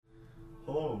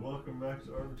Hello, welcome back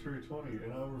to Arbitrary 20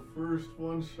 and our first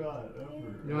one shot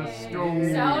ever. Let's Yay.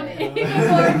 go. Sound even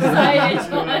more excited,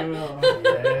 John.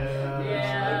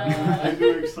 I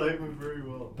do excitement very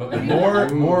well. But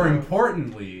more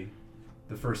importantly,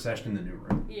 the first session in the new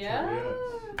room. Yeah.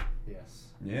 Yes.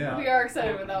 Yeah. We are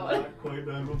excited about that one. Not quite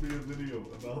done will be a video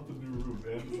about the new room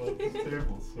and about this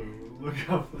table, so look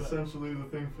out for that. Essentially, the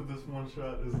thing for this one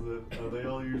shot is that they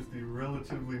all use the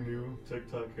relatively new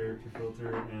TikTok character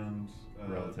filter and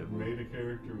made a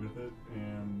character with it,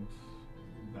 and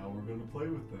now we're going to play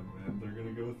with them, and they're going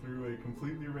to go through a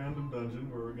completely random dungeon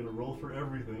where we're going to roll for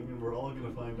everything, and we're all going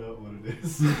to find out what it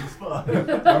is on the spot.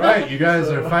 Alright, you guys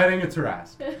are fighting a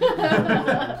Tarask.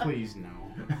 Please no.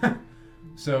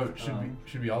 So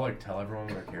should we all like tell everyone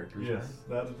what our characters Yes,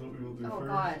 that is what we will do Oh first.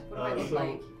 God, what do I look so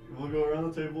like? we'll go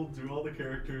around the table, do all the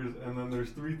characters, and then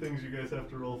there's 3 things you guys have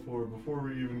to roll for before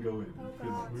we even go in. Oh,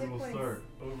 Because God, we take will points. start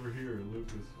over here.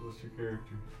 Lucas, what's your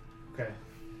character? Okay.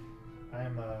 I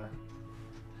am a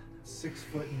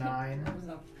 6'9", I was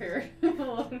not prepared.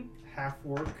 half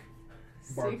orc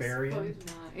barbarian.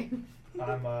 6'9".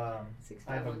 I'm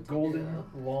I have a 6'5", golden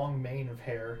 120. long mane of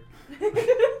hair,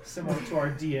 similar to our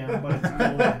DM, but it's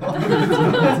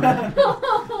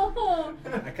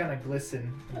golden. I kind of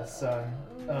glisten in the sun.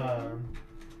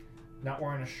 Not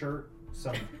wearing a shirt,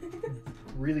 some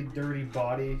really dirty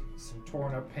body, some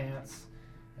torn up pants,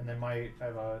 and then I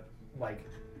have a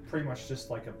pretty much just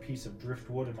like a piece of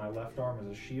driftwood in my left arm as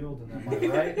a shield, and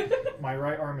then my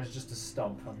right arm is just a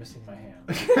stump. I'm missing my hand.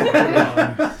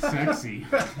 Sexy.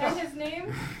 And his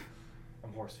name?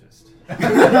 I'm Horsefist.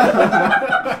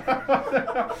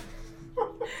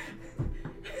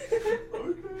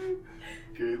 Okay.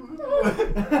 Caitlin.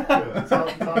 Yeah, top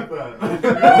that.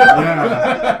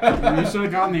 Yeah. You should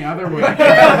have gone the other way.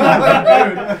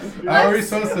 How are we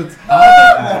supposed to top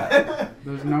that?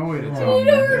 There's no way to You tell.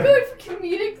 know we're going for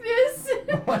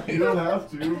comedicness. You don't have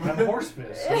to. I'm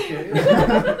Horsefist. Okay.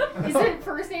 Is it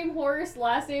first name Horse,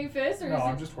 last name Fist, or No, is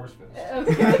I'm it? just Horsefist.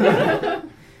 Okay.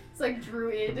 It's like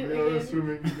Druid. We are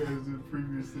assuming you guys did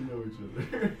previously know each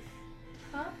other.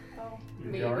 Huh? Oh.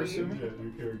 You are Maybe. assuming? Yeah,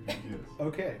 your characters, yes.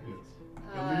 Okay. Yes.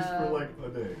 At least for like a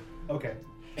day. Okay.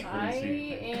 I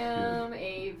am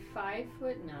a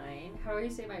 5'9". How do you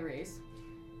say my race?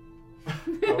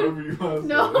 However you want to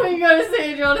No, say you gotta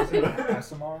say it, Jonathan.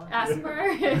 ASMR. ASMR,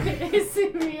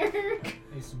 Asimir,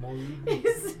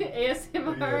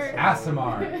 ASMR.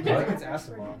 Asimar. I think it's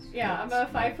ASMR. Yeah, I'm a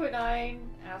 5'9",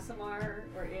 ASMR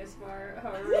or ASMR,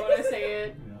 however you want to say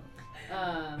it.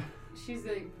 She's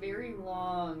a very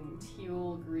long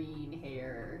teal green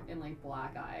hair and like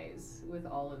black eyes with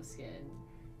olive skin,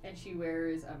 and she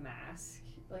wears a mask.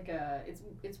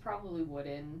 It's probably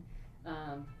wooden.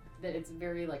 That it's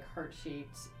very like heart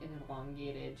shaped and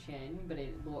elongated chin, but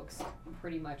it looks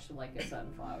pretty much like a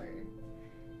sunflower.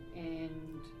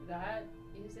 And that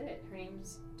is it. Her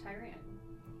name's Tyran.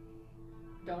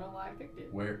 Don't know why I picked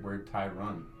it. Where'd Ty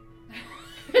run?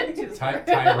 Just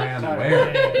Tyran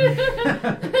where?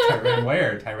 Tyran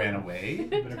where? Tyran away?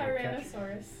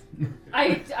 Tyrannosaurus.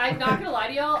 I'm not gonna lie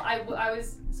to y'all. I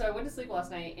went to sleep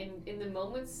last night, and in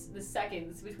the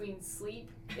seconds between sleep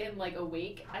and like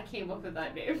awake, I came up with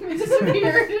that name. It just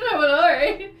appeared, and I went, all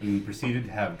right. And proceeded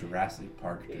to have Jurassic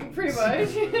Park dreams. Pretty much.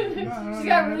 She's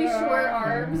got really short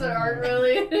arms that aren't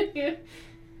really.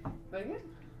 But yeah.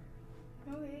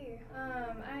 Okay.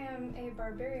 I am a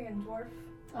barbarian dwarf.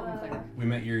 Oh, Claire. We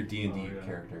met your D&D Oh, yeah.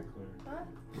 character. Huh?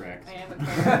 Rex. I am a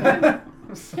character.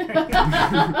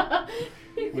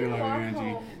 You We can love you, walk Angie.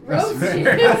 home. That's Roasted.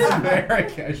 fair. That's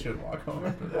fair. I should walk home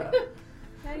after that.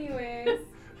 Anyways,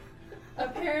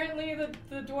 apparently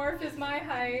the dwarf is my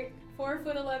height,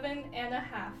 4'11" and a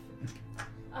half.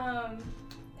 What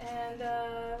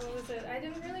was it? I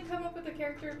didn't really come up with a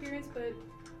character appearance, but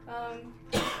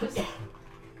just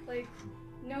like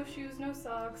no shoes, no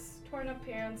socks, torn up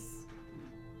pants,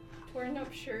 torn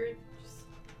up shirt. Just,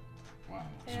 Wow.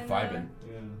 Just and, vibing.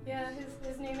 Yeah. yeah,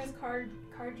 his name is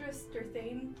Cardris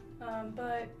Thane.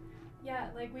 But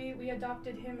yeah, like we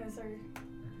adopted him as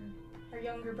our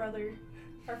younger brother.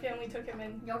 Our family took him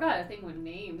in. Y'all got a thing with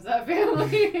names, that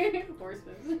family.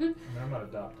 Horsemen. I mean, I'm not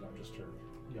adopted. I'm just her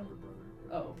younger brother.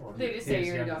 Oh, Or they just say his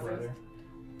you're younger adopted. brother.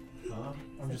 Huh?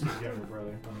 I'm just his younger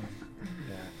brother.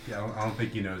 Yeah, I don't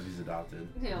think he knows he's adopted.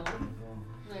 No. Well,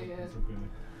 I guess.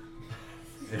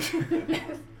 it's okay.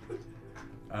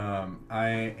 I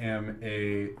am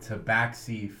a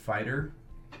Tabaxi fighter.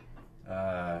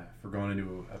 If we're going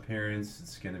into appearance,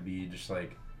 it's going to be just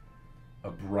like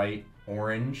a bright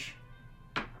orange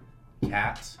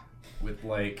cat with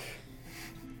like...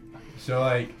 So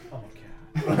like... Oh,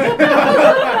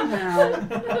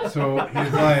 So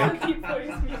he's like... Keep putting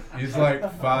He's like I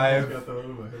got 5'7" that out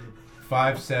of my head.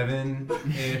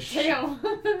 5'7" ish. Damn.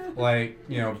 Like,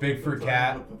 you know, big for Sorry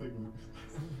cat. about the thing.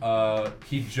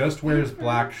 He just wears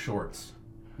black shorts.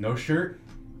 No shirt,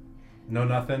 no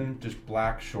nothing, just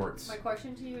black shorts. My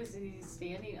question to you is he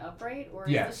standing upright or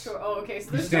Yes. is the short? Oh, okay.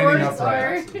 So the He's standing shorts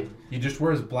upright. are. He just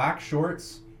wears black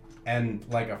shorts and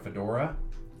like a fedora.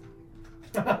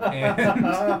 And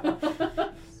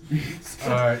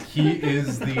he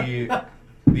is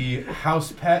the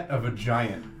house pet of a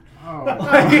giant. Oh.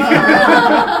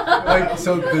 Like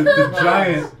so the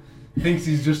giant thinks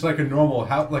he's just like a normal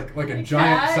house, like a A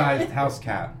giant-sized cat? house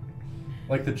cat.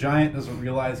 Like the giant doesn't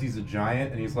realize he's a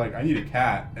giant, and he's like, I need a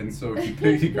cat, and so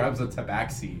he grabs a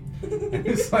tabaxi, and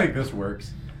it's like, this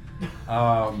works.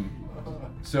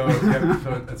 So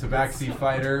a tabaxi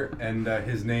fighter, and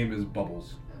his name is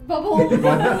Bubbles. Bubbles.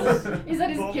 Bubbles. Is that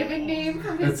his given name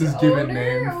from his That's his given owner,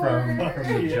 name from or-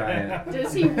 the giant.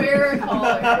 Does he wear a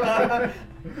collar?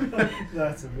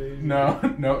 That's amazing. No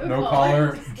No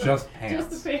collar, collar. just pants.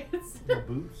 Just the pants. No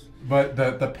boots. But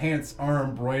the pants are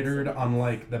embroidered on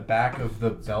like the back of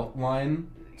the belt line,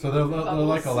 so they're like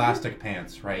Bubbles. elastic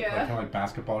pants, right? Yeah. Like kind of like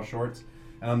basketball shorts.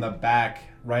 And on the back,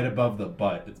 right above the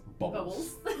butt, it's bubbles.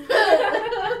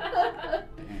 Bubbles.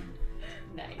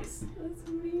 Nice. That's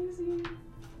amazing.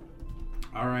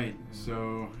 All right,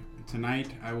 so tonight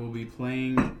I will be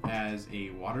playing as a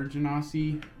Water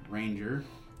Genasi Ranger,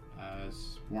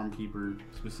 Swarmkeeper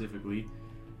specifically.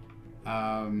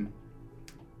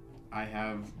 I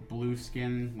have blue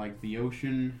skin like the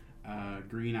ocean,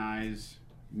 green eyes,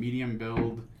 medium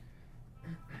build,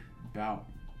 about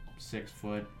 6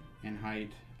 foot in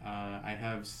height. I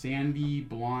have sandy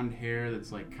blonde hair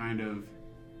that's like kind of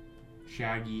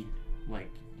shaggy, like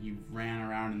you ran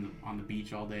around on the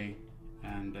beach all day,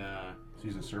 and So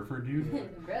he's a surfer dude.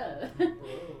 Bruh.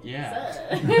 yeah.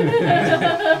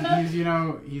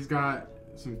 He's got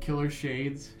some killer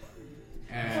shades,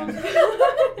 and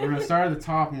we're gonna start at the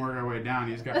top and work our way down.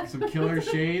 He's got some killer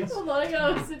shades. Hold on, I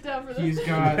gotta sit down for this. He's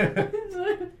got,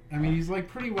 I mean, he's like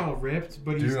pretty well ripped,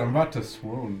 but he's Dude, I'm about to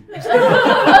swoon.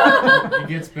 it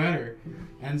gets better.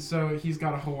 And so he's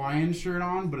got a Hawaiian shirt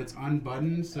on, but it's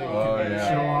unbuttoned, so Oh, he can yeah.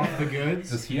 show off the goods.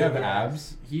 Does he have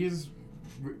abs? He is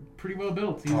pretty well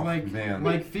built. He's Oh, like man.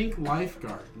 think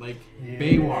lifeguard, like Yeah.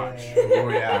 Baywatch. Oh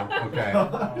yeah. Okay.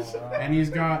 And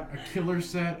he's got a killer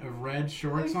set of red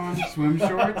shorts on, swim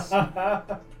shorts,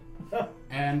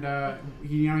 and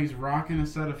he's rocking a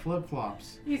set of flip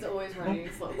flops. He's always running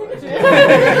in slow motion.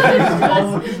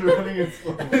 Always running in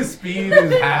slow motion. His speed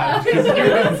is halved because he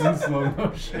runs in slow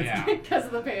motion. Yeah, Because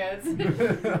of the pants.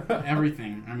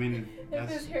 everything. I mean, If his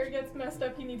that's hair gets messed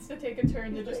up, he needs to take a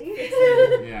turn to just fix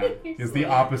it. yeah. He's the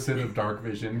opposite of dark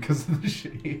vision because of the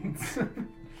shades.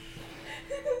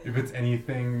 If it's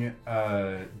anything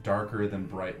darker than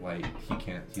bright light, he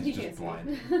can't. He's He just can't see.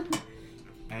 blind.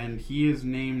 And he is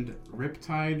named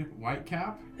Riptide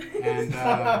Whitecap, and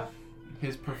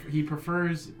he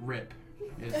prefers Rip.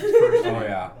 Is his first Oh name,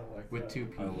 yeah, with 2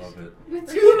 P's. I love it. With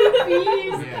 2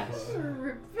 P's. Yes.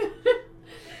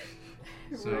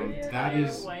 So Rip that Tide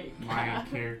is White my Cap.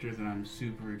 character that I'm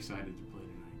super excited to play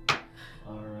tonight.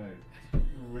 Alright.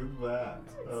 With that,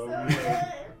 we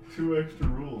have 2 extra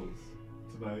rules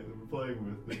tonight that we're playing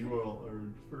with that you all are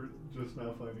just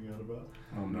now finding out about.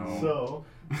 Oh no. So,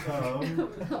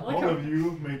 all of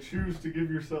you may choose to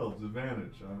give yourselves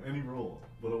advantage on any roll,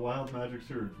 but a wild magic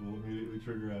surge will immediately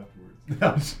trigger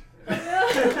afterwards.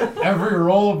 Every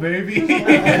roll, baby.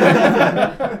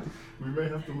 We may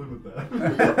have to limit that.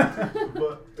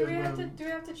 But Do we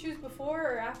have to choose before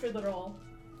or after the roll?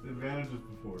 advantage is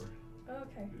before.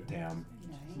 Okay. Damn.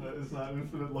 It's not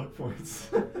infinite luck points.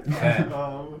 Okay.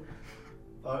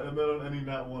 And then on any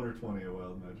nat 1 or 20, a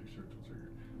wild magic surge will trigger.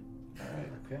 All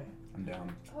right. Okay. I'm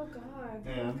down. Oh God.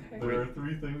 And Okay. there are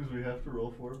 3 things we have to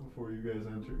roll for before you guys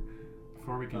enter.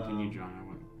 Before we continue, Um,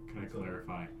 John, could I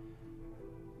clarify?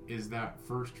 Is that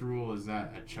first rule, is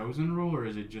that a chosen rule, or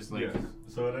is it just like... Yes.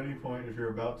 So at any point, if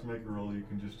you're about to make a roll, you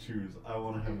can just choose, I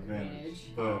want to have advantage.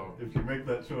 Advantage. But Oh. if you make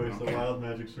that choice, Okay. a wild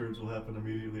magic surge will happen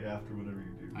immediately after whatever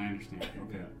you do. I understand.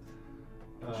 Okay.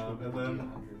 And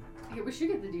then, Yeah, we should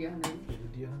get the D100.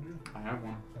 D100? I have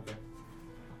one. Okay.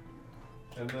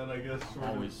 and then I guess we're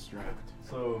gonna- Always strapped.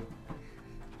 So,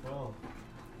 well,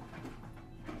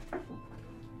 we'll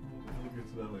get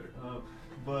to that later. Oh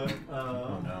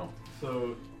no.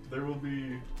 So there will be,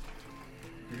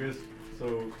 you guys.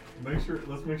 So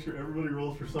let's make sure everybody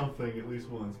rolls for something at least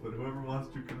once. But whoever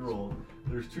wants to can roll.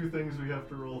 There's 2 things we have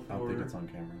to roll I for. don't think it's on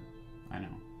camera. I know.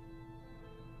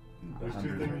 The There's 2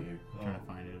 100's things. right here. I'm trying to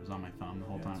find it. It was on my thumb the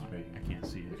whole Yeah, time. it's right here. I can't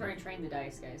see We're it. trying to train the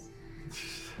dice, guys.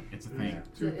 It's a There's thing.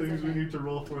 two It's a things we thing. need to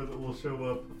roll for that will show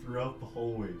up throughout the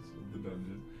hallways of the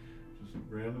dungeon. Just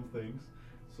random things.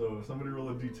 So somebody roll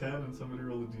a d10 and somebody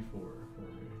roll a d4 for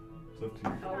me. It's up to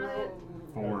you. I'll roll.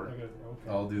 4, Okay.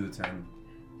 I'll do the 10.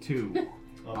 2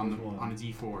 Up on is the one. on a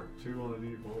D4. 2 on a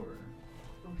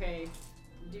d4. Okay.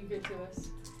 Do good to us.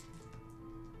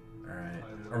 Alright.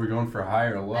 Are we going for high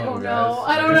or low, I don't guys? know.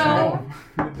 I don't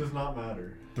know. It does not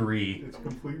matter. 3. It's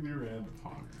completely random.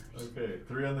 Poggers. Okay,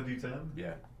 3 on the d10?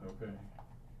 Yeah. Okay.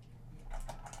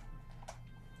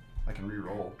 I can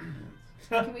re-roll.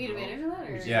 Can we get advantage of that?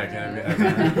 Or Yeah, can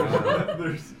I-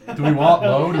 There's Do we want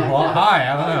low? Do we want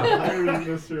high? I don't know. higher isn't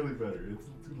necessarily better. It's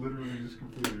literally just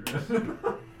completely random.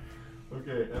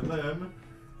 Okay, and then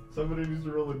somebody needs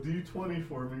to roll a d20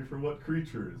 for me for what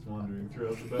creature is wandering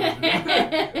throughout the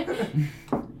dungeon.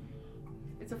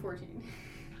 It's a 14.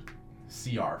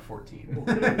 CR 14.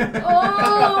 That's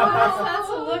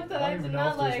a look that I I don't even did know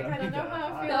not if there's like. I don't know that.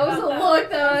 how I feel That was a about look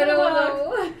that I That was a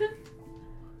don't know.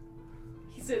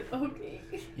 He said, okay.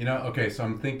 You know, okay, so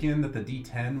I'm thinking that the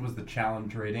D10 was the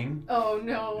challenge rating. Oh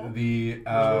no. The Those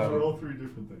are all 3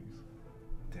 different things.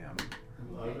 damn.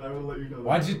 I will let you know that.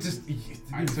 Why'd you just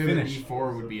I'd say finish? the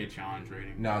D4 would be a challenge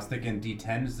rating. No, I was thinking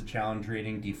D10 is the challenge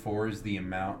rating, D4 is the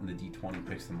amount, and the D20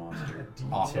 picks the monster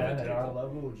off of D10 a at our table.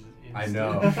 level, which is I instant.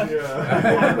 know.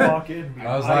 Yeah. Walk in and be,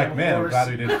 I was "I like, am man, I'm horse." glad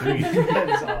we did 3. That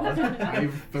is odd. I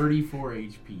have 34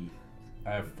 HP.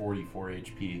 I have 44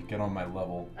 HP. Get on my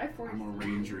level. I have 40. I'm a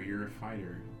ranger, you're a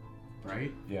fighter.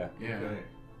 Right? Yeah, Yeah. Okay.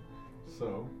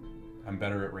 So, I'm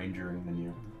better at rangering than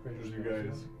you. as you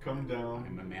guys come down.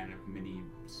 I'm a man of many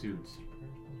suits.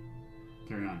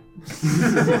 Carry on.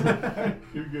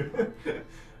 You're good.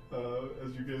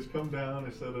 As you guys come down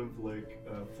a set of like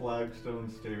flagstone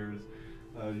stairs,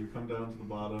 you come down to the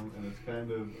bottom and it's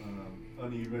kind of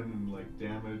uneven and like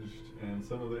damaged, and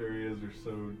some of the areas are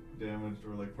so damaged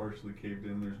or like partially caved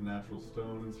in. There's natural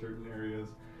stone in certain areas,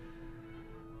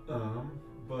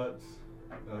 but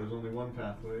there's only one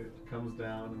pathway. It comes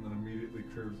down and then immediately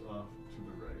curves off to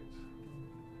the right.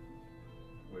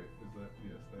 Wait, is that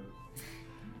yes?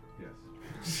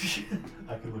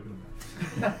 I can look at a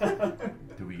map.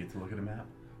 Do we get to look at a map?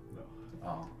 No.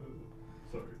 Oh.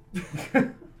 Sorry. This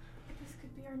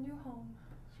could be our new home.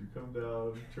 So you come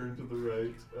down, turn to the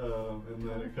right, and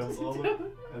then it comes all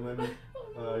the, and then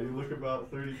you look about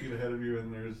 30 feet ahead of you,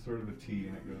 and there's sort of a T,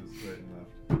 and it goes right and left.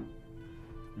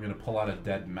 I'm gonna pull out a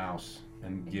dead mouse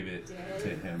and give it to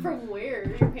him. From where?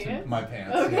 Your To pants? my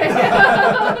pants. Okay.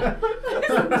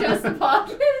 Just the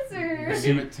pockets, or?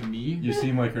 Give it to me? You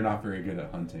seem like you're not very good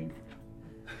at hunting.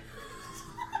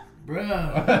 Bro.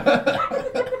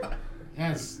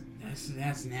 That's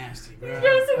nasty, bro.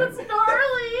 You see what's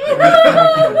gnarly?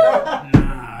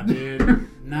 Nah, dude.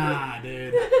 Nah,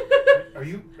 dude. Are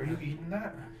you eating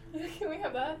that? Can we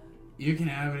have that? You can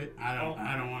have it. I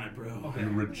don't want it, bro. You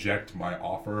reject my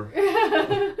offer.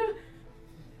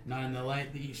 Not in the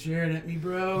light that you shared at me,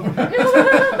 bro.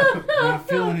 Not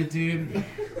feeling it, dude.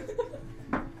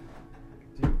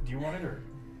 Do you want it, or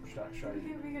should I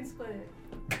eat it? We can split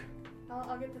it.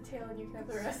 I'll get the tail and you can have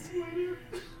the rest.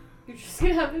 You're just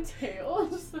gonna have the tail.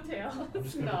 Just the tail. I'm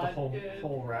just It's gonna put the not whole, good.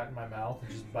 whole rat in my mouth and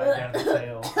just bite down the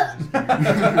tail.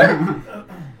 And just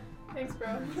Thanks,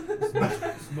 bro. It's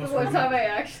the most One food- time I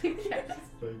actually guessed.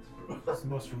 Thanks, bro. It's the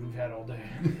most food we've had all day.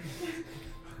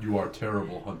 You are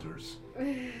terrible hunters. Do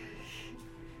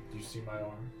you see my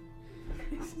arm?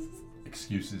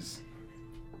 Excuses.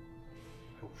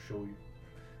 I will show you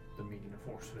the meaning of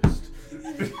horse fist.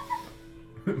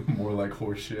 More like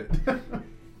horse shit.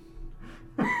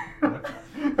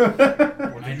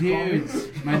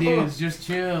 My dudes, just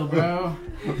chill, bro.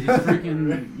 Just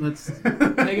freaking, let's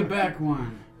take it back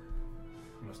one.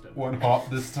 Must have. One hop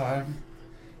this time.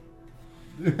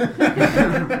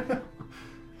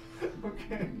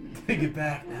 Okay. Take it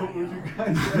back What would you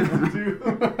guys like to do?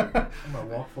 I'm gonna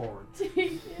walk forward.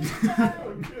 Okay.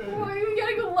 Boy, we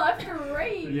gotta go left or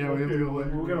right. Yeah, we have to go. well,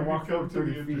 We're gonna you walk come to the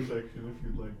 30 feet. intersection if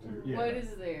you'd like to. Yeah. What is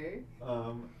there?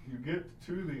 You get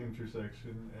to the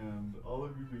intersection, and all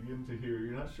of you begin to hear,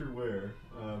 you're not sure where,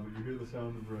 but you hear the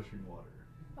sound of rushing water.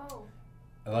 Oh.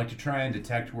 I like to try and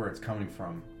detect where it's coming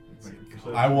from. Make a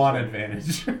perception I want check.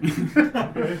 advantage.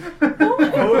 Okay.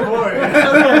 Oh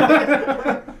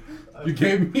boy! You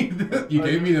gave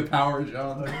me the power,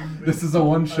 John. This is a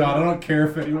one shot. I don't care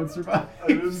if anyone survives. I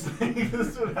didn't think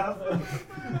this would happen.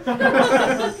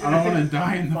 I don't want to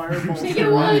die in the Fireball. Take it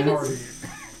once. Party.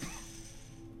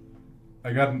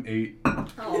 I got an 8.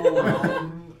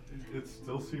 Oh. It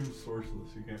still seems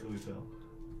sourceless. You can't really tell.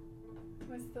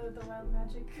 What's the wild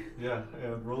magic? Yeah,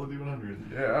 and roll a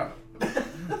d100. Yeah.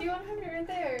 D100 right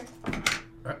there.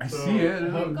 I So, see it.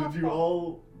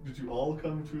 Did you all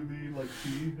come to the like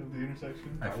T of the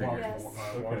intersection? I figured. Yes.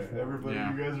 Okay, everybody,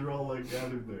 Yeah. you guys are all like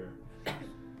gathered there.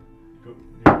 Go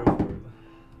for it.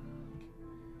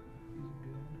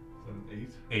 Is that an 8?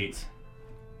 8.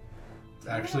 It's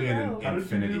actually an How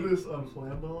infinity. did you do this on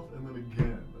Flandolf and then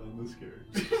again on this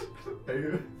character?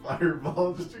 A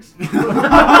fireball just exploded.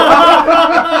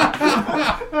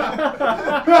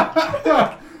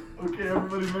 Okay,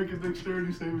 everybody make a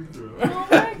dexterity saving throw. Oh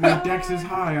my My god. dex is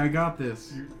high. I got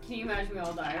this. Can you imagine we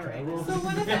all die right now? So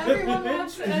what if everyone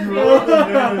wants to If end you roll the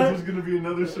it? damage, there's gonna be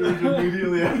another surge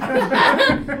immediately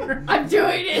after. I'm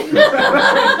doing it.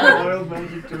 Wild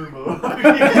magic turbo.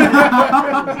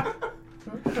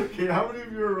 Okay, how many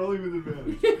of you are rolling with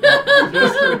advantage?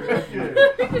 Just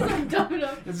okay. Because I'm dumb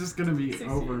enough. It's just gonna be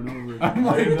 16. over and over. I'm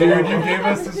like, dude, you gave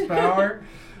us this power.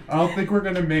 I don't think we're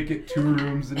gonna make it 2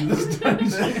 rooms in this dungeon.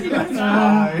 That's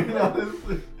fine,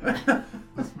 honestly.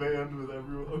 This may end with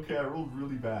everyone. Okay, I rolled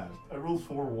really bad. I rolled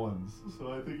 4 1s,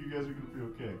 so I think you guys are gonna be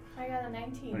okay. I got a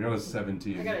 19. I got a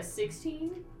 17. I got a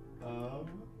 16.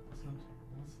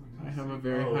 I have a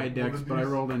very high well, dex, then but I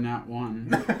these- rolled a nat 1.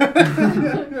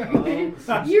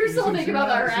 You're still since thinking you're about that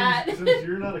not- rat. Since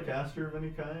you're not a caster of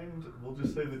any kind, we'll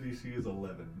just say the DC is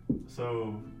 11.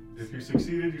 So if you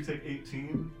succeeded, you take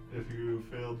 18. If you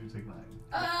failed, you take 9.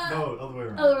 No, other way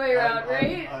around. Other way around,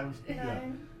 right? Yeah.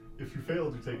 Nine. If you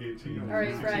failed, you take 18. Alright,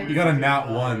 If you right. succeeded, You got a take nat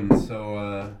 9. 1, so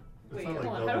It's Wait, not hold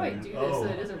like on. How do I doubling do it. this so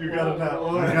it doesn't You roll? got a nat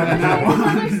 1. I got a nat 1.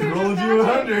 Rolled you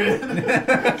 100.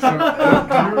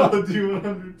 You rolled you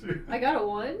 100 too. I got a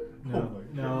 1? Oh No, my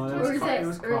no, God. that Or was is cocked. that? It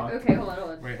was or- cocked. okay, hold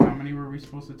on. Wait, how many were we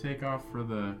supposed to take off for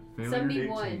the failure?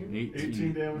 71. 18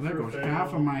 18. damage That for a goes fail,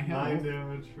 half of my 9 health.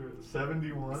 damage for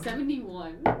 71.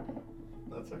 71.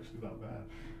 That's actually not bad.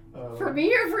 For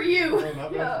me or for you? No,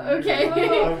 not bad Yeah, for you.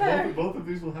 okay. Both of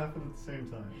these will happen at the same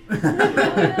time.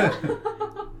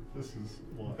 This is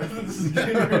what? This is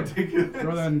getting ridiculous.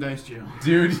 Throw that in dice jail.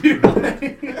 dude, you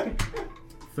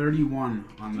 31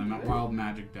 on the wild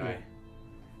magic die.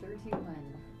 31.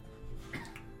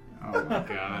 Oh my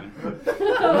god.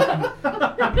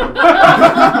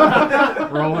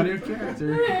 Roll a new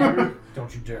character.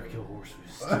 Don't you dare kill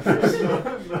horses.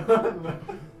 No.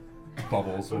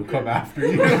 bubbles will Okay. come after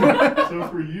you. So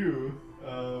for you,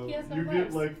 He has no you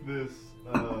get legs. like this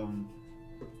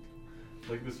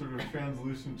sort of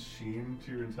translucent sheen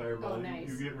to your entire body. nice.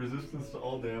 You get resistance to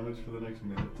all damage for the next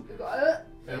minute. That's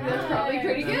then- probably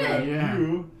pretty and good. then Yeah.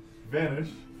 you vanish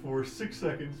for 6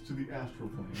 seconds to the astral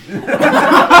plane.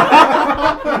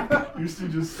 You see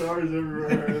just stars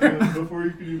everywhere, and then before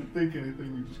you can even think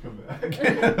anything, you just come back.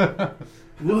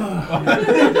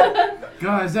 Whoa.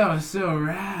 Guys, that was so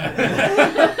rad.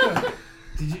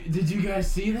 Did you guys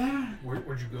see that?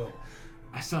 Where'd you go?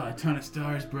 I saw a ton of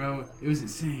stars, bro. It was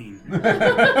insane.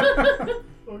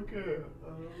 Okay.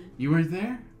 You weren't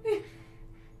there?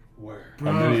 Where?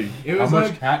 Bro, How it was much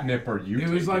like catnip are you it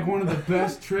was like taking? one of the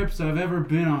best trips I've ever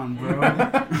been on, bro.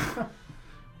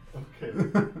 Okay.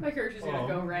 My character's gonna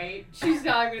go right. She's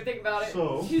not gonna think about it.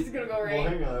 So, She's gonna go Well, right.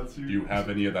 hang on. So Do you have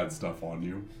any of that stuff on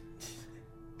you?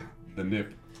 The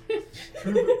nip.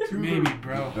 Maybe,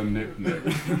 bro. The nip nip. To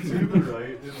the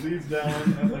right, it leads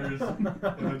down, and there's an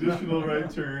additional right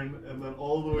turn, and then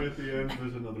all the way at the end,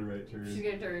 there's another right turn. She's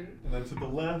gonna turn. And then to the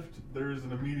left, there is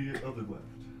an immediate other left.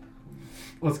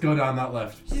 Let's go down that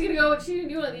left. She's gonna go. She's gonna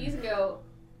do one of these and go.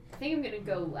 I think I'm gonna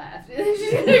go left. And then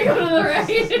she's gonna go to the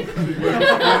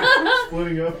right.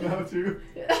 Splitting up now, too.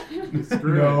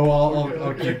 Screw No, it. I'll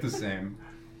Okay. keep the same.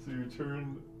 So you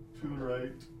turn to the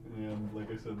right, and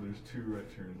like I said, there's 2 right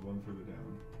turns, one further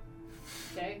down.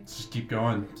 Okay. Just keep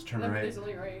going. Let's turn Then right. There's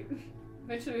only right.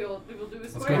 Eventually we'll do a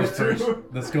Let's square. go the first.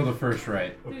 Let's go the first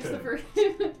right. There's the Okay. first.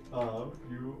 You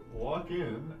walk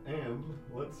in, and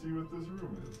let's see what this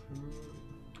room is.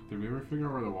 Did we ever figure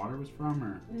out where the water was from,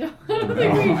 or? No, I don't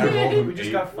think we I rolled did. We just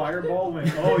Eight. got fireball when.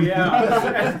 Oh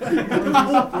yeah. For this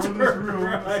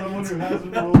room, someone who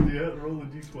hasn't rolled yet, roll a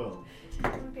d12.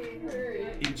 Okay.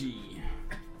 Alright. AG.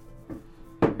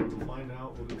 We'll find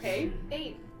out what it's Okay.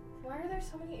 8. Why are there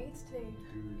so many 8s today?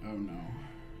 Oh no.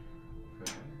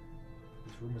 Okay.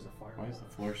 This room is a fireball. Why is the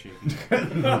floor shaking?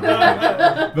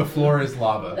 The floor is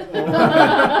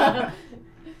lava.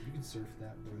 You can surf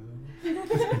that, bro.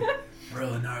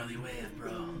 Bro, a gnarly wave,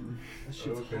 bro. That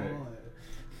shit's Okay. hot.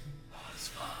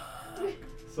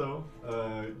 So,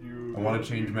 you. I want to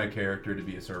change my character to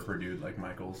be a surfer dude like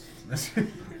Michael's.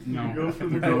 No. You go for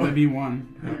the There door. only be one.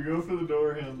 You go for the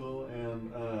door handle,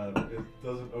 and it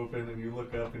doesn't open, and you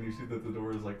look up, and you see that the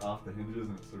door is like off the hinges,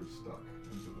 and it's sort of stuck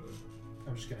into the.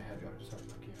 I'm just gonna head out as hard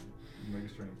as I can. Make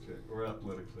a strength check or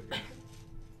athletics, I guess.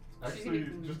 Actually,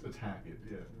 gonna- just attack it.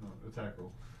 Yeah, no, attack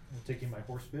roll. I'm taking my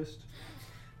horse fist.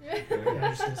 Okay. And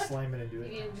I'm just gonna slam it into You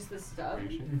it. need just the stub. Are you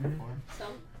shaking the form?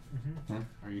 Some.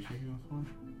 Mm-hmm. Are you shaking the form?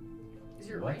 Is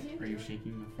your What? right hand? Are you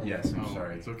shaking the form? Yes, I'm Oh,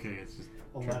 sorry. It's okay. It's just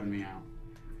 11. tripping me out.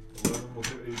 11 will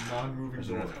hit a non-moving There's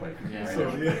an door. earthquake. Yeah. So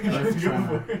Right. yeah, Earth go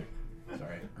tremor. for it.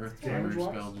 Sorry. Earth Damage tremor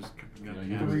wise? spell just got No,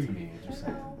 you cast. do it to me. Just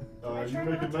saying.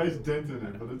 You make a nice dent in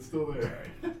it, but it's still there.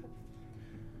 Sorry.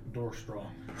 Door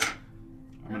strong.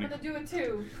 I'm I'm gonna gonna do it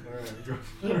too. Alright, go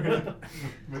for it.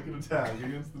 Make an attack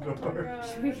against the Oh my door. god.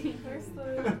 Where's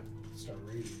the. Start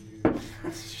raging, dude.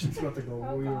 She's about to go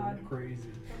Oh, weird God. and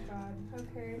crazy. Oh god.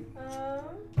 Okay.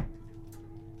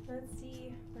 Let's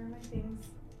see. Where are my things?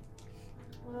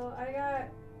 Well, I got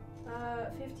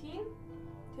 15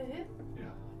 to hit. Yeah.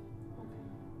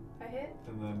 I hit.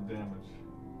 And then damage.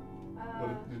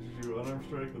 What, did you do unarmed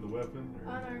strike with a weapon?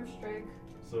 Or? Unarmed strike.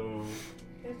 So,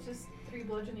 It's just 3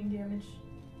 bludgeoning damage,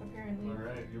 apparently.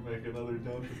 alright, you make another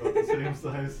dent about the same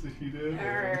size that he did.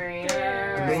 Alright,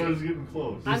 The alright. door is getting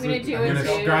close. I'm gonna do I'm it gonna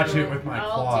too. scratch it with my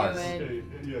I'll claws. do it. Okay,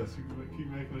 yes, you can keep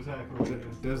making attack rolls.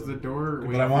 Does the door?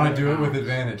 But I want to do it with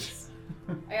advantage.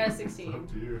 I got a It's 16. up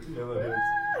to you. Yeah, that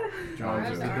hits. John,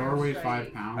 does the Arm door weigh strike.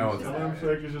 5 pounds? Oh, it's Unarmed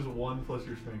strike is just 1 plus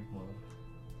your strength mod.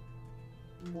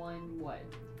 One what?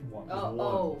 One.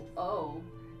 Oh,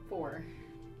 4.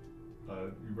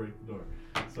 You break the door.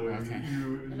 So Okay.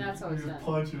 you And that's how it's just done.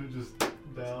 punch it just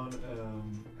down.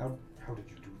 How did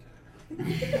you do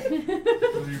that?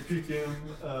 When you peek in,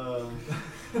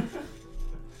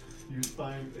 you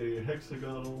find a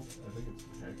hexagonal. I think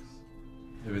it's hex.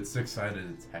 If it's 6-sided,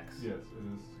 it's hex. Yes, it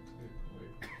is.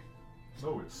 Wait. No,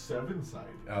 it's 7-sided.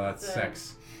 Oh, that's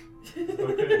sex.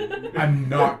 Okay. I'm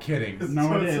not kidding. No,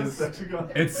 So it it's a is. hexagonal.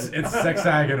 It's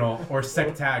sexagonal or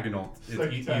sectagonal. It's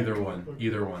either Sectagonal, one. okay.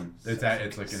 Either one. It's like You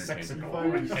interchangeable.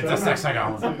 find It's a seven-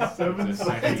 sexagon. It's a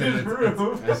 7-sided It's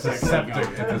room. a septic.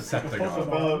 It's a It's septagon.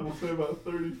 about, we'll say about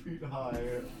 30 feet high.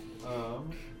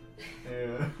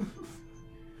 And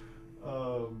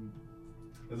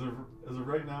as of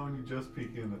right now, when you just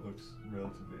peek in, it looks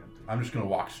relatively empty. I'm just gonna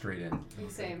walk straight in.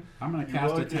 Same. I'm gonna You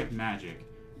cast walk detect in. magic.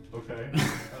 Okay. I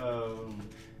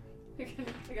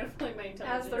gotta play my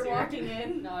intelligence. As they're here. walking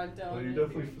in. No, don't. Well, you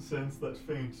definitely sense that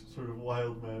faint sort of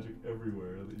wild magic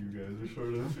everywhere that you guys are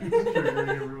sort of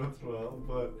triggering every once in a while.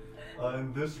 But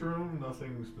in this room,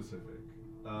 nothing specific.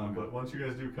 But once you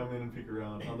guys do come in and peek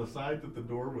around, on the side that the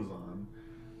door was on,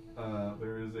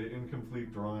 there is an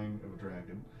incomplete drawing of a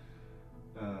dragon.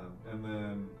 And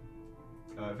then,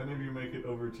 if any of you make it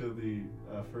over to the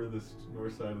furthest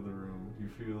north side of the room, you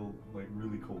feel like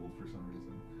really cold for some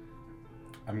reason.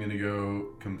 I'm gonna go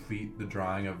complete the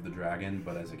drawing of the dragon,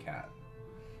 but as a cat.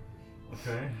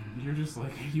 Okay. You're just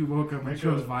like, you woke up and Make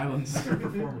chose a- violence. Make a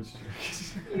performance check.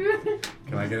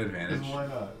 Can I get advantage? Why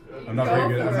not? I'm not Go very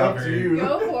good. for I'm it. not Up to very. you.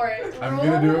 Go for it. I'm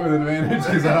gonna do it with advantage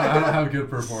because I don't have good I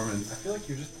performance. feel like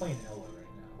you're just playing Ella right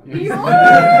now. You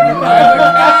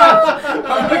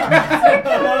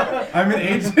I'm an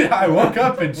agent. I woke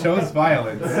up and chose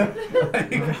violence.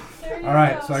 All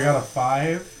right, so I got a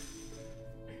 5,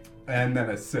 and then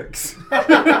a 6.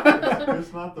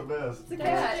 It's not the best. It's a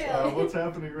cat. What's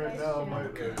happening right Nice now job.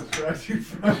 might distract you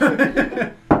from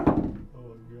it. Oh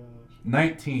gosh.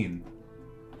 19. I'm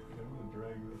gonna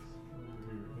drag this over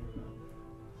here. Hang on.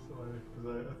 Because I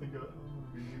think I'm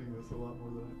gonna be needing this a lot more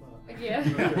than I thought. Yeah.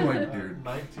 I'm like, dude.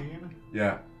 19.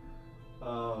 Yeah.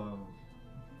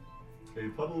 A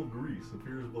puddle of grease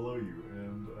appears below you,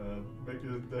 and make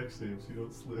a dex save so you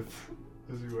don't slip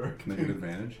as you are. Can I get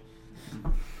advantage?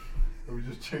 Are we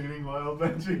just chaining wild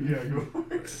magic? Yeah, go for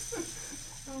it.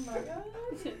 Oh my god.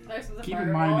 Nice with a Keep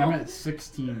in mind, I'm fireball. at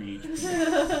 16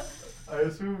 HP. I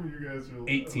assume you guys are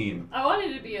 18. I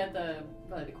wanted to be at the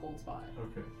cold spot.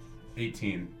 Okay.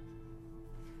 18.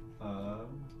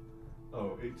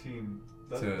 18.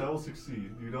 To- That will succeed.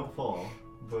 You don't fall,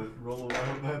 but roll a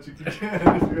wild magic again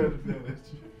if you had advantage.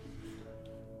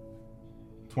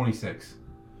 26.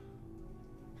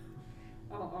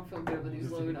 Oh, I feel good with these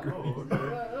Just loaded a up.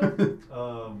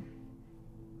 Oh, okay.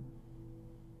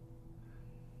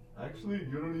 Actually,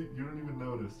 you don't even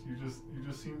notice. You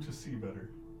just seem to see better.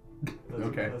 That's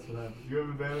Okay. That's what happens. You have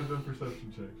advantage on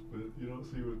perception checks, but you don't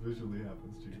see what visually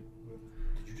happens to you.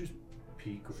 Did you just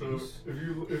pee So grease? if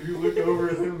you look over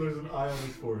at him, there's an eye on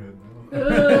his forehead now.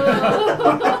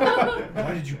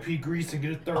 Why did you pee grease and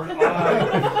get a third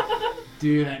eye?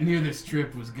 Dude, I knew this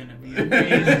trip was gonna be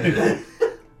amazing.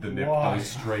 The nip Why? does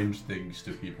strange things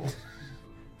to people.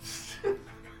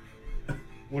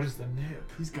 What is the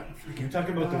nip? He's got a freaking. You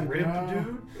talking about the eye, rib, bro.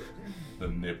 dude? The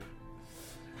nip.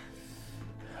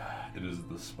 It is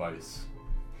the spice.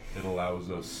 It allows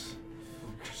us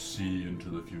To see into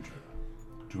the future.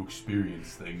 To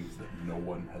experience things that no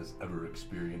one has ever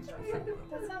experienced before.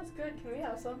 That sounds good. Can we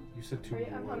have some? You said two Wait,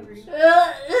 more I'm words. hungry.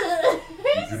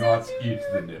 You do not eat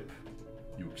the nip.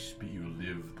 You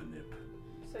live the nip.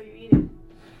 So you eat it.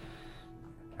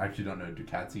 I actually don't know. Do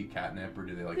cats eat catnip or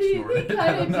do they like They snort it? kinda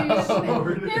I don't do. know.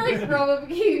 They like throw up.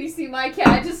 You see my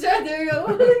cat just right there go.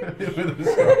 With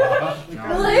a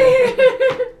straw.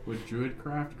 Like- Would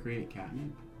Druidcraft create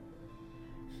catnip?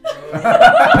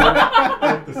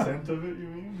 Like the scent of it, you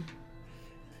mean?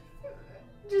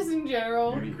 Just in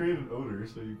general. You can create an odor,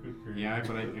 so you could create. Yeah,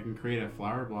 but I can create a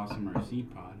flower blossom or a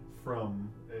seed pod. From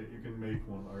you can make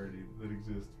one already that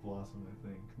exists, blossom, I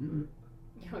think. Mm-mm.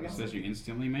 Oh, It God. says you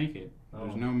instantly make it.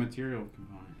 There's Oh. no material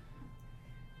component.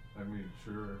 I mean,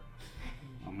 sure.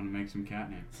 I'm gonna make some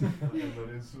catnip. And then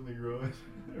instantly grow it,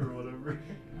 or whatever.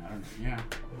 Yeah.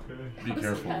 Okay. Be Does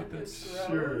careful cat with this. grow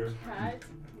Sure. Cat?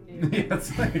 Yeah,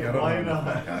 it's like, I don't Why know.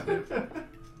 not?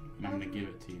 And I'm gonna give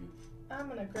it to you. I'm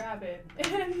gonna grab it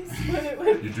and split it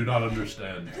with, You do not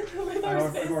understand. with our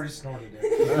I've fist. already snorted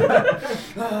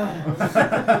it.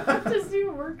 Does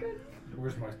it work good?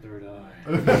 Where's my third eye?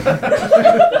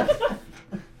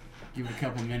 Give it a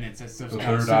couple minutes. That stuff's The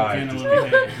gotta third soak eye in a just, little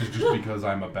bit. is just because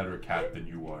I'm a better cat than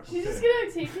you are. She's just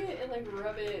gonna take it and like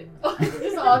rub it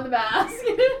just on the mask.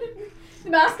 The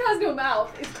mask has no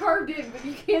mouth. It's carved in, but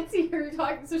you can't see her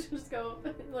talking, so she'll just go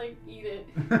and like eat it.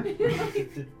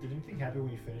 Did anything happen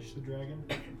when you finished the dragon?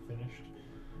 Finished?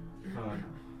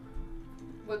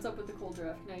 What's up with the cold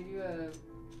draft?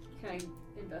 Can I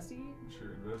investigate?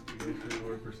 Sure, investigation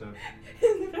or perception.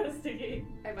 Investigate.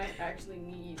 I might actually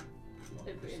need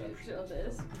advantage Perception. of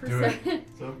this. Do it. Perception.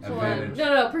 So, Advantage.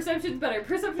 No, perception's better.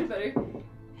 Perception's better.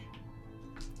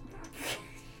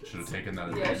 Should have taken that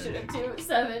Yeah, I advantage. should have too.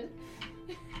 7.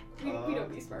 We don't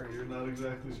be You're smart. not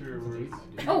exactly sure where it's.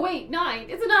 Oh wait, 9.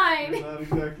 It's a You're 9. not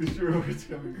exactly sure where it's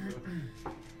coming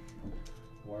from.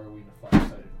 Why are we in a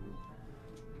five-sided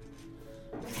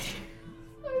group?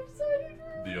 I'm sorry.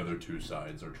 The other two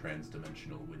sides are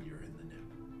trans-dimensional when you're in the nip.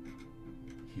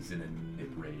 He's in a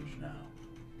nip rage now.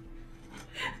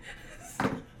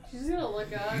 She's gonna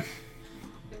look up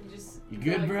and just. You go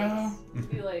good, like bro? this.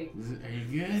 Be like, Are you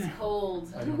good? it's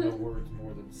cold. I don't know words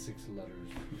more than 6 letters.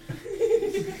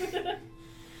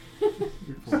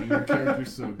 Your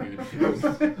character's so good.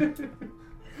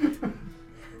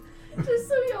 Just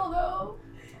so y'all know,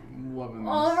 I'm loving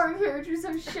all of this. our characters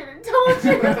have shit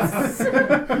intelligence.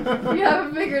 You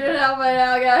haven't figured it out by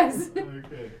now, guys.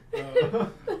 Okay.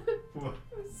 What,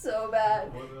 So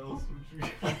bad. what else would you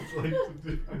guys like to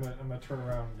do? I'm gonna turn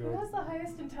around and Who go has the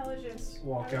highest intelligence?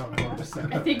 walk out and go to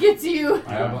second. I think it's you.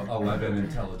 I have 11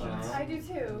 intelligence. I do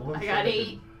too. I got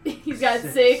 8. He's got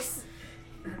 6. 6.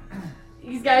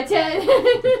 He's got 10.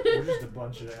 We're just a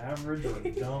bunch of average or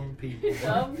dumb people.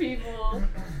 Dumb people.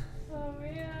 Oh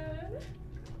man.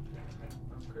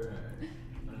 Okay.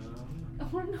 I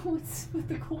want to know what's what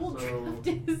the cold So, draft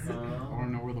is. I want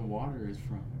to know where the water is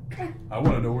from. I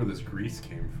want to know where this grease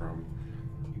came from.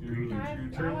 You I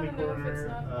turn wanna the know if it's corner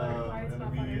not butter, why it's and not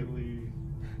butter. immediately.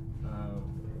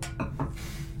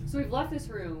 So we've left this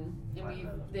room, and we've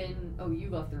then. Oh, you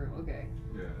left the room. Okay.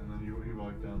 Yeah, and then you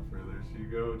walk down further. So you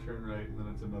go, turn right, and then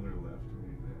it's another left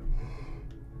immediately after.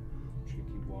 Should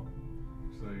we keep walking?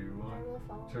 So you I walk, will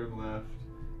follow. turn left,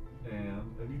 and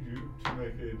I need you to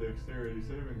make a dexterity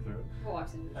saving throw. Who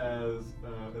walks into this? As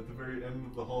at the very end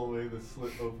of the hallway, the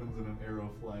slit opens and an arrow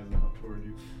flies out toward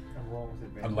you. I'm rolling with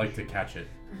advantage. I'd like to catch it.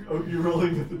 Oh, you're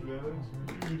rolling with advantage?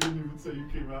 You didn't even say you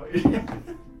came out yet.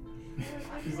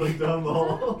 He's like down the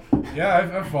hall.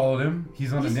 Yeah, I've followed him.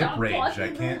 He's on a You nip stopped rage. blocking I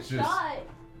can't the just. shot.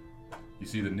 You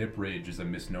see, the nip rage is a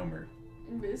misnomer.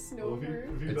 Well, if he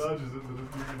It's- dodges it, then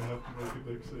you're gonna have to make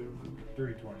a dex save. Then.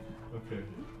 Dirty 20. Okay.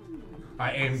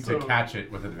 I aim So- to catch it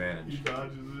with He advantage.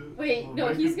 dodges it. Wait, Well, no,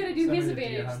 make he's it- gonna do his Send me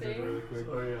the advantage D100 thing. really quick.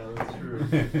 Oh yeah, that's true.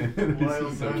 This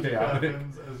Wild is so magic chaotic.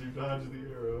 happens as you dodge the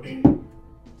arrow.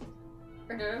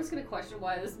 Or no, I'm just gonna question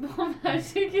why this bomb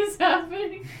magic is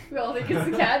happening. We all think it's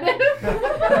the catnip.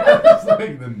 It's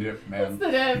like the nip, man. It's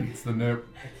the nip. It's the nip.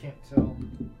 I can't tell.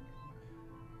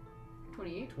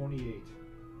 28. 28.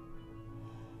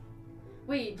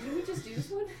 Wait, didn't we just do this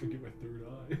one? I get my third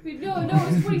eye. Wait, no, it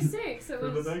was 26. So For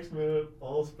it was. the next minute,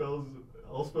 all spells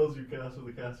you cast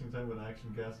with a casting time and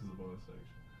action cast is a bonus action.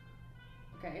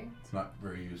 Okay. It's not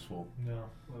very useful. No.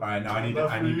 All right, now I need to.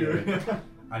 Enough I for need you. to.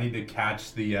 I need to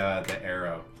catch the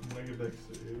arrow. Make a dex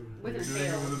save. With You're a doing it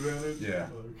tail. with advantage? Yeah.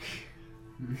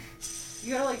 Okay.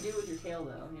 You gotta like do it with your tail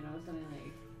though, you know, something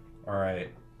like. All right.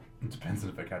 It depends on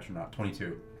if I catch or not.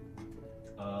 22.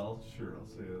 Sure, I'll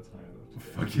say that's high enough. To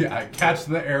Fuck yeah, I catch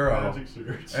the arrow. Magic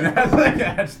surge. And as I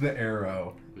catch the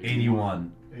arrow,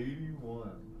 81. 81.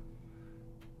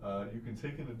 You can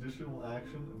take an additional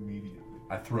action immediately.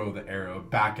 I throw the arrow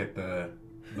back at the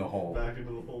hole. Back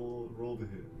into the hole, roll to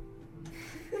hit.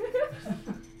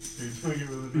 Are you doing it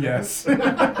with a Yes. You're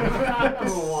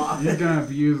gonna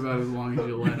abuse that as long as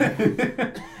you let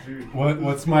it. Dude, What's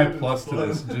this my one is plus to fun.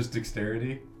 this? Just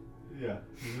dexterity? Yeah,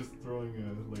 you're just throwing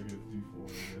a d4, I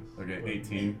guess. Okay, But,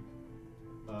 18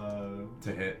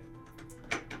 to hit.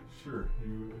 Sure,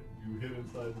 you hit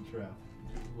inside the trap.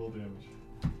 Roll damage.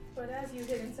 But as you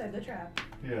hit inside the trap.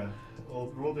 Yeah,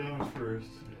 well, roll damage first.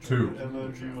 2. And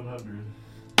then D100.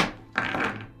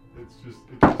 It's just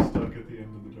stuck at the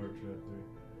end of the dart trap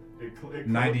there. It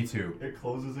 92. It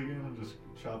closes again and just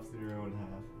chops the arrow in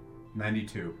half.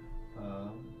 92.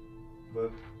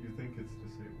 But you think it's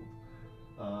disabled.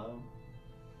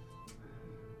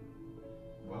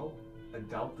 Well, I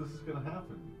doubt this is gonna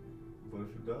happen. But if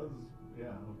it does, yeah,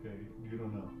 okay, you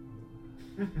don't know.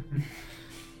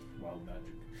 Wild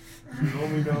magic. You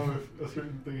only know if a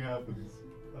certain thing happens.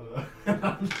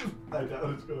 I doubt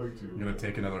it's going to. I'm gonna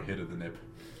take another hit of the nip.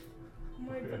 Oh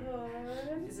my Okay.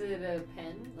 god. Is it a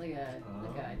pen? Like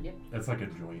a nip? That's like a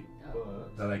joint Oh.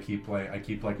 But that I keep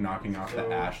knocking off the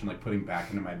So- ash and like putting back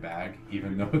into my bag,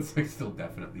 even though it's like still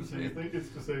definitely so you hit. think it's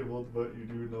disabled, but you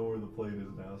do know where the plate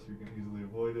is now, so you can easily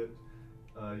avoid it.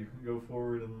 You can go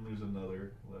forward, and then there's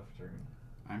another left turn.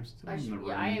 I'm still in the room.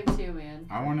 Yeah, I am too, man.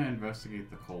 I want to investigate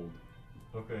the cold.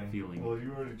 Okay. Feeling. Well,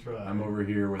 you already tried. I'm over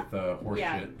here with horse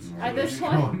Yeah. shit. and At all this this.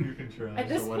 point- you can try. At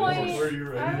this So what point, is Where are you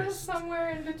ready? I was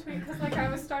somewhere in between, because like I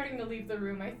was starting to leave the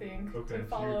room, I think, Okay, to so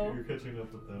follow. you're catching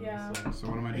up with them. Yeah. So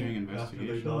what am I doing? After they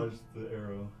Investigation? dodged the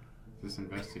arrow. Is this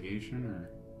investigation or?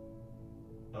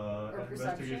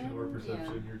 Investigation or perception?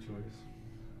 perception, your choice.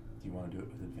 Do you want to do it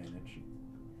with advantage?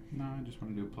 No, I just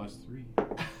want to do a +3.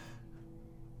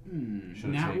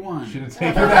 Should've Nat take- 1. Should've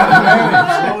taken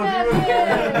that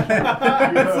You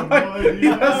have no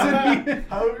idea.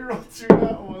 How have you rolled 2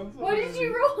 nat ones? What did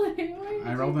you roll?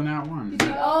 I rolled a nat 1. Did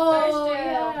you? Oh, Nice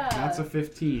jail. yeah. That's a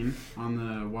 15 on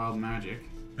the wild magic.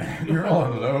 You're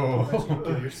on low.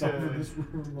 Get yourself Okay. in this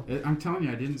room. I'm telling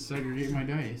you, I didn't segregate my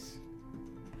dice.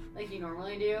 Like you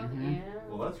normally do? Mhm. Yeah.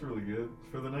 Well, that's really good.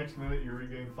 For the next minute, you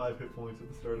regain 5 hit points at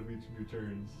the start of each of your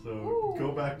turns. So Ooh.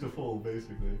 go back to full,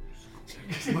 basically.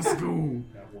 Let's go.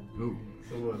 That one. Ooh.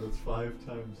 So what? That's 5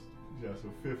 times. Yeah, so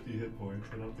 50 hit points.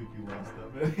 I don't think you lost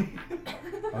that many.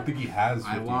 I don't think he has.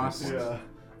 I 50 lost- hit points. Yeah.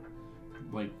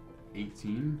 Like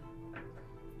 18.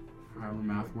 However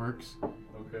math works.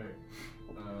 Okay.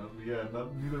 Yeah,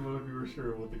 neither one of you were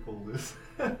sure what the cold is.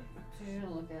 So you're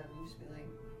gonna look at it and just be like,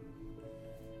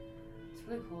 it's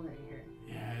really cold right here.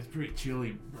 Yeah, it's pretty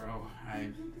chilly, bro.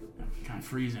 I'm kind of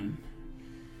freezing.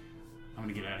 I'm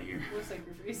gonna get out of here. Looks like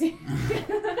you're freezing.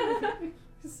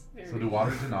 So do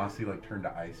water genasi like turn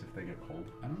to ice if they get cold?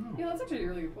 I don't know. Yeah, that's actually a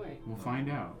really good point. We'll find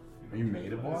out. Are you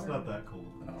made of It's water? not that cold.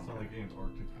 Oh, It's not okay. like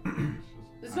Antarctic. It's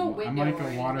There's no I'm window like or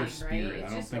a water anything, spirit. Right? I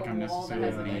It's don't just think a I'm wall that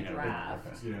necessarily has made a of it. draft.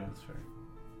 Okay, Yeah. that's fair.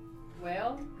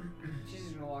 Well, she's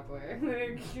just gonna walk away.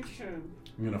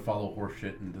 I'm gonna follow horse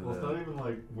shit into Well, it's the. not even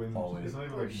like wind. Always. It's not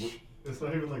even like. It's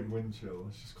not even like wind chill.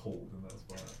 It's just cold in that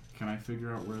spot. Can I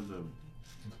figure out where the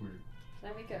It's weird.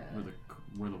 Can I make a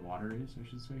where the water is? I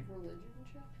should say. religion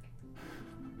check?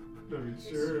 I mean,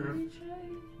 sure. History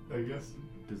check? I guess.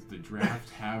 Does the draft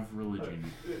have religion?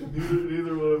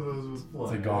 Neither one of those was It's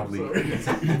flying. a godly. I'm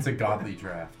sorry. It's a godly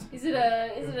draft. Is it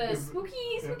a spooky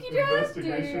draft?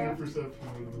 Investigation Or? or perception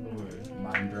would have been the way.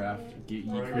 Mind draft. Get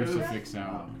your Right. crucifix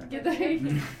out. Okay. Get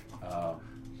the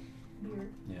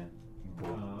Yeah.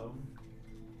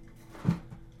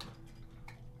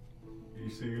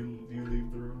 You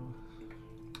leave the room.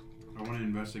 I want to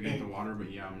investigate the water,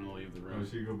 but yeah, I'm gonna leave the Oh, room.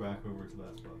 so you go back over to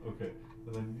that spot. Okay.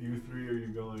 And then you 3, are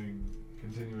you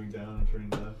continuing down and turning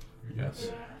left?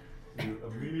 Yes. You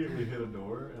immediately hit a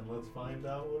door, and let's find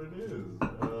out what it is.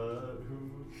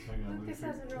 Hang on. Lucas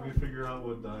has it Let me wrong. figure out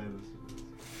what die this is.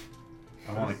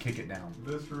 I want to kick it down.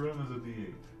 This room is a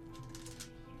D8.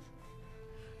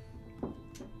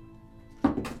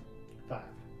 5.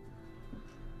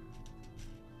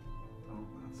 Oh,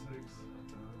 that's 6.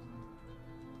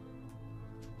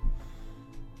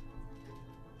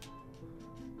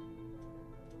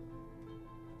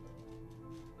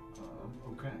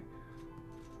 Okay.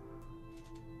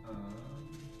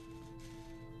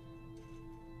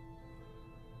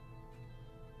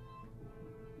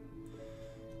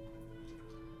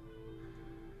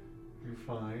 You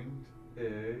find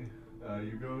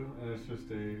you go and it's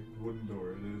just a wooden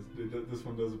door. This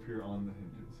one does appear on the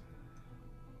hinges.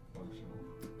 functional.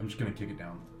 I'm just gonna kick it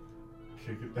down.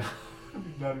 Kick it down.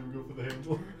 Not even go for the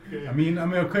handle. Okay. I mean,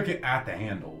 I'm gonna kick it at the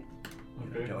handle. You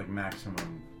know, Okay. get like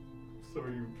maximum So are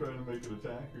you trying to make an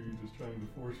attack, or are you just trying to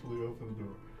forcefully open the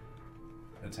door?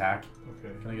 attack.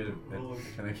 Okay. Can I get Roll it?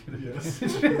 Can I get it? Yes.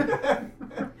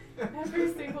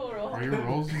 Every single roll. Are your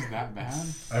rolls that bad?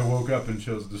 I woke up and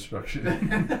chose destruction.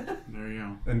 There you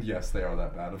go. And yes, they are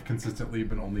that bad. I've consistently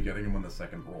been only getting them on the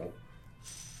second roll.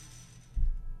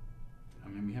 I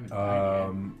mean, we haven't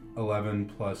died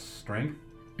 11 plus strength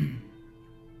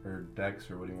or dex,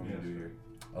 or what do you want me to Yes. do here?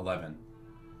 11.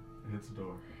 It hits the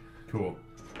door. Cool.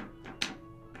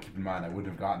 Keep in mind, I wouldn't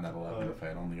have gotten that 11 if I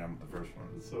had only gotten the first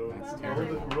one. So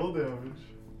That's roll damage.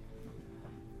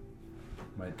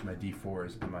 My D4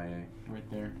 is MIA. yet.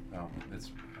 Right there. Oh,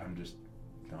 I'm just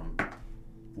dumb.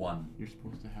 1. You're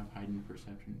supposed to have heightened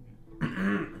perception.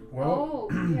 Oh,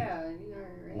 yeah, you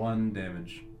are right. 1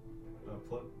 damage.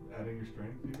 Adding your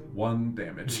strength even? 1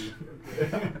 damage.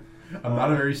 Okay. I'm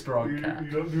not a very strong you, cat.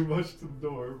 You don't do much to the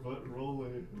door, but roll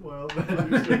a wild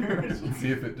magic damage. Let's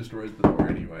see if it destroys the door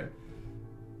anyway.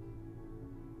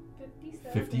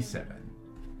 57. 57.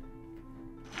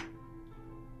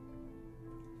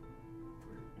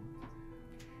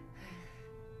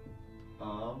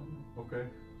 Okay.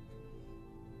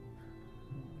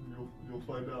 You'll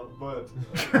find out, but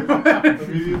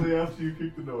immediately after you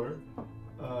kick the door,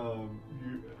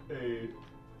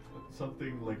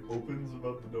 something like opens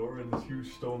above the door and this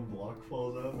huge stone block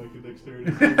falls out like a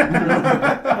dexterity. saving throw.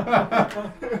 I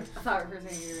thought for a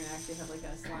second you were gonna actually have like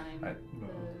a slime.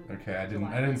 No. Okay, I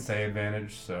didn't say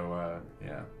advantage, so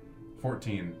yeah.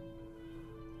 14.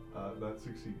 That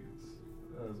succeeds.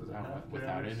 Was that half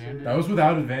without damage advantage? That was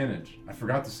without advantage. I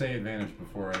forgot to say advantage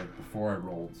before I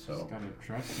rolled, Just so gotta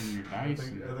trust in your I dice.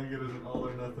 think it is an all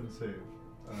or nothing save.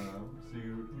 So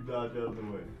you dodge out of the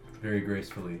way, very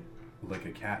gracefully, like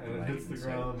a cat. and when it I hits the even say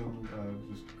it. ground and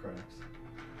just cracks.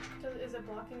 Is it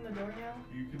blocking the door now?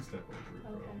 You can step over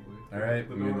it Okay. probably. All right,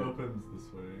 The we're door gonna- opens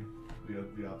this way,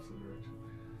 the opposite direction.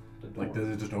 Like, does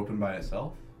it just open by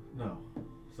itself? No.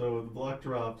 So the block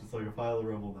drops. It's like a pile of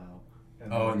rubble now.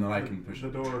 Oh, and then I can push the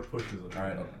it. door pushes it. All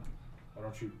right, Yeah. Why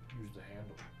don't you use the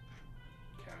handle,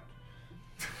 cat?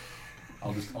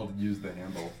 I'll use the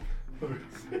handle.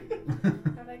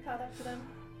 Have I caught up to them?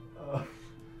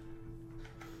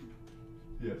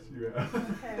 Yes, you have.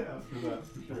 Okay. After that,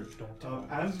 for sure. Don't tell me.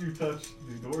 As you touch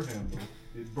the door handle,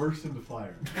 it bursts into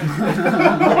fire.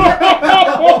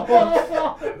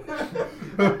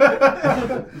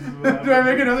 Do I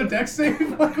make another dex save?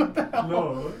 Like, what the hell?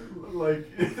 No, like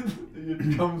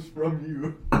it comes from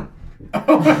you.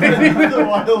 Oh, The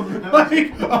wild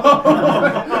like,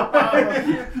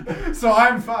 oh. So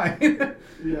I'm fine.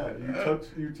 Yeah,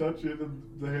 you touch it, and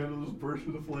the handle just bursts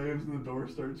into flames, and the door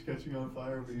starts catching on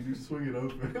fire. But you do swing it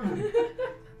open. I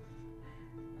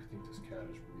think this cat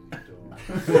is really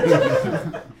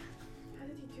dumb. How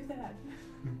did you do that?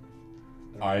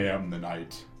 I am the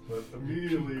knight. But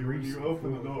immediately when you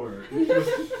open the door,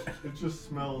 it just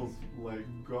smells like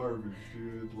garbage,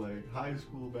 dude. Like high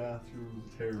school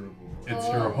bathrooms, terrible. It's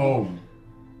Oh. your home.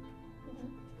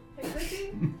 It could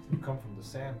be. You come from the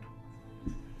sand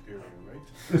area, right?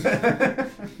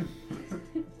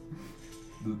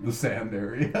 the sand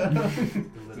area.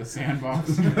 The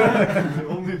sandbox. The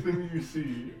only thing you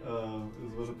see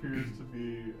is what appears to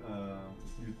be,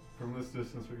 from this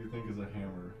distance, what you think is a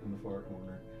hammer in the far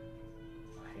corner.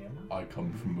 A hammer? I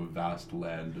come from a vast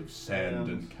land of sand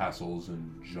and castles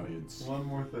and giants. One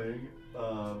more thing.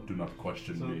 Do not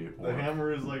question So me, the or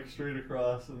hammer is like straight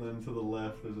across, and then to the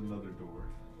left there's another door.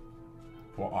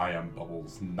 for I am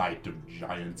Bubbles, knight of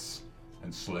giants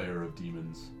and slayer of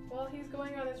demons. While he's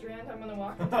going on his rant, I'm gonna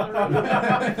walk into the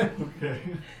room Okay.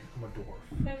 I'm a dwarf.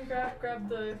 and grab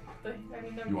the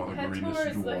You are the head greenest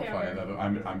towards the dwarf I have hammer.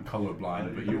 ever. I'm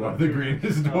colorblind, but you are the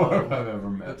greenest dwarf I've ever The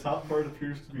met. top part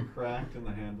appears to be cracked, and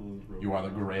the handle is broken. You are the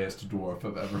grayest dwarf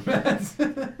I've ever met.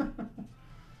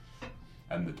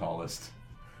 And the tallest.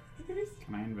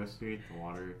 Can I investigate the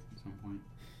water at some point?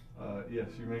 Yes,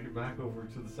 you make it back over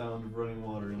to the sound of running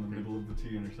water in the middle of the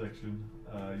T intersection.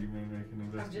 You may make an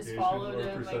I've investigation just followed or him,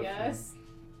 I perception. guess.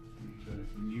 check.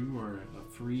 You are a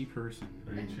free person.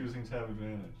 Are you choosing to have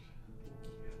advantage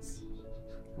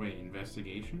Wait,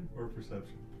 investigation? or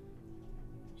perception?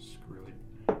 Screw it.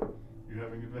 You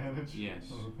having advantage?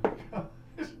 Yes. Oh my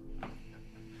gosh.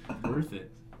 Worth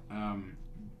it.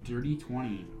 Dirty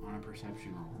 20 on a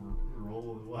perception roll.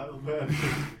 Roll of wild magic.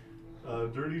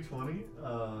 Dirty 20.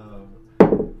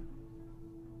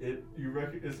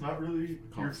 It's not really.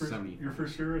 Costs 70. You're for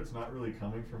sure it's not really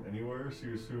coming from anywhere, so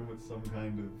you assume it's some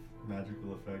kind of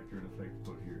magical effect or an effect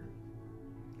put here.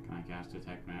 Can I cast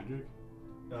Detect Magic?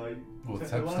 Well, Well, it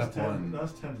step lasts 10, one.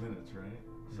 That's 10 minutes, right?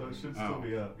 So it should still Oh.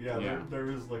 be up. Yeah, Yeah. there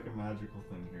is like a magical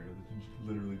thing here that is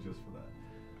literally just for that.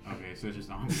 Okay, so it's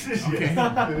just on.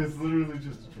 Yeah, Okay. it is literally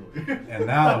just a droid. And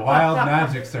now the wild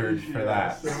magic surge for Yeah,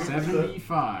 that. so-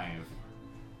 75.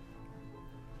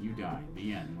 You died.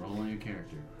 The end. Roll a new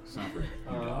character. Suffer.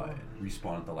 You died.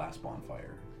 Respawn at the last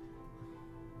bonfire.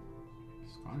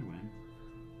 Scotty win.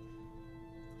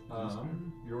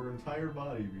 Your entire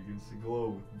body begins to glow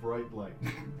with bright light.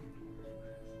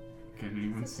 Can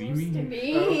anyone see Supposed to me?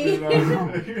 be.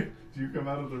 Do you come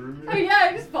out of the room? Oh yeah,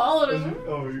 I just followed As him.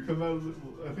 you come out of the,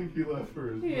 I think he left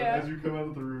first. Yeah. But as you come out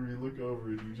of the room, you look over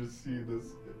and you just see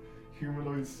this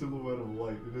humanoid silhouette of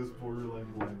light. It is borderline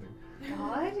blinding.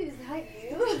 God, is that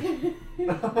you?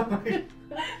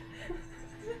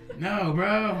 No,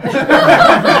 bro.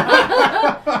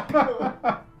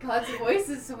 God's voice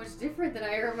is so much different than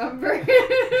I remember.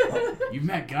 You've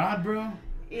met God, bro? I only met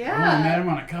Yeah. him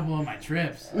on a couple of my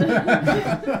trips.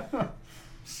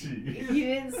 Gee. He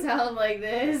didn't sound like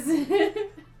this.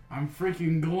 I'm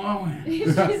freaking glowing.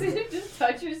 She's gonna just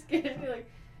touch your skin and be like,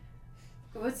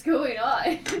 what's going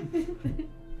on?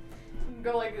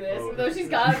 Go like this, even though she's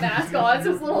got a mask on,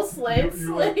 so it's little slits.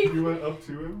 You like, went up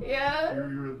to him? yeah.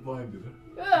 You were blinded.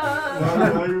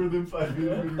 Ah. While you were within 5 feet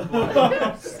of him, you're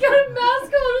blinded. She's got a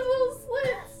mask on with little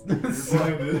slits.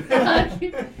 You're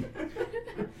blinded.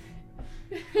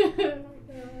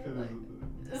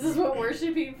 This is what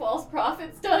worshipping false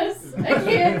prophets does. I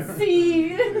can't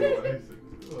see.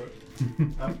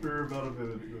 After about a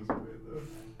minute, it goes away, though.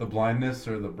 The blindness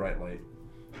or the bright light?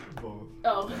 Both.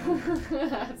 Oh,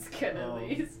 that's good at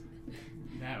least.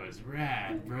 That was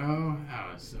rad, bro.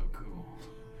 That was so cool.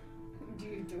 Do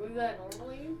you do that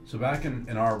normally? So back in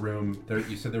our room, there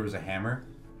you said there was a hammer.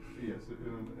 Yes,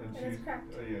 and And it's she.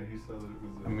 cracked. Yeah, he said that it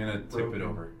was. I'm gonna tip it broken.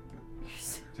 over.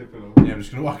 Tip it over. Yeah, I'm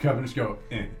just gonna walk up and just go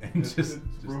and It's just.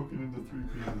 broken into 3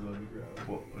 pieces on the ground.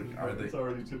 Well, It's are they? It's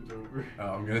already tipped over.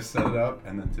 I'm gonna set it up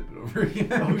and then tip it over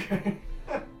again. Okay.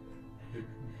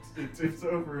 It tips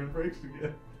over and breaks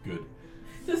again. Good.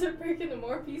 Does it break into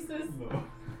more pieces? No.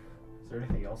 Is there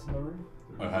anything else in the room?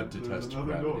 I had to There's test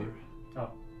another gravity. door.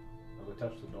 I'll go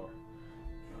touch the door.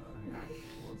 Hang on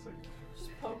 1 second. Just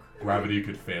poke. Gravity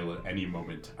could fail at any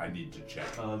moment. I need to check.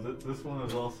 This one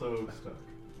is also stuck.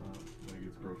 Like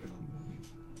it's broken on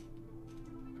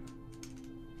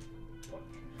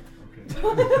Okay.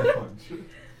 Punch.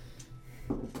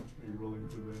 Are you rolling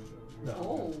for that? No.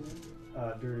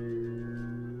 Oh.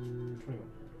 21.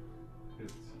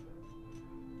 Hits.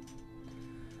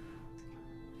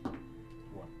 1.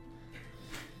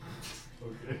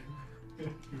 Okay. You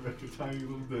make a tiny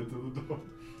little dent to the door.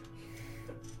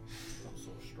 I'm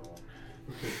so strong.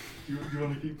 Okay. Do you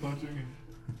want to keep punching?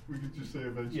 We could just say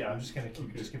eventually. Yeah, I'm just gonna keep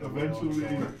Okay. just gonna wail on the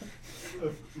Eventually,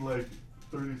 door. like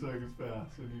 30 seconds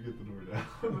pass and you get the door down.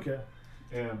 Okay.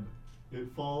 And it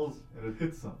falls and it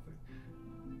hits something.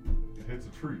 It hits a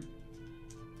tree.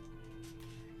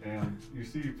 And you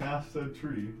see past said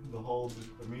tree, the hall just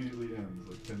immediately ends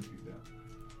like 10 feet down.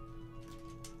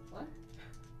 What?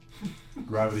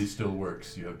 Gravity still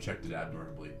works. You have checked it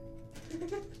admirably.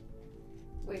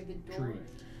 Wait, the door.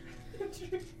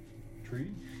 Tree.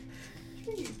 Tree?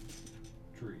 Tree.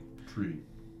 Tree. Tree.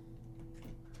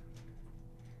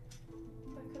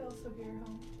 That could also be our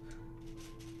home.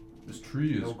 This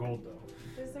tree is. No gold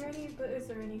though. Is there any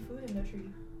food in the tree?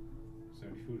 Is there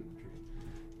any food in the tree?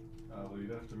 Well,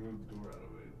 you'd have to move the door out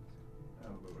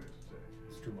of the way to check.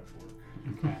 It's too much work.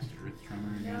 Cast Earth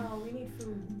Tremor again. No, we need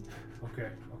food. Okay.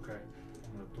 I'm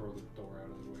gonna throw the door out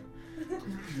of the way.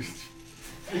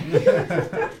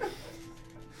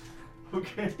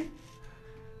 Okay.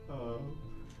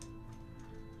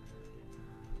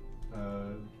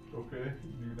 Okay.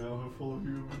 You now have full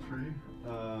view of the tree.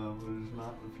 There's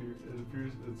not appear. It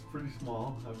appears it's pretty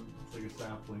small. It's like a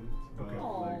sapling. It's about, Okay.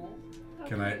 like, Oh.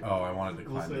 Can I? Oh, I wanted to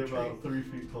we'll climb say the tree. about 3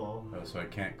 feet tall. Oh, so I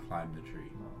can't climb the tree.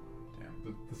 No.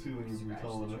 Damn. The ceiling would be Scratch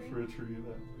tall the enough tree? for a tree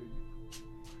that big.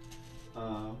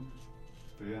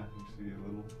 But yeah, you see a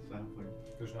little sapling.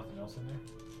 There's nothing else in there?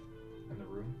 In the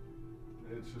room?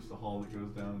 It's just a hall that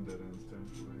goes down and dead ends 10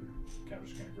 feet later. Okay, I'm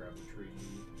just gonna grab the tree and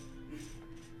leave.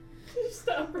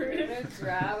 Stop You're rooting. gonna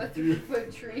grab a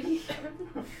 3-foot tree.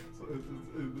 So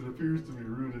it appears to be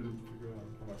rooted into the ground.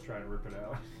 I'm gonna try to rip it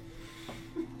out.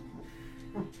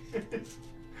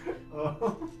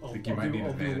 Oh. I think you might need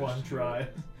I'll do advantage one to do try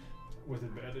with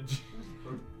advantage.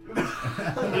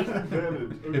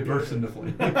 Advantage. It bursts into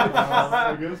flame.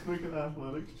 I guess make an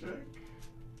athletics check.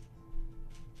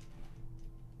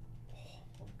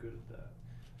 I'm good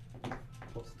at that.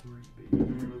 plus 3, You baby.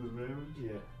 do it with advantage?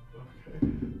 Yeah. Okay.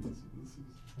 This is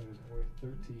That is worth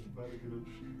 13. about to get a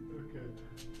sheet. Okay.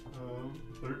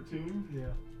 13?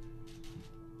 Yeah.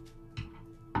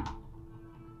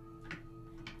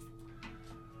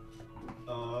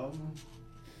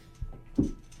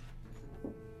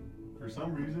 For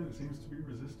some reason, it seems to be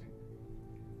resisting.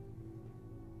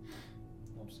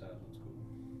 I'm sad. Let's go.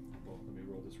 Well, let me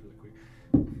roll this really quick.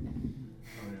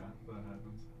 Oh yeah, that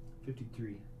happens.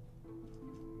 53.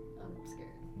 I'm scared.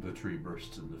 The tree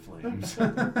bursts into flames.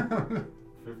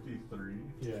 53.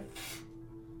 Yeah.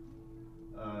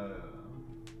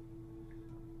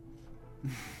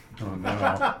 Oh no.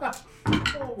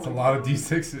 It's a lot of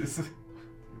d6s.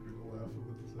 People laugh at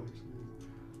what this actually is.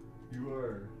 You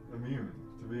are immune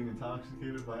to being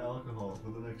intoxicated by alcohol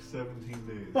for the next 17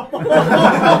 days. I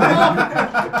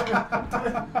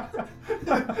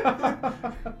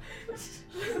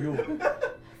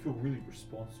feel really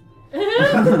responsible.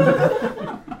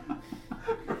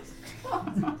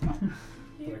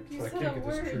 You But I said can't a get this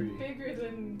word tree. bigger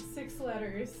than 6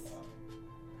 letters.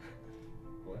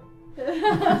 What?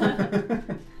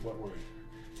 What word?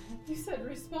 You said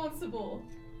responsible.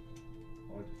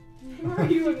 What? Who are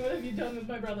you and what have you done with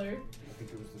my brother? I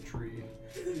think it was the tree.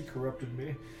 He corrupted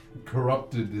me.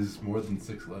 Corrupted is more than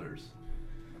 6 letters.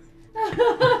 Who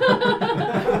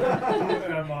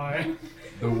am I?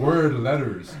 The word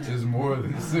letters is more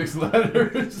than 6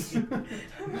 letters. I'm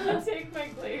gonna take my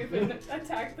glaive and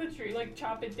attack the tree, like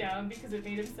chop it down because it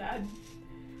made him sad.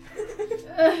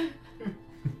 Okay.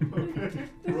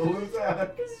 Roll an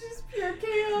attack. This is just pure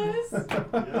chaos.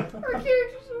 Yeah. Our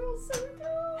characters are all so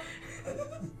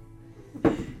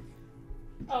dumb.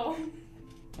 Oh.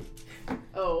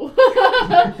 Oh.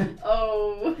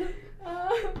 Oh.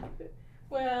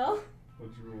 Well,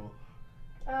 What'd you roll?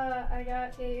 I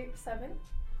got a 7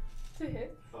 to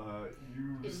hit.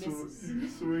 You It misses. you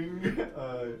swing,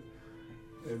 and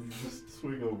you just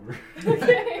swing over.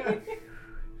 Okay.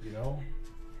 You know?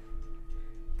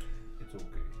 It's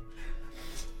okay.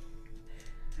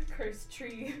 Cursed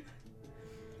tree.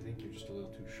 I think you're just a little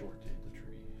too short to hit the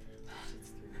tree.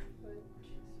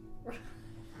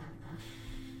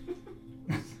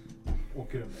 We'll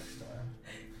get him next time.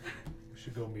 We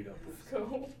should go meet up with Let's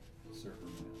go. Surfer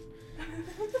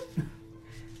Man.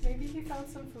 Maybe he found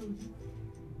some food.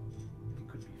 He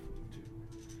could be food too.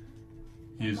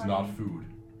 He is not food.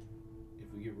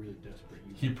 If we get really desperate,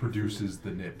 you He produces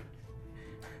the nip.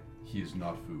 He is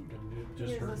not food. It He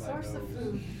just is hurt a my source nose. of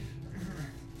food.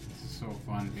 This is so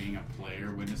fun being a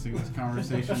player, witnessing this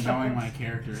conversation, knowing my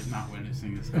character is not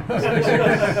witnessing this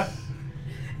conversation.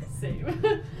 Same.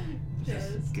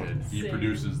 Just Good. He same.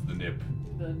 produces the nip.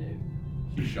 The nip.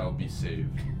 He shall be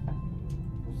saved.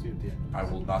 We'll see at the end. I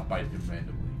will not bite him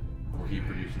randomly, for he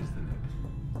produces the nip.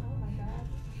 Oh my god.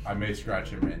 I may scratch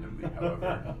him randomly,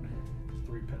 however.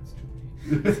 3 pence to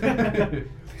me.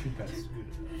 2 pence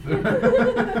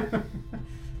good.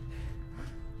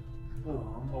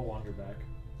 I'll wander back.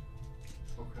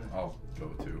 Okay. I'll go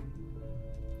too.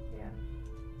 Yeah.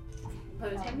 By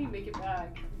the time you make it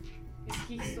back, is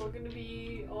he still gonna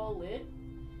be all lit?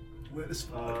 Lit as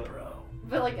fuck, bro.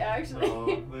 But like actually. No,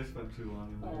 they spent too long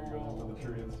in there going to the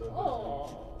tree and stuff.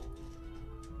 Oh.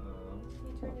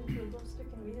 He turned into a glow stick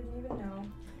and we didn't even know.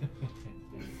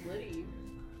 He's litty.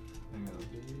 Hang on.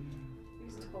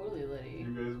 He's totally litty. You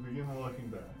guys begin walking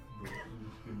back. But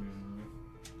just give me a minute.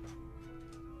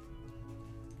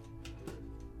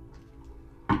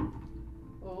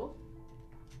 Oh.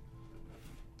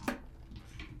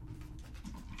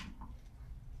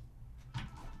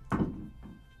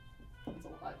 That's a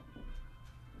lot.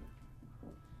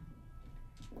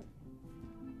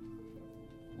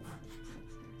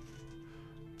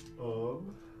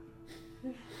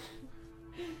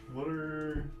 What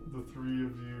are the three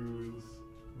of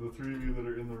you that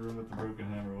are in the room with the broken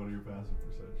hammer? What are your passive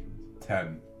perceptions?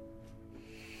 10.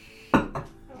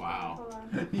 Wow. Hold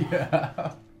on.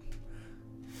 Yeah.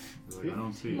 I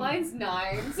don't see. Mine's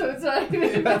 9, so it's not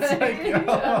even That's like,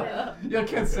 yeah. you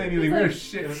can't say anything. We're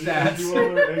shit And stats. you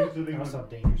all are exiting. I also have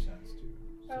danger sense too.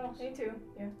 Oh, me too.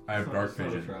 Yeah. I have dark It's not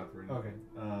a vision. trap or anything. Okay.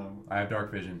 I have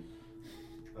dark vision.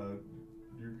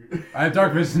 You're good. I have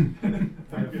dark vision.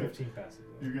 I have Okay. 15 passive.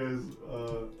 You guys,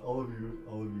 all of you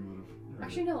would have.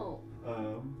 Actually, no.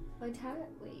 My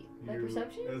My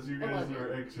perception? As you guys 11.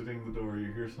 are exiting the door,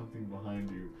 you hear something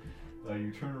behind you.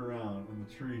 You turn around and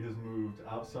the tree has moved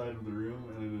outside of the room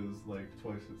and it is like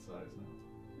twice its size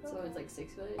now. So it's like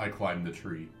 6 foot? I climbed the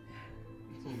tree.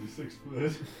 It's only 6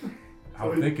 foot.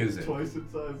 How thick is it? Twice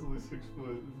its size, only 6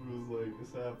 foot. If it was like a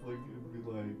sapling, it would be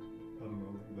like, I don't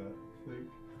know, like that thick.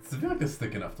 I feel like that's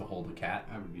thick enough to hold a cat.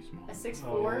 That would be small. A 6'4"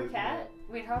 Oh, cat?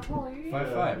 Wait, how tall are you?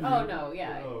 5'5". Oh no,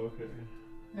 yeah. Oh, okay.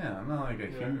 Yeah, I'm not like a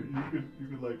Yeah, huge. you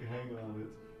could like hang on it.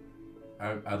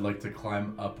 I'd like to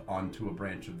climb up onto a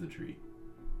branch of the tree.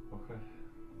 Okay.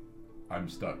 I'm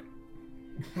stuck.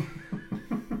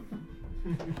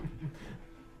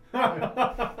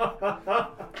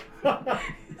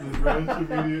 The branch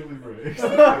immediately breaks.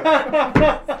 Roll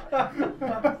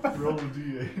a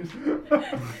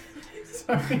d8.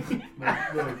 Sorry. No, I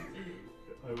don't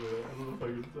know if I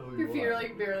can tell you. Your feet are why.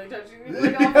 like barely touching me,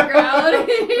 like off the ground.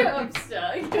 I'm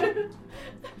stuck.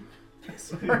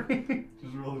 Sorry.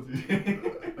 Just roll a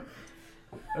d8.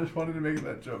 I just wanted to make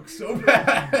that joke so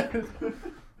bad.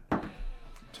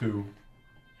 2.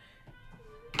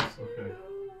 Okay.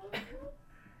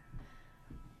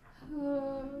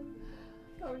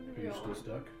 Are you still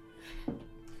stuck?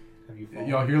 Have you fallen?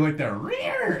 Y'all hear like that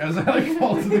rear as I like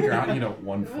fall to the ground. You know,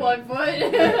 1 foot. 1 foot.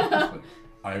 Yeah, just like,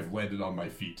 I've landed on my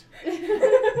feet.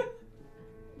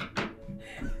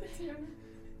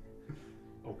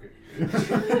 Okay.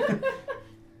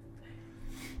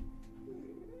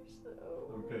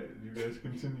 Okay. You guys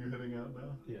continue heading out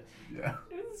now. Yes. Yeah.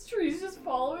 This tree's just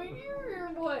following you, or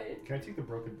what? Can I take the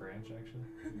broken branch actually?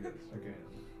 Yes. Okay.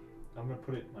 I'm gonna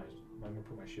put it in I'm gonna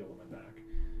put my shield on my back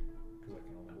because I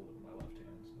can only hold it with my left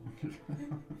hand.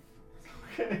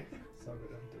 So. Okay. So I'll go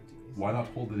down 13. Why not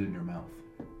hold it in your mouth?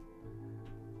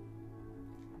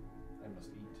 I must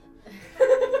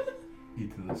eat.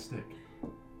 Eat to the stick.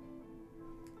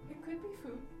 It could be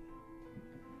food.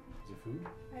 Is it food?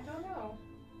 I don't know.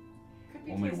 Could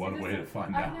be Only tasty. one way to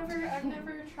find out. I've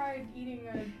never tried eating a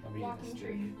I'm eating walking a stick.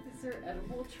 tree. Is there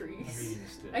edible I'm trees? eating the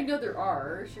stick. I know there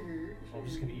are. Sure. I'm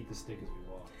just gonna eat the stick as we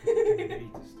walk. I'm gonna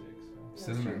eat the stick.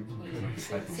 So. Cinnamon. That's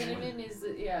true. Type of Cinnamon is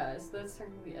yeah, so that's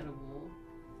technically edible.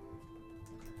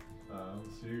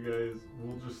 So you guys,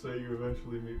 we'll just say you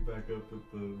eventually meet back up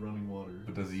at the running water.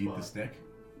 But does he eat the spot. stick?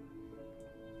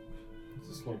 It's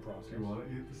a slow process. You want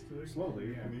to eat the stick? Slowly,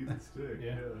 You yeah. can eat the stick.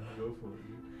 Yeah. Go for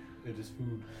it. It is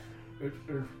food. It's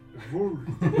food.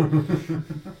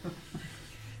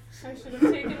 I should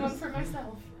have taken one for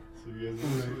myself. So you guys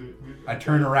eventually meet I back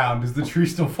turn up. around. Is the tree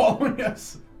still following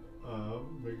us?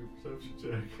 Make a perception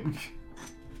check.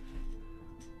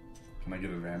 Can I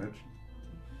get advantage?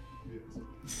 Yes.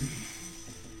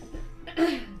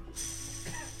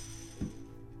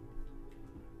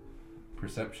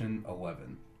 Perception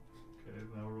 11. Okay,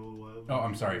 now roll a wild. Oh,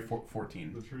 I'm sorry.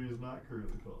 14. The tree is not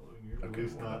currently following you. Okay,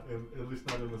 well, At least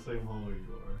not in the same hallway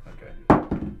you are. Okay.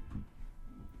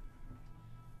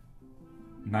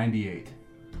 98.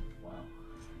 Wow.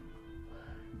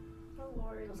 Oh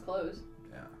lord. It was close.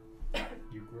 Yeah.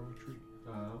 You grow a tree.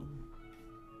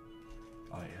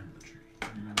 I am the tree.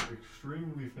 You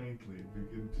extremely faintly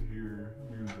begin to hear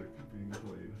music being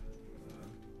played.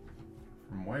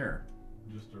 From where?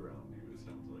 Just around you, it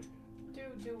sounds like.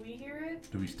 Do we hear it?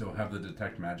 Do we still have the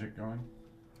detect magic going?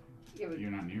 Yeah, but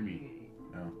You're not near me.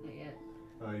 No. not yet.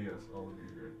 Yes, all of you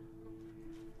hear it.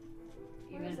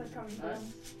 Where is that coming us?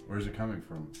 from? Where's it coming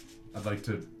from? I'd like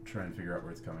to try and figure out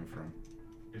where it's coming from.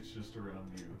 It's just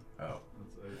around you. Oh.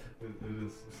 It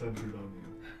is centered on you.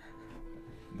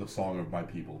 The song of my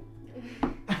people.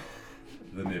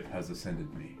 The nip has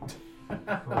ascended me. I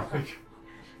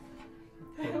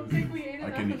don't think we ate I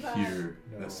enough can of that. hear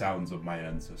No. the sounds of my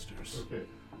ancestors. Okay.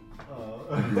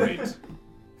 Great.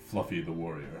 Fluffy the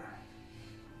warrior.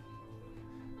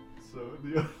 So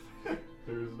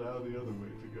there is now the other way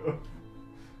to go.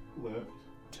 Left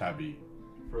Tabby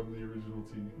from the original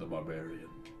team. the barbarian.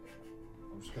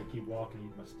 I'm just gonna keep walking,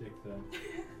 eat my stick then.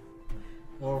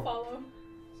 Or Follow.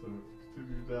 So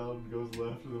continues down, goes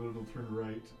left, and then it'll turn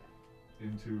right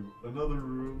into another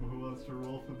room. Who wants to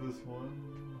roll for this one?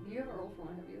 You haven't rolled for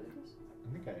one, have you, Lucas? I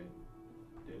think I I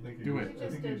did. think you Do just, it. I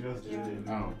think you just Yeah. did.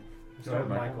 Oh. Go ahead,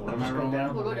 Michael. Am I Just go rolling?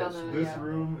 down We'll the go down list. the- This Yeah.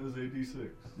 room is a D6.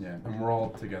 Yeah, and we're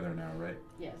all together now, right?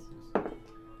 Yes.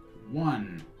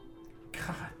 1.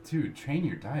 God, dude, train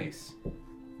your dice.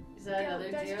 Is that Yeah,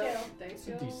 another dice jail? jail. Dice It's a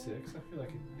jail? D6. I feel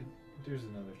like there's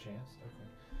another chance. Okay.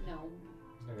 No.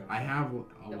 He's not gonna I have a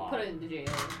No, lot. put it in the jail.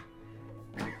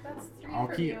 That's 3 I'll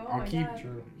for keep- me. Oh I'll my keep- God.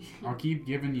 Sure. I'll keep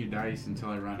giving you dice until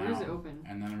I run Where is out. it open?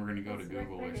 And then we're gonna go to It's right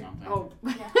Google or here. something. Oh.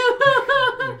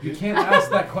 You can't ask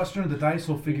that question or the dice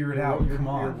will figure it out. You're, Come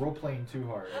You're on. role playing too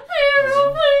hard. I am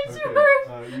role-playing too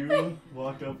hard. You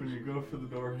walk up and you go for the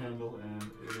door handle, and it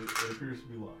appears to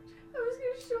be locked. I was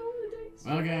gonna show him the dice.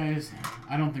 Well, guys,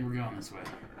 I don't think we're going this way.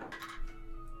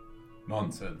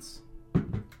 Nonsense. The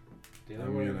other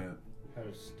I'm way gonna. had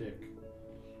a stick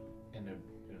and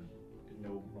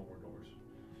no more doors.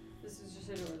 This is just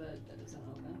a door that doesn't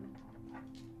open.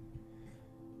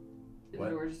 The What?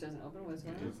 door just doesn't open. What's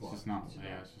going on? It's It's locked. just not.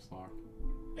 Yeah, it's just locked.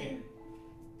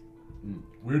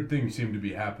 Weird things seem to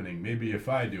be happening. Maybe if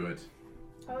I do it.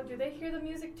 Oh, do they hear the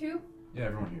music too? Yeah,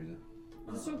 everyone hears it.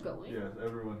 Is it still going? Yeah,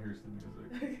 everyone hears the music.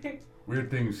 Okay. Weird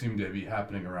things seem to be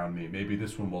happening around me. Maybe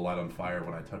this one will light on fire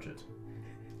when I touch it.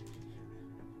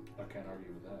 I can't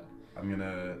argue with that. I'm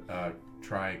gonna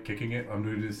try kicking it. I'm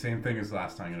gonna do the same thing as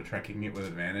last time. I'm gonna try kicking it with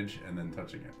advantage and then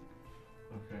touching it.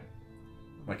 Okay.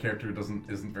 My character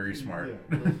isn't very smart. Yeah,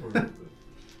 go for it.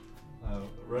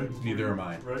 Right before Neither you, am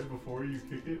I. Right before you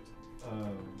kick it,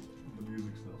 the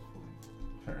music stops playing.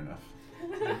 Fair enough.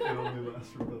 It only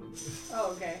lasts for about a minute.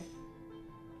 Oh, okay.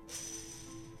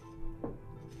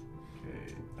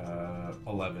 Okay.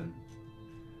 11.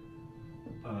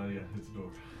 Yeah, hits the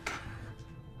door.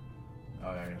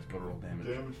 Oh yeah, I have to go roll damage.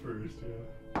 Damage first,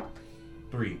 yeah.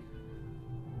 3. Alright,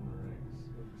 so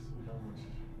let's see how much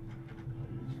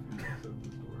HP you said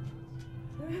this door has.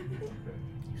 Okay.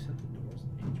 You said the doors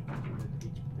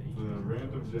HP. The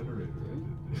random generator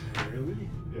I did. Really?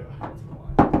 Yeah.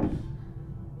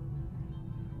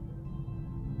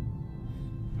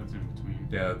 That's in between.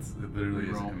 Yeah, it literally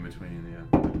is Reroll. in between. Yeah.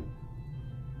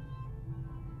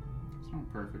 It's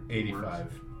not perfect. but it works.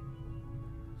 85.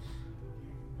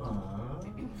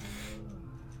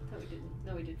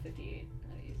 No, we did 58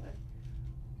 out of 85.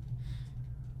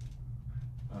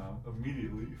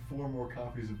 Immediately, 4 more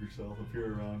copies of yourself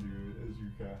appear around you as you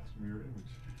cast Mirror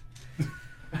Image.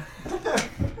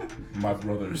 My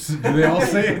brothers. Do they all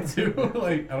say it too?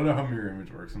 Like, I don't know how mirror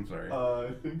image works. I'm sorry.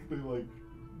 I think they would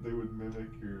mimic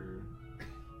your.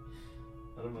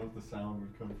 I don't know if the sound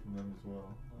would come from them as well.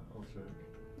 I'll check.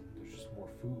 There's just more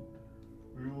food.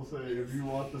 We will say if you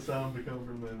want the sound to come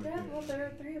from them. it Yeah, can. well, there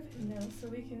are 3 of him now, so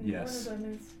we can. Yes. One of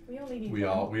them is. We only need We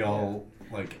one. all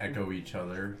like echo each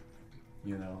other.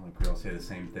 You know, like we all say the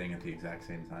same thing at the exact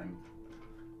same time.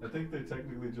 I think they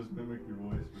technically just mimic your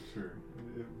voice, but sure,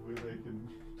 they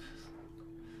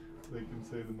can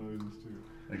say the noises too.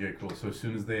 Okay, cool. So as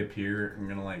soon as they appear, I'm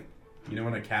gonna like, you know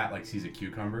when a cat like sees a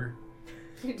cucumber,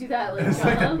 You do that like it's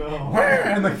like a, No.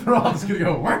 and like they're all just gonna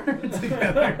go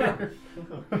together.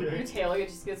 Your Okay. tail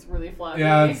just gets really fluffy.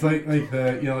 Yeah, it's like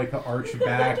the like the arch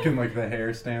back and like the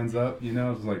hair stands up. You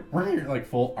know, it's like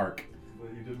full arc. But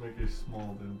you did make a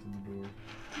small dent in the door.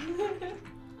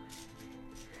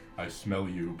 I smell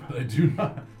you, but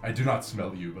I do not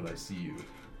smell you, but I see you.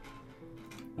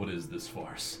 What is this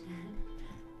farce?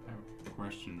 I have a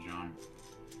question, John.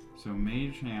 So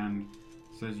Mage Hand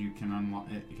says you can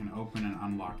unlock. It can open an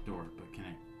unlocked door, but can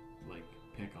it like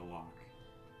pick a lock?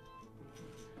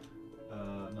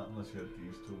 Not unless you have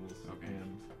these tools. Okay.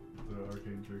 And the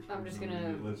arcane tricks. I'm just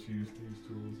gonna- It lets you use these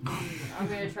tools. I'm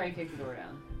gonna try and kick the door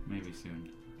down. Maybe soon.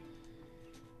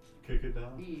 Kick it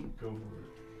down. Yeah. Go for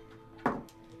it.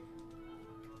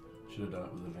 Should have done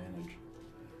it with advantage.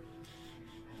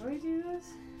 How do we do this?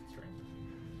 Strength.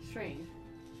 Strength.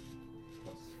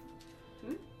 Plus.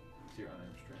 Hmm? It's your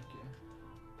unarmed strength,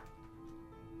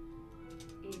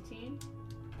 yeah. 18.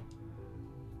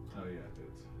 Oh yeah,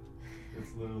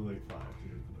 it's literally like 5 to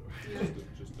hit the door. Yeah.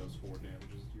 Just does 4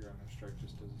 damages. Your unarmed strike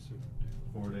just does a certain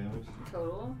damage. 4 damage.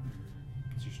 Total.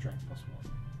 It's your strength plus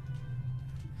 1.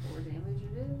 4 damage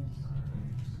it is.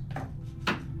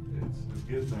 It's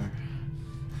getting there.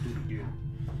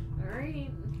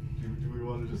 Alright. Do we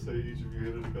want to just say each of you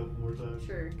hit it a couple more times?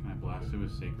 Sure. Can I blast it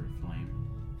with Sacred Flame?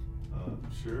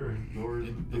 Sure.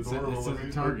 It says a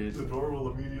target. The door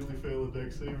will immediately fail a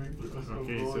dex saving throw. So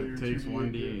Okay, roll so it your takes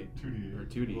 2d8. 1d8. 2d8. Or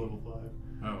 2d8. Level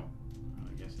 5. Oh,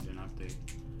 I guess it didn't update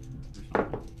or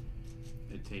something.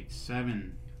 It takes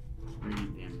 7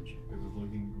 radiant damage. It is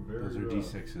looking very Those are rough.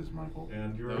 D6s, Michael.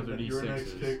 And your Those are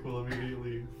next D6s. kick will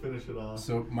immediately finish it off.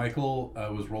 So Michael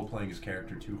was role playing his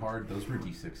character too hard. Those were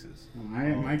D6s.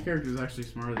 My character is actually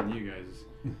smarter than you guys.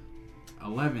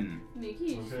 11.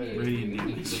 Nikki. Okay. Radiant The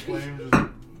damage. flame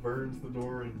just burns the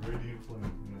door in radiant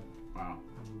flame. Wow.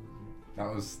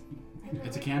 That was.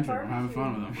 It's a cantrip. I'm having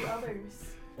fun with them. The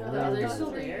others. Are the others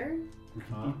still there? We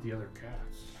can Huh? eat the other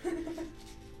cats.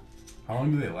 How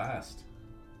long do they last?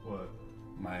 What?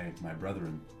 My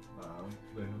brethren.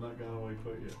 They have not gone away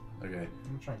quite yet. Okay. I'm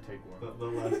gonna try and take one.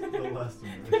 They'll last a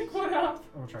minute. Pick one up.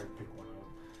 I'm gonna try and pick one up.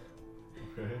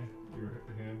 Okay. Your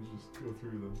hands just go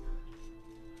through them.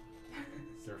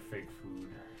 They're fake food.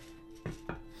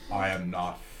 I am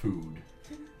not food.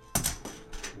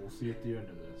 We'll see at the end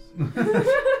of this.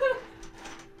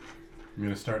 I'm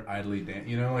gonna start idly dance.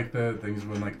 You know, like the things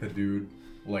when like the dude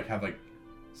will like have like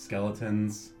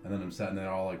skeletons, and then I'm sitting there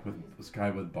all like with this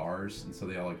guy with bars, and so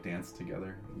they all like dance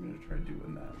together. I'm gonna try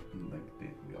doing that, and like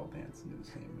we all dance and do the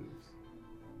same moves.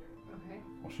 Okay.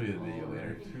 I'll show you the video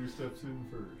later. Alright, who steps in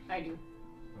first? I do.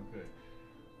 Okay.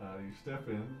 You step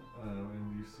in,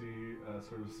 and you see a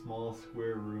sort of small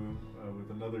square room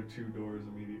with another 2 doors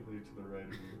immediately to the right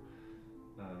of you,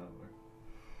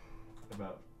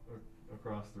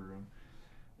 across the room.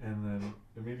 And then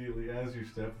immediately as you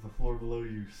step, the floor below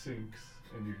you sinks,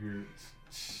 and you hear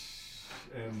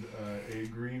and a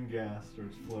green gas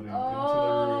starts flooding into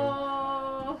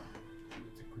Oh.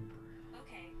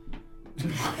 Okay.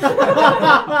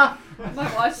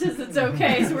 My watch says it's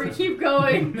okay, so we keep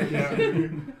going. the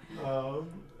room.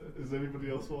 Is anybody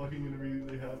else walking in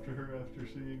immediately after her after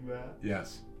seeing that?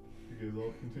 Yes. You guys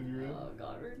all continue in? Oh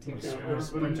god, we're too Yes. dumb.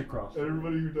 Sprint across.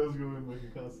 Everybody who does go in, make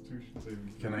a Constitution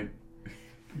saving throw. Can I?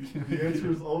 The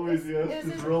answer is always yes.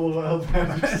 Is Just it- roll a wild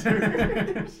magic. Is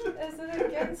it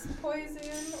against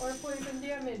poison or poison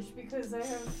damage? Because I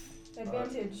have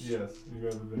advantage. Yes, you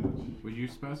have advantage. Would you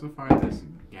specify this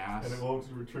gas? And it won't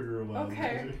trigger a wild Okay.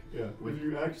 magic. Yeah, if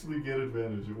you actually get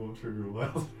advantage, it won't trigger a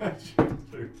wild magic.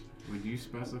 Would you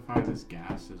specify this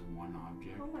gas as one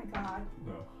object? Oh my god.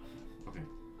 No. Okay.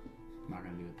 Not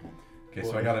gonna do it then. Okay,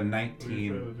 so I got a What are you trying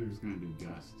 19. to I'm do? just gonna do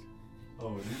gust.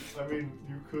 Oh, I mean,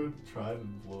 you could try to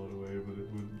blow it away, but it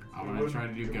wouldn't. I'm it gonna wouldn't- try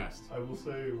to do gust. I will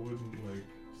say it wouldn't like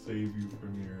save you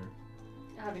from your.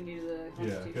 Having to do the Yeah,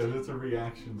 Constitution. because it's a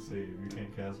reaction save. You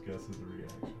can't cast Gust as a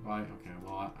reaction.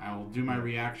 Well, I will do my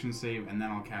reaction save and then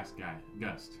I'll cast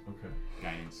gust. Okay.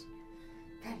 Guidance.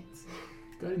 Guidance.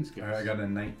 Guidance Alright, I got a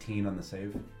 19 on the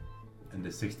save, and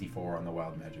a 64 on the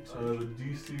wild magic save. The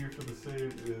DC for the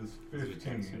save is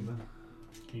 15.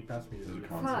 Can you pass me This is a the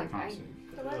con Fuck, Con I- save.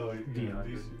 Oh, yeah, D100.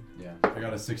 DC. Yeah, I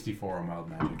got a 64 on wild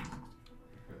magic.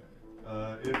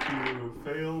 If you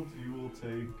failed, you will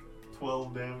take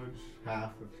 12 damage,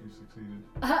 half if you succeeded.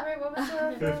 Wait, what was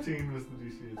the? 15 was the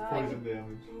DC. It's poison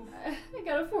damage. I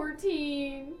got a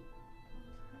 14.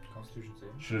 Constitution save.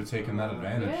 Should have taken that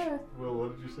advantage. Yeah. Will,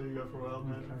 what did you say you got for wild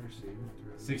magic?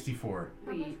 64.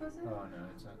 How much Wait, was it? Oh no,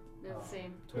 it's not. they're the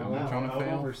same. How much on a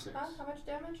fail? Over 6. How much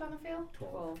damage on a fail?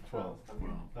 12. 12. Okay.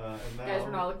 Well, And now, Guys,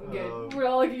 we're not looking good. uh, We're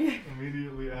not looking good.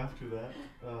 Immediately after that,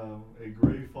 a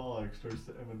gray fog starts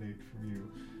to emanate from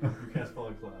you. You cast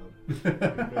Fog Cloud.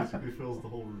 It basically fills the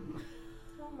whole room.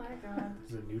 Oh my god.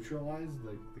 Does it neutralize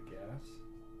the gas?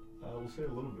 We'll say a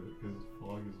little bit because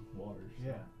fog is water.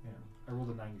 Yeah, yeah. I rolled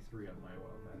a 93 on my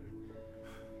wild magic.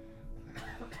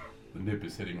 The nip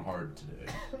is hitting hard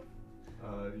today.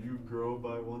 You grow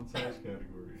by 1 size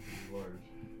category. You're large.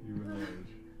 You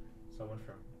enlarge. So I went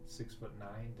from 6'9"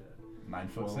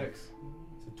 to 9'6".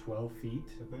 12 feet.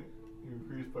 I think you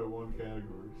increased by 1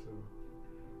 category, so.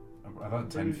 I thought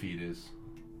 10 feet is.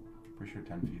 Pretty sure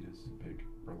 10 feet is big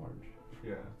or large.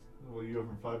 Yeah. Well, you go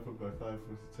from 5 foot by 5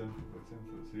 foot to 10 foot by 10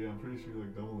 foot. So yeah, I'm pretty sure you're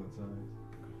like double in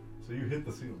size. So you hit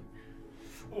the ceiling.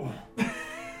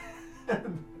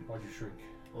 Why'd you shrink?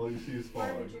 All you see is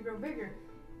fog. Why did you grow bigger?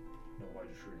 No, why'd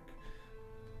you shrink?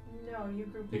 No, you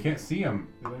grew You bigger. can't see him.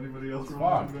 Did anybody else It's roll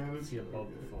fog. advantage? See above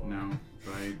the fog. no,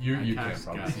 but I You can't cast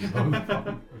probably gust see above the fog.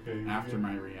 Okay. You after begin,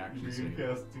 my you reaction begin save.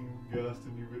 casting Gust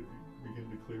and you begin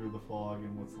to clear the fog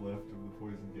and what's left of the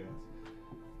poison gas.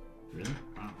 Really?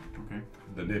 Wow. Okay.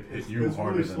 The nip hit It's you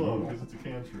harder really than slow normal. because it's a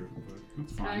cantrip, but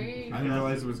That's Can fine. I- I didn't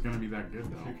realize it was gonna be that good if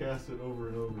you though. cast it over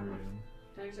and over again.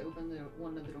 Can I just open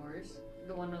one of the doors?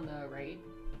 The one on the right?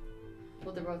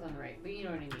 Well, they're both on the right, but you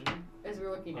know what I mean. As we're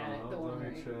looking at it, the one on the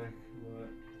Let me right. check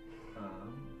what.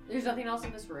 There's nothing else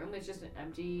in this room. It's just an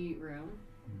empty room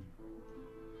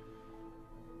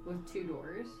with 2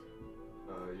 doors.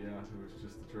 Yeah, it was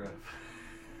just a trap.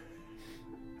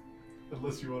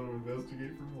 Unless you want to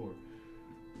investigate for more.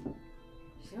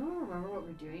 Does anyone remember what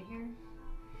we're doing here?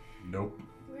 Nope.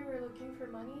 We were looking for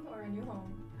money or a new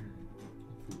home.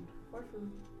 Food. Or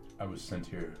food. I was sent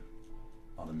here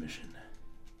on a mission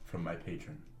from my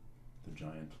patron, the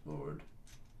giant lord,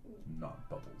 not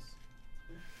Bubbles.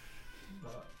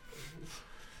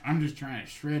 I'm just trying to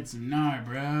shred some gnar,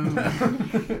 bro. What's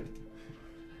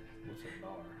a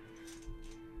gnar?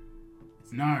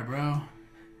 It's gnar, bro.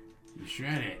 You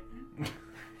shred it.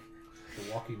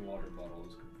 The walking water bottle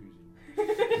is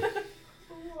confusing.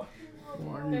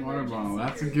 Walking water bottle.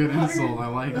 That's a good insult. I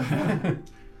like that.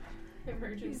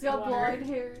 Emergency He's got water. blonde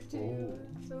hair too. Oh.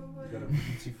 So Got funny.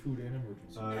 emergency food and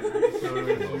emergency. So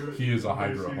you, He is a okay,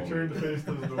 Hydra so you homie. turn to face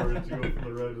those doors. You go from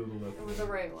the right or the left. It was the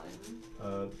right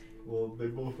one. Well, they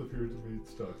both appear to be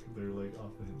stuck. They're like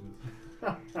off the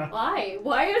hinges. Why?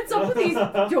 Why what's up with these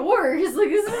doors? Like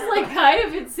this is like kind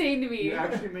of insane to me. You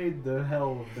actually made the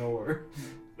hell door.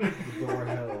 The door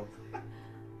hell.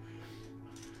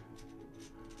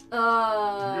 You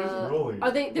guys are rolling.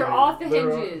 Are they? They're Like, off the there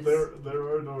hinges. There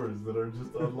are doors that are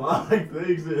just unlocked. They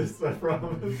exist. I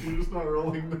promise. You're just not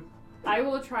rolling them. I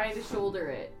will try to shoulder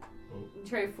it. Oh. And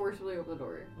try to forcibly open the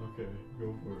door. Okay,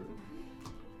 go for it.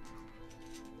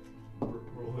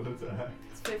 Roll an attack.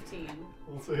 It's 15.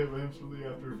 We'll say eventually,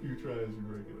 after a few tries, you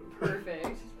break it open.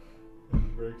 Perfect. And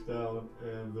it breaks down,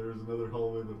 and there's another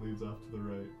hallway that leads off to the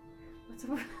right. What's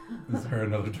over? Is there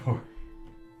another door?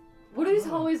 What do these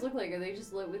hallways look like? Are they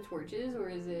just lit with torches, or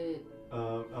is it?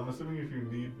 I'm assuming if you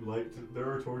need light, there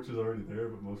are torches already there,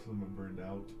 but most of them have burned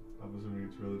out. I'm assuming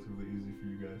it's relatively easy for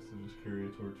you guys to just carry a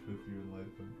torch with you and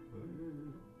light them. But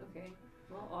Okay.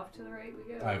 Well, off to the right we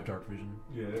go. I have dark vision.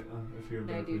 yeah, if you have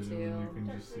I dark do vision, then you too. can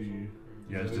Dark just vision.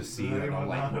 see. You guys Does just see anyone like a not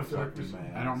light have dark reflected vision?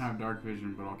 my I don't have dark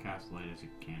vision, but I'll cast light as a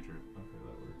cantrip. Okay,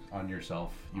 that works. on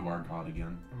yourself. You are God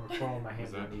again. I'm gonna crawl my hands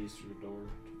Is and that- knees through the door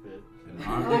to fit. An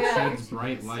Oh, object yeah, sheds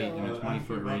bright light in a so- 20-foot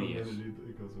After about a radius. minute,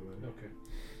 it goes away. Okay.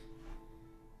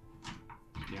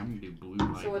 Yeah, I'm gonna do blue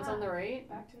light. So what's on the right?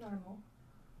 Back to normal.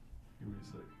 Give me a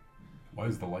sec. Why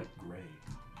is the light gray?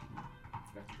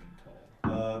 Back to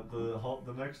being tall.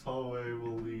 The next hallway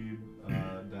will lead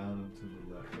down and to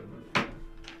the left.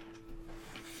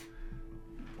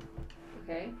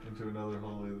 Okay. Into another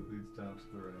hallway that leads down to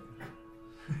the right.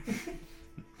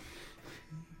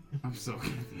 I'm so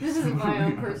confused. This is my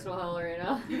own personal hell right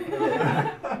now.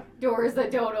 Doors that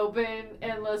don't open,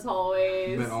 endless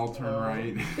hallways. They all turn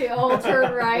right. They all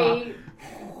turn right.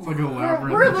 It's like a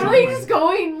labyrinth. We're of literally something. just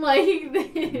going like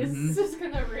this. Mhm. Just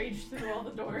gonna rage through all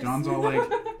the doors. John's all like,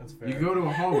 That's fair. you go to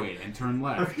a hallway and turn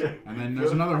left, Okay. and then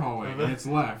there's another hallway and it's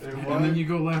left, It and winds- then you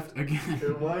go left again.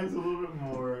 It winds a little bit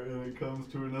more, and it comes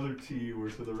to another T,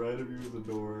 where to the right of you is a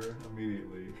door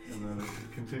immediately, and then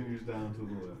it continues down to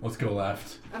the left. Let's go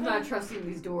left. I'm not trusting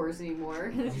these doors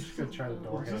anymore. I'm just gonna try the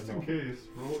door Well, just in handle. case,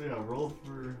 roll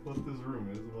for what this room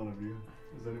is. One of you.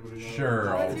 Does anybody know? Sure,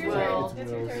 Oh, I'll it's your Well, turn.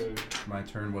 It's your turn. Okay. My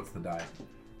turn. What's the die?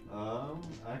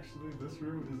 Actually, this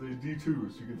room is a D2,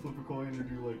 so you can flip a coin or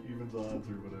do like evens, odds,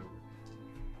 or whatever.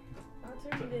 Odds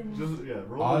are even. Just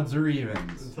roll Odds or and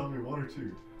evens? tell me 1 or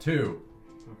 2. 2.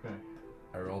 Okay.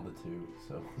 I rolled a 2,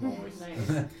 so. Nice.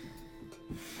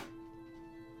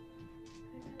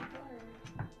 Big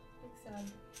sad.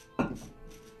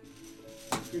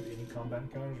 Dude, any combat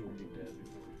encounters will be dead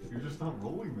before we You're get just not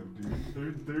rolling them,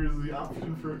 dude. There's the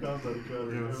option for a combat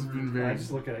encounter. Yeah, this has every- been there. very. I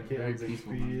just look at very Caitlin's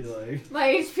peaceful. HP, like. My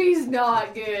HP's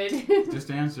not good.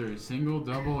 Just answer single,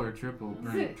 double, or triple.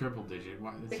 Or triple digit.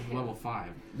 Why- It's Okay. level 5.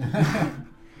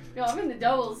 No, I'm in the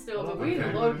doubles still, but we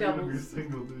Okay. the low You're gonna be doubles.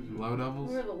 single digit. Low doubles?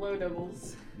 We're the low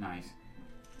doubles. Nice.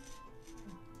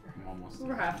 I'm almost We're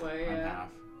there. halfway, I'm yeah. half.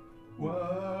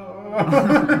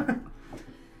 Whoa!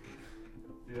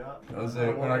 Yeah. That was I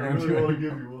it. We're not I gonna really do want it. to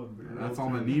give you one, but you're That's not all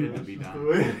that too, needed so to it's be just done. the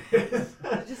way it is.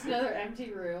 Just another empty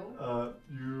room.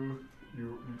 You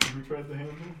tried the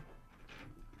handle?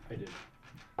 I did.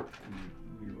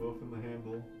 You open the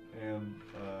handle, and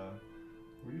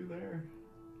were you there?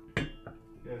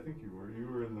 Yeah, I think you were. You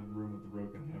were in the room with the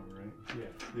broken hammer, right? Yeah.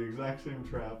 The exact same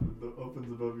trap that opens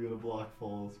above you and a block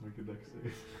falls. Make a dex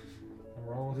save. I'm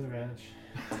rolling with advantage.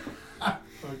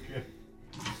 Okay.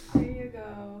 Here you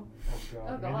go. Oh god. Oh,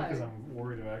 Maybe God. because I'm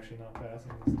worried of actually not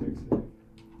passing this dex save. Okay.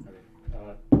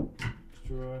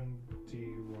 21.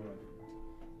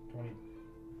 20.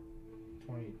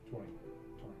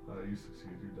 You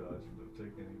succeed. You dodge. You don't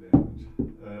take any damage.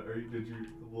 Or did you?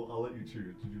 Well, I'll let you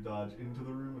choose. Did you dodge into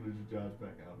the room, or did you dodge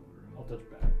back out of the room? I'll touch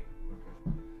back.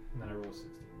 Okay. And then I roll 16.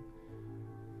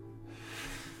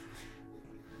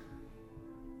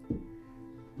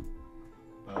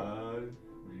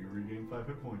 You regain 5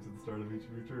 hit points at the start of each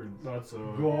of your turns. Let's so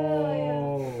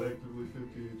go! effectively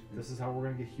 50 HP. This is how we're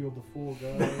gonna get healed to full,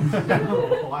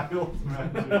 guys. Wild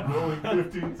magic. Rolling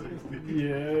 15, 16.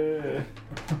 Yeah.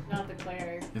 Not the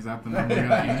cleric. Is that the number you're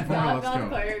gonna aim for? Not Let's the go.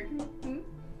 cleric.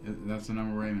 That's the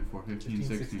number we're aiming for. 15,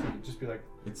 16. Just be like,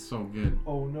 It's so good.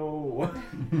 oh no.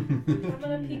 I'm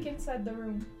gonna peek inside the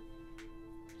room.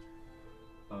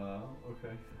 Okay.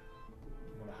 I'm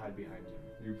gonna hide behind you.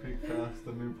 You peek past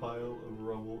the new pile of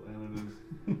rubble, and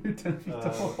You're 10 feet it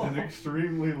is tall. an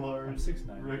extremely I'm large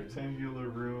 6'9". rectangular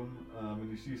room, and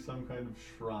you see some kind of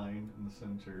shrine in the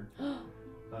center.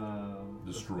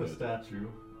 Destroy a it. statue.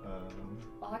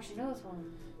 I'll actually know this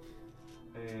one.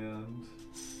 And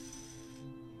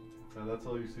that's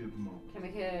all you see at the moment. Can I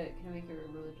make a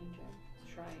religion check?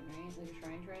 It's a shrine, right? Like a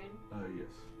shrine?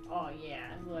 Yes. Oh yeah.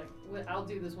 Look, I'll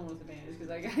do this one with advantage because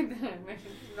I'm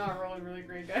not rolling really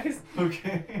great, guys.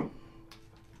 Okay.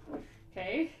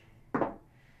 Okay. What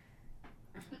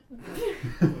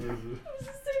is it? It's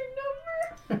the same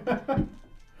number.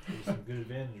 Some good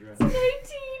advantage, right? 19!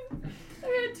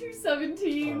 I had two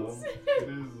 17s. It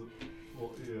is,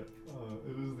 well, yeah,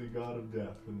 it is the god of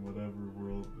death in whatever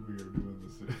world we are doing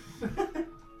this in.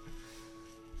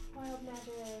 Wild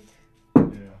magic.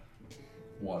 Yeah.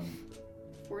 1.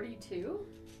 42?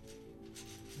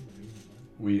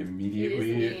 We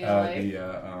immediately It is me,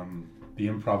 the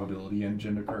improbability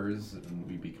engine occurs and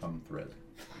we become threat.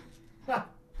 How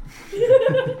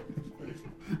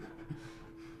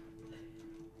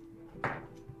do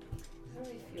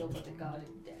I feel about the god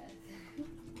of death?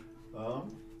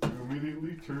 You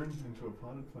immediately turn into a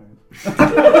potted plant.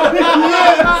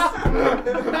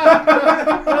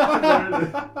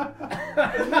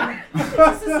 It's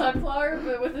just a sunflower,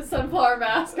 but with a sunflower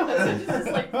mask on, so it's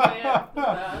just like plant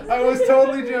mask. I was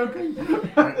totally joking.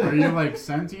 Are you like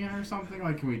sentient or something?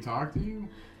 Like, can we talk to you?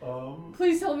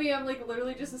 Please tell me I'm like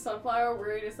literally just a sunflower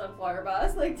wearing a sunflower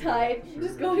mask, like tied, sure,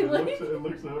 just going it like.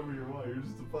 looks over your wall. You're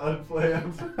just a potted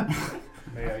plant.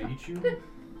 May I eat you?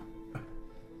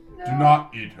 No. Do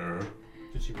not eat her.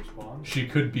 Did she respond? She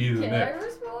could be the Can I next.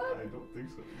 respond? I don't think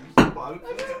so. You're just a potted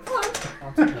I'm plant. gonna punch.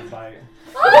 I'm taking a bite.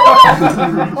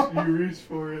 You reach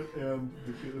for it, and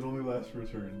it only lasts for a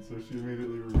turn, so she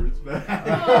immediately reverts back.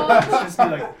 It's just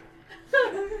like,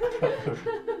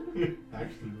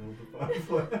 Actually rolled the potted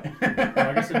plant. well,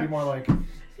 I guess it'd be more like,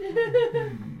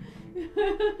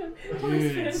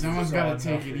 Dude, someone's gotta Solid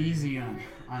take enough. it easy on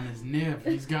his nip.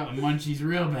 He's got the munchies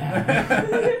real bad.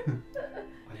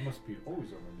 I must be always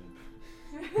on the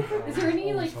Is there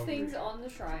any Always like hungry. things on the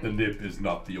shrine? The nip is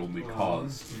not the only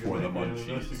cause You for the can make an munchies.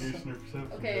 investigation or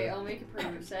perception Okay, check. I'll make a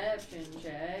perception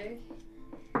check.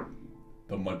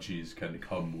 The munchies can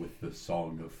come with the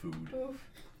song of food. Oof.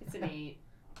 It's an 8.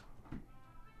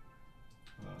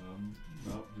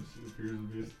 No, just appears to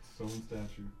be a stone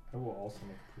statue. I will also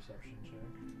make a perception check.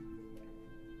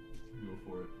 Go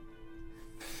for it.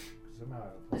 Because I'm not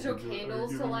out of There's no Are you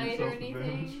candles to giving light or yourself anything.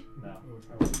 advantage? No. I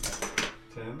Okay. was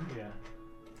 10? Yeah.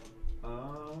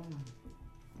 Um,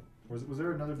 Was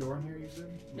there another door in here you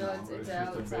said? No, it's just a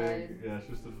outside. big, yeah, it's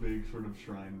just a big sort of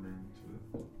shrine room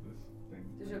to this thing.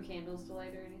 There's no candles to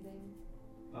light or anything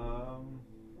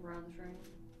around the shrine.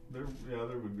 There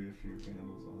would be a few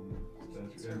candles on the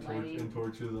statue For lighting. and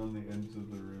torches on the ends of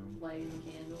the room. Lighting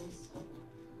the candles.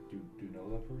 Do you know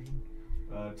that person?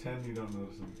 10, you don't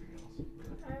notice anything else.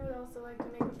 I would also like to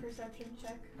make a perception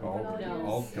check. I'll, but No.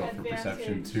 I'll use go for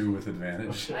perception advantage. 2 with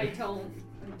advantage. I don't know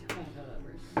that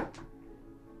person.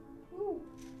 Ooh.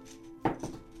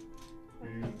 Are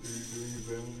you doing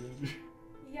advantage?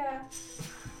 Yeah.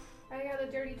 I got a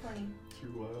dirty 20.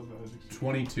 Your wild magic.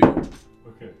 22.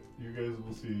 Okay, you guys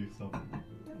will see something,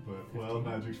 but wild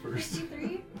magic's first.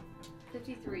 53?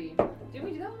 53. Didn't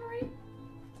we do that one already?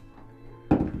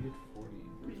 We did 40.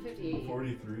 58.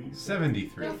 43.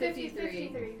 73. No, 53.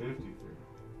 53.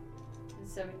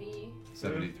 70.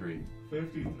 73.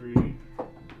 53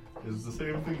 is the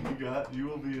same thing you got. You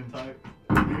will be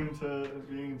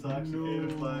being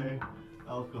intoxicated by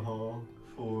alcohol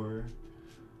for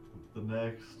the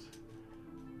next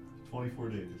 24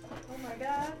 days. Oh my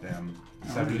god. Damn.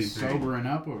 I'm just 73. sobering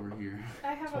up over here.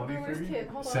 I have a brewer's 23? kit.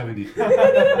 Hold on. 73.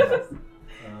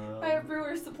 I have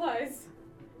brewer's supplies.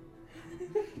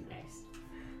 Nice.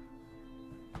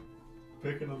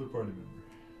 Pick another party member.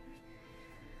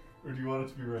 Or do you want it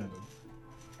to be random?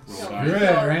 Roll No, a You're dice.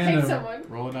 at pick random. someone.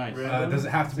 Roll a dice. Does it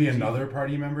have to be another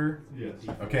party member? Yes.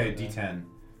 Okay, D10.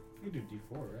 You do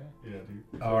D4, right? Yeah,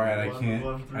 dude. Alright, I One can't.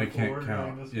 through I can't 4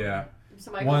 count. going this Yeah.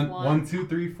 So Michael's 1, 2,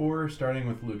 3, 4, starting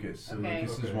with Lucas. So Okay.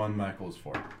 Lucas is Okay. 1, Michael's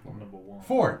 4. I'm number 1.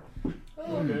 4. way.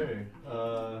 Okay.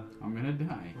 I'm gonna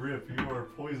die. Rip, you are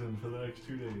poisoned for the next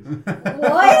 2 days.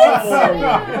 What?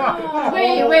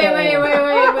 Wait. Hold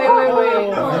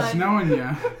That's on. knowing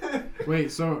ya.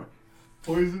 Wait, so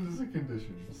Poison is a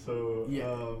condition, so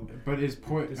Yeah. but is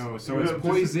you it's have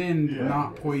poison, yeah.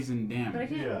 not poison But I damage.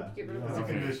 can't Yeah. get rid of it's a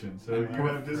Okay. condition. So And you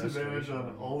have restoration. disadvantage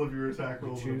on all of your attack You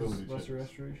rolls and choose ability lesser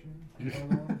checks. restoration?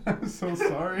 I'm so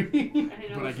sorry.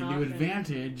 But I can do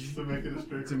advantage To make it a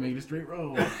straight to make it a straight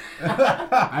roll. I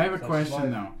I have a Sounds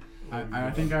question light. though. I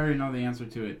think I already know the answer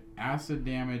to it. Acid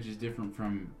damage is different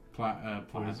from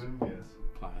Poison, yes.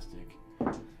 plastic.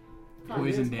 Huh.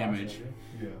 Poison It's damage. plastic,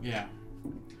 Yeah. Yeah.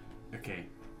 Okay.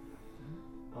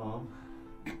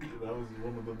 That was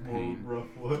one of the more Pain.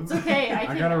 rough ones. It's okay.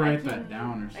 I gotta write that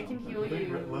down or I can something. heal I think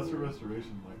you. lesser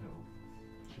restoration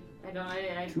might help.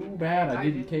 I Too bad I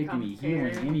didn't take come any healing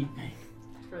prepared anything.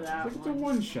 for that Look at the one.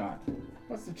 one shot.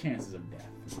 What's the chances of death?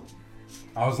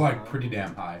 was like pretty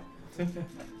damn high.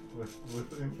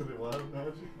 With infinite wild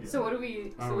magic? Yeah. So what do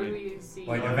we? Oh, So what do wait. we see?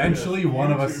 Like Uh, eventually yes, one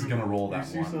you of us is two- gonna roll You that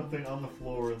see one. something on the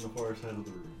floor in the far side of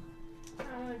the room.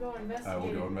 I'm gonna go investigate. I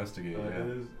will go investigate.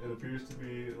 Yeah. It appears to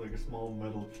be like a small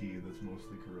metal key that's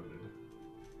mostly corroded.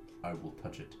 I will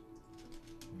touch it.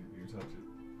 You touch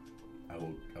it.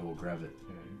 I will grab it.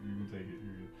 Yeah, you can take it.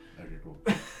 You're Okay, cool.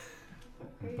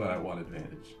 Okay. But I want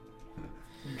advantage.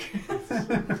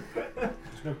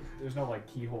 good. There's no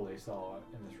like keyhole they saw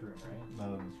in this room, right?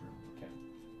 Not in this room.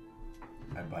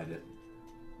 Okay. I bite it.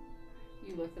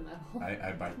 You lick the metal.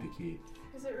 I bite the key.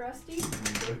 Is it rusty? You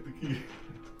like the key.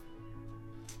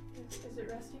 Is it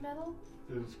rusty metal?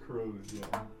 It is corroded,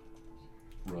 yeah.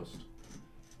 Rust.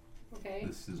 Okay.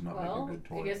 This does not Well, make a good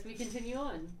toy. I guess we continue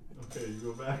on. Okay, you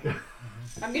go back.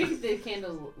 I'm gonna keep the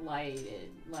candles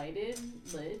lighted. Lit?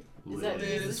 Is that Lit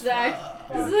is as that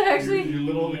fuck. is it actually? You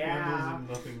lit all the Yeah. candles and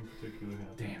nothing particular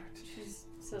happened. Damn it. She just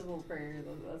says a little prayer.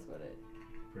 That's what it.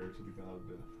 Prayer to the god of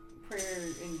death. Prayer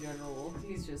in general.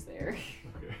 He's just there.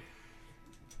 Okay.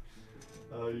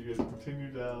 You guys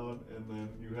continue down, and then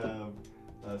you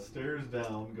have stairs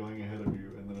down going ahead of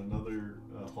you, and then another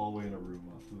hallway and a room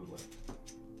off to the left.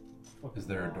 Is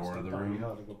there a door to the room? You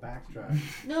to go backtrack.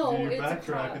 No, you it's a backtrack,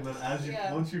 cross. and then as you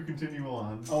Yeah. once you continue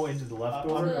on. Oh, into the left I'm,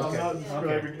 door? I'm Okay. not Yeah.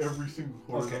 describing every single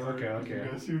corridor. Okay.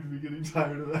 You guys seem to be getting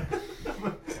tired of that.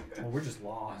 Well, we're just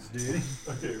lost, dude.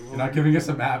 Okay, well, You're not giving us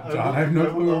a map, John. I have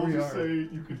no clue where I'll we just are. say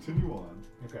you continue on.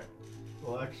 Okay.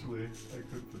 Well, actually, I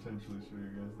could potentially show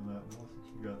you guys the map now since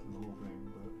we got to the whole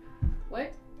thing, but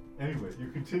What? anyway, you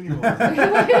continue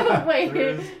on. Wait. There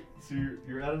is, so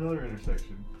you're at another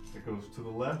intersection. It goes to the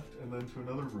left and then to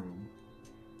another room.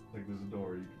 Like there's a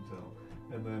door, you can tell.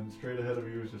 And then straight ahead of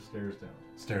you is just stairs down.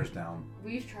 Stairs down.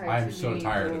 We've tried. I'm so so many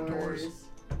tired of doors.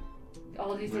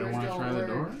 All these We don't doors want to don't try work.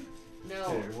 the door? No.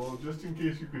 Okay, well, just in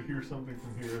case you could hear something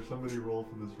from here, somebody roll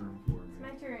for this room for It's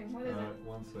my me. turn. What is it?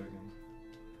 1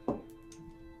 second.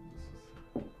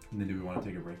 And then do we want to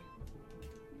take a break?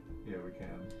 Yeah, we can.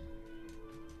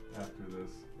 After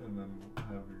this, and then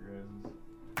have your guys'.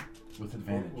 With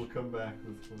advantage. We'll come back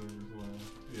with whatever's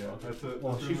left. Yeah, that's it.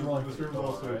 Well, this she's room, rolling this for the room's door,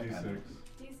 also a right? D6.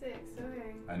 D6.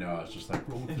 Okay. I know, I was just like,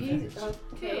 roll with Easy. advantage.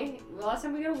 Okay. Well, last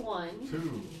time we got a 1.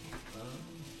 2.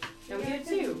 Now we You get a gotta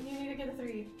 2. You need to get a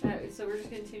 3. So we're just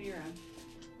gonna continue around.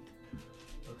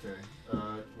 Okay.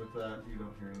 With that, you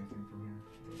don't hear anything from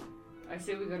here. I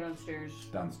say we go downstairs.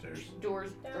 Downstairs.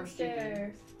 Doors are stupid.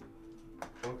 Downstairs.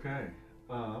 Okay.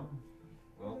 Well,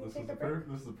 Let me this take is a break.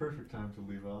 this is the perfect time to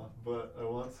leave off. But I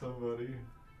want somebody.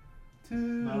 It's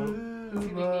gonna be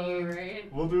me,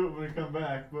 right? We'll do it when we come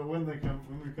back. But when we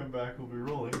come back, we'll be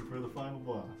rolling for the final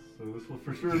boss. So this will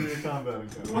for sure be a combat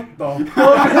encounter. What the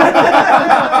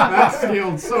That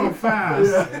scaled so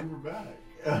fast. Yeah, and we're back.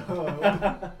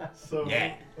 So,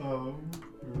 Yeah.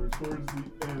 We were towards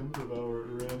the end of our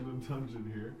random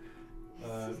dungeon here.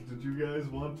 Did you guys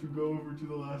want to go over to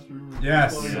the last room? Or do you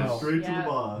Yes. want to go No. straight to Yeah. the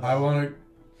boss. I want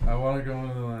to go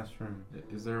into the last room.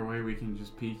 Is there a way we can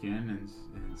just peek in and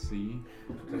see?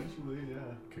 Potentially,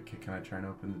 yeah. Can I try and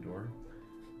open the door?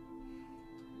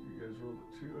 You guys rolled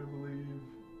a 2, I believe.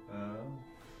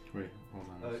 Wait, hold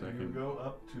on a You second. go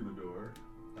up to the door,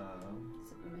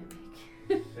 It's a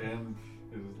mimic. and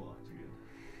it is locked again.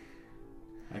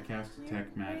 I cast You-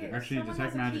 detect magic. wait, Actually, someone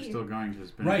detect has a magic's key. still going because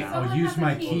it's been Right, down. Someone I'll use has a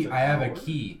my key. key. I have a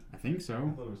key. I think I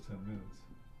so. thought it was 10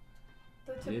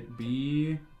 minutes. It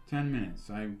be 10 minutes.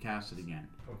 I cast it again.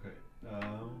 Okay.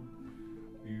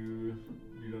 You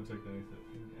don't take anything.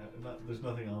 There's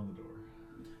nothing on the door.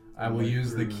 I will Like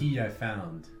use the through- key I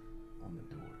found on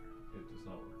the door. It does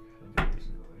not work,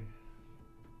 unfortunately.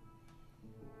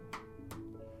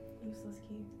 Useless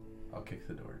key. I'll kick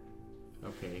the door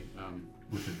Okay,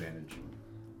 with advantage.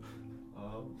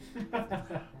 One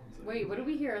second. Wait, what do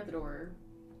we hear at the door?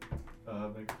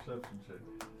 Make a perception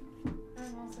check.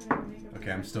 I'm also gonna make a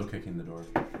Okay, I'm still kicking the door.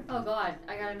 Oh god,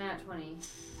 I got a nat 20.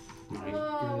 Oh, Give it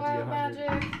a wild D100.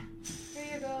 magic.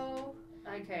 Here you go.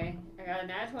 Okay, I got a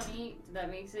nat 20. That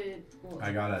makes it. Well,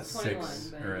 I got a 21, 6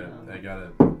 but, or you know. I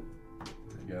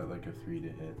got like a 3 to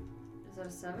hit. Is that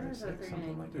a 7 Or or a is that a 6, 3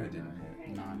 something like that. I didn't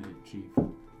hit. not it, chief.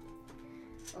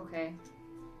 Okay.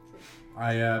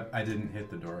 I didn't hit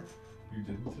the door. You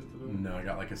didn't hit the door? No, I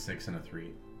got like a 6 and a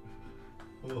 3.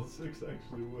 Well, 6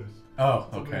 actually was. Oh,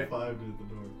 Somebody okay. 5 to hit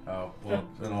the door. Oh, well,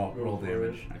 then I'll Go roll for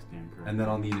damage. I stand corrected. And then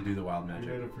I'll need to do the wild You made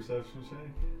magic. a perception check?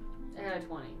 I got a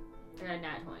 20. I got a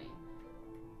nat 20.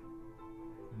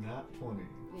 Nat 20.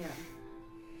 Yeah.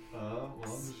 Well, I'm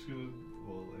just gonna.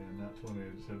 Well, yeah, nat 20.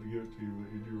 I just have to give it to you,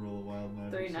 but you do roll a wild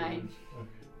magic. 39. surge.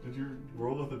 Okay. Did you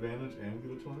roll with advantage and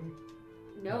get a 20?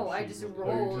 No, Oh, I shoot. just Oh, you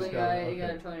rolled just and got it, I got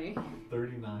a okay. 20.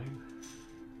 39.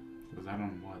 Was that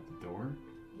on what? The door?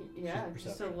 Yeah, just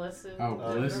to Perception. listen.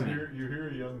 Oh, listen. You hear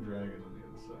a young dragon on the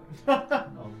other side.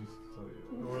 I'll just tell you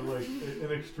Or like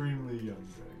an extremely young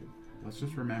dragon. Let's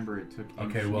just remember it took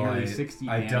Okay, well, nearly I 60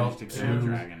 dealt damage to kill a two-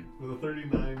 dragon. With a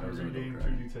 39, That was you an regain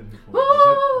adult 2d10 hit points. Was it? I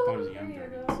thought it was a young There you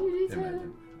dragon. go. It meant it.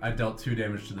 I dealt 2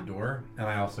 damage to the door, and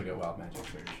I also get wild magic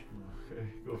surge. Okay,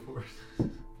 go for it.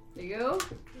 There you go.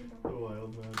 The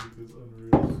wild magic is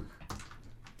unreal.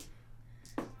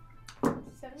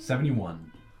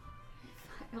 71.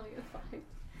 I only got 5.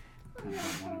 I don't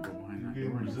want to go behind You that gain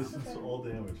door. resistance to all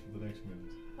damage for the next minute.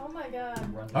 Oh my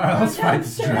god. Run. Alright, let's fight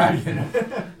this dragon.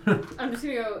 I'm just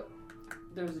gonna go.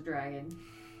 There's a dragon.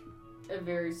 A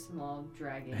very small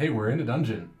dragon. Hey, we're in a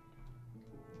dungeon.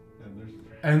 And there's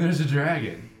And there's a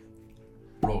dragon.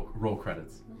 Roll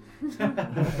credits.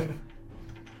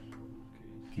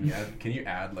 Can you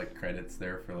add like credits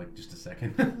there for like just a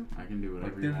second? I can do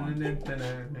Like, whatever you want.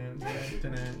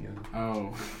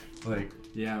 Oh, like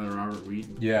yeah, the Robert Weed.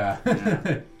 yeah.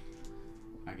 Yeah.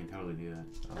 I can totally do that.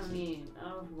 I mean, I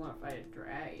don't know if you want to fight a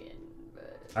dragon,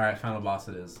 but. All right, final boss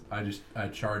it is. I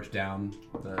charge down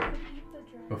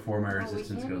before my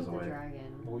resistance Oh, we can goes eat the away. dragon.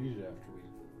 We'll use it after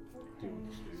we do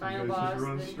this. Final you guys boss, just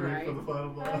run then straight dragon. for the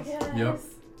final boss. Yep.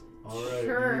 Alright,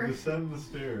 Sure. you descend the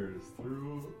stairs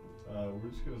through, we're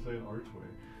just gonna say an archway,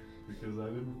 because I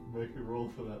didn't make a roll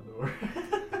for that door.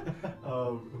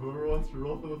 Whoever wants to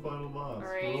roll for the final boss,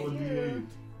 Alright. roll a d8.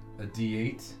 A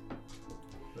D8.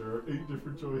 There are 8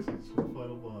 different choices for the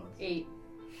final boss. 8.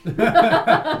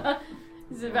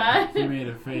 Is it bad? He made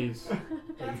a face.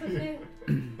 That's okay.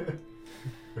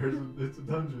 It's a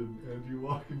dungeon, and you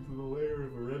walk into the lair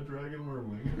of a red dragon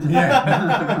wormling.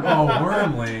 Yeah. Oh,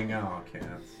 wormling. Oh,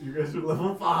 cats. You guys are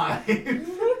level 5.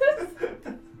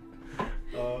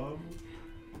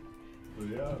 So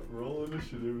yeah, roll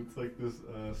initiative. It's like this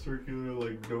circular,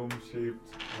 like dome-shaped.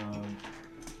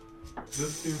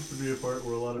 This seems to be a part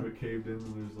where a lot of it caved in,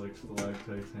 and there's like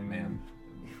stalactites hanging. Man.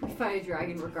 We fight a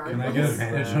dragon regardless. Can I get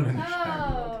advantage on initiative?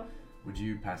 Oh. Would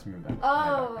you pass me back?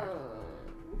 Oh.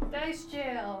 Dice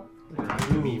jail. They're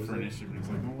asking me Ooh, for is it- initiative, and it's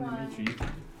like, oh, what do you chief?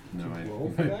 No, Did I, you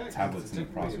roll for my that? tablet's in the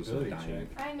It's technically process of ability dying.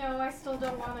 check. I know, I still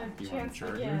don't want a You want chance a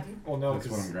charger? again. Well, no, That's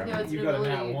what I'm because grabbing. No, it's You an got a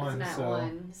ability. nat It's one, a nat so-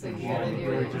 1, so you Yeah, gotta you do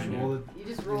really it. just roll it. You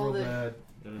just You rolled roll it. that.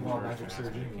 Doesn't Well, hurt magic to surge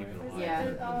ask me to anyway. keep it Is alive. Yeah.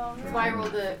 it, That's why I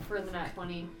rolled it for the nat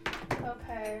 20.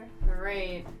 Okay.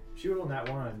 Alright. She rolled that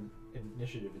one on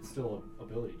initiative. It's still an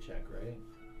ability check, right?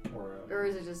 Or Or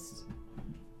is it just.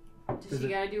 Does Is she it-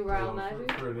 gotta do wild magic?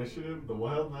 For initiative, the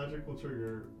wild magic will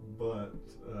trigger, but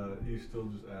you still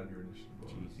just add your initiative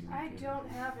bonus. Jeez, you I okay. don't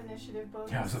have initiative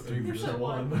bonus. Yeah, it's a 3%. It's a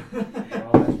 1. well,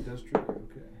 that does trigger.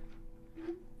 Okay.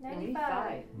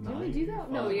 95. Didn't we do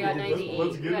that? No, 95. we got Let's- 98.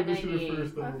 Let's We get got initiative 98.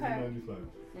 first, then we'll do Okay. 95.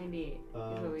 98.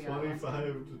 That's what we got last 25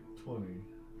 time. to 20.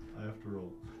 I have to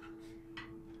roll.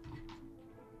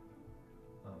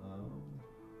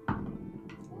 For the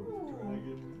Ooh.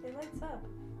 dragon, It lights up.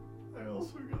 I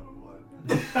also got a 1.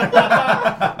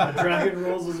 The dragon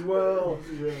rolls as well.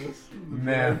 Yes. the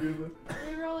Man. Dragon,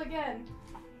 Reroll again.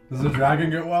 Does the dragon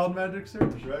get wild magic, sir?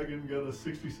 the dragon got a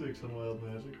 66 on wild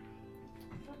magic.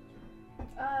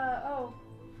 Oh.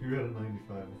 You got a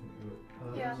 95.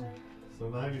 Yeah. So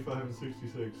 95 and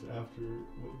 66 after.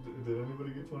 Did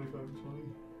anybody get 25 and 20?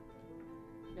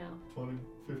 No. 20,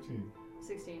 15.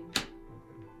 16. Aren't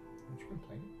you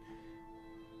complaining?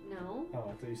 No. Oh,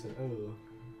 I thought you said, oh.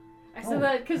 I said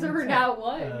that because of her nat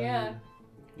 1, yeah.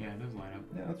 Yeah, it does light up.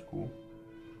 Yeah, that's cool.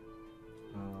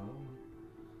 That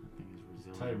thing is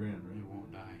resilient. Tyran, It right?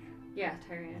 won't die. Yeah,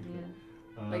 Tyran, yeah.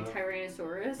 Like Uh,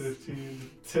 Tyrannosaurus. 15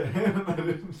 to 10. I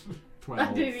didn't. 12.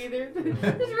 I didn't either. It's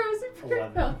Rosie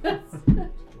 11. No, that's, 12,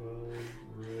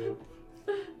 rip.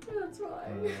 that's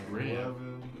fine. Rip.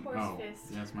 11. Horse Oh,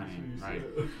 fist. that's my name, She right.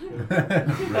 said-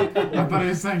 I thought he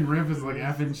was saying Rip is like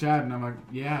F in chat, and I'm like,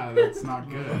 yeah, that's not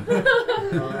good.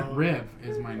 Rip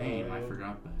is my name. I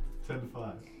forgot that. 10 to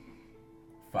 5.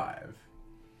 5.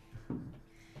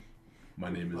 My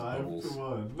name is 5 Bubbles. to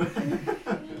 1.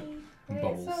 Okay,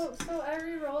 Bubbles. so I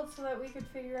re-rolled so that we could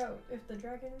figure out if the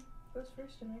dragon goes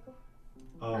first and I go,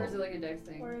 Oh. Or is it like a dex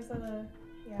thing? or is it a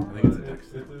I yeah think it's a dex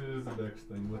It thing. is a dex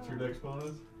thing. What's your dex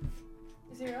bonus?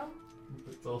 0?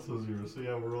 It's also 0. So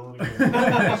yeah, we're rolling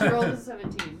again. She rolled a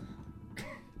 17.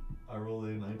 I rolled a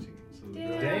 19. So the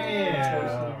Damn. dragon is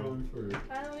personally going first.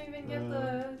 I don't even get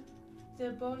the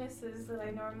bonuses that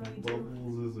I normally do.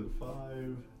 Bubbles is at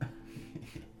 5.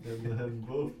 And then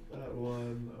both at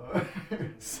 1 are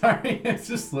Sorry, I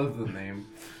just love the name.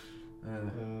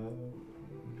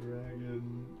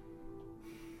 dragon.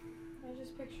 I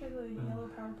just picture the yellow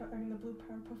Powerpuff, I mean the blue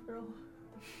Powerpuff Girl,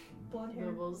 blonde hair.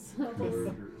 Bubbles. Bubbles.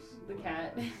 Burgers. The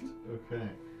cat. Okay.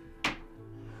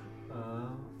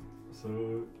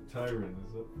 So Tyran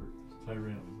is up first.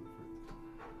 Tyran is up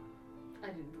first. I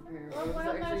didn't prepare. Oh, what I was wild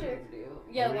actually magic. gonna do.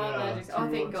 Yeah, wild magic. Oh,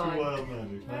 thank Two God. wild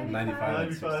magic. 95 and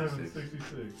 95 and 66.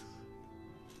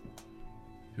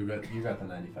 66. You got the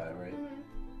 95, right? Mhm.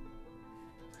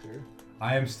 Sure.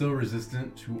 I am still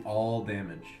resistant to all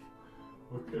damage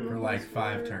Okay. for like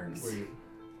 5 turns. Wait.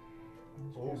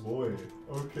 Oh boy.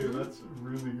 Okay, that's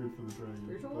really good for the dragon.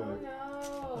 Spiritual? Oh But,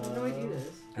 no. How do I do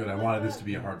this? Good, I wanted this to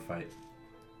be a hard fight.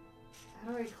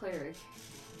 How do I cleric?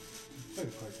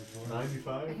 Played Cleric before.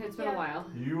 95? It's been a Yeah. while.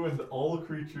 You and all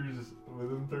creatures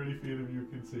within 30 feet of you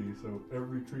can see, so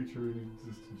every creature in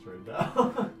existence right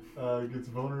now gets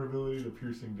vulnerability to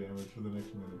piercing damage for the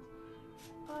next minute,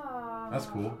 Aw. That's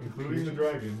cool. including the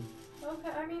dragon. Okay,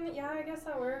 I mean, yeah, I guess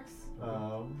that works.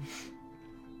 Um,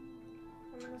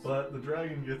 I'm gonna but the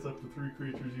dragon gets up to 3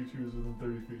 creatures you choose within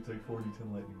 30 feet take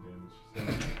 4d10 lightning damage.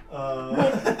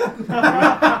 So,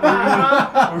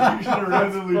 we're gonna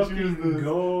randomly choose this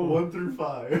go. 1 through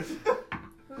 5.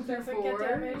 Who doesn't get 4?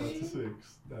 That's a damage?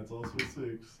 6. That's also a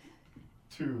 6.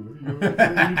 2. You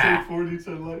take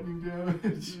 4d10 lightning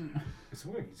damage. It's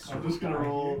weird. I'm just gonna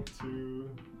roll 2,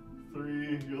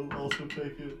 3. You'll also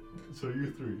take it. So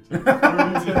you 3. Take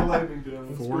 4d10 lightning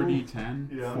damage. 4d10.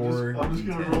 Yeah, I'm 4 just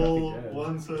gonna D10. roll That'd be good.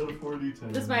 1 set of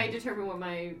 4d10. This might determine what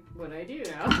I do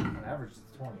now. On average,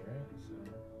 it's 20, right?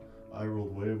 I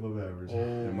rolled way above average.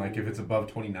 And like if it's above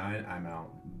 29, I'm out.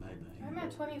 I'm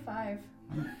at 25.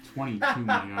 I'm at 22, my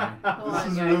guy. Hold This on,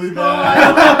 is guys. really Hold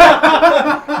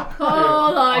bad.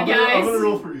 Hold on, I'm guys. gonna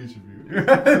roll for each of you.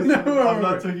 No. I'm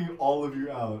not taking all of you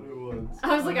out at once.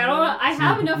 I was like, I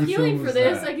have enough which healing one for was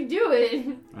this. that? I can do it.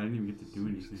 I didn't even get to do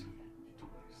anything.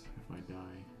 If I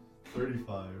die.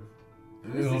 35.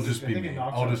 It'll I just be think me. it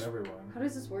knocks I'll out just. everyone. How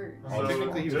does this work? Oh,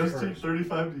 technically he So was just take first.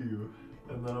 35 to you,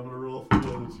 and then I'm gonna roll for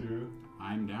the other 2.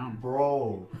 I'm down.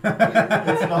 Bro,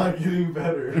 it's not getting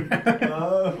better. I'm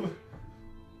down.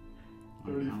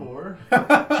 34.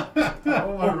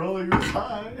 Oh, my rolling was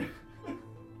high.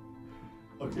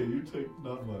 Okay, you take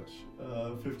not much.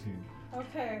 15.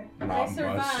 Okay, Not I much.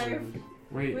 survive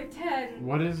Wait, with 10.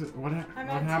 what is it? What I'm what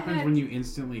at happens 10. when you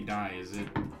instantly die? Is it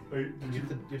Wait, did You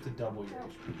you? have to double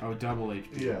your HP. double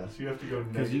HP? Yeah, so you have to go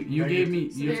Because negative. you gave me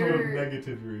So you You have to told go they're-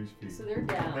 negative your HP. So they're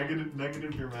down.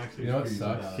 Negative your max HP. You know what is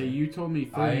sucks? bad. okay, you told me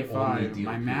I only 35. deal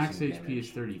My max piercing HP damage.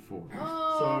 is 34. So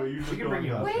Oh. you just can go bring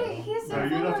you up. up. Wait, he No,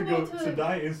 said you'd have to go vulnerable to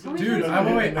die instantly. Dude, you Dude, have I, to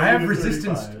hit wait, I have negative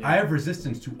resistance. 35. I have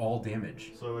resistance to all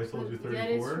damage. So I told you That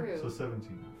is 34, true. so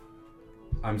 17.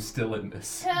 I'm still in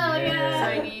this. Hell So I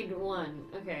yeah. need 1.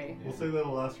 Okay. We'll say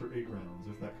that'll last for 8 rounds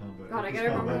if that combat. God, I if this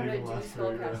gotta remember combat how to even do lasts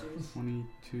for 8 rounds. spellcasters.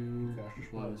 22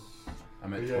 plus.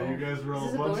 I'm at But yeah, 12. you guys were all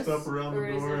Is this a bunched bonus, up around or the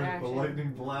is it door. The action?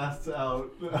 lightning blasts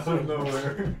out of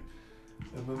nowhere.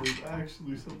 And then there's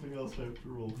actually something else I have to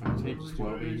roll for. I take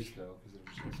 12 Damage, each. though, 'cause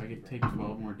it was If I could take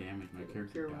 12 more damage, my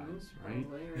character Cure dies, wounds, right?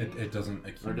 probably, It doesn't Or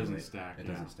accumulate. it doesn't stack. It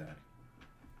yeah. doesn't stack.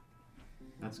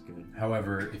 That's good.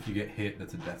 However, if you get hit,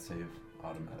 that's a death save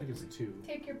I think automatically. it's 2.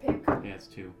 Take your pick. Yeah, it's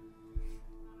 2.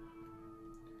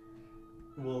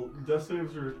 Well, death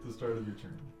saves are at the start of your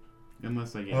turn.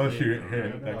 Unless I get Oh, hit. if you get though, hit,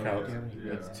 right? that counts.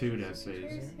 That's 2 death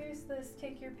saves. Here's this.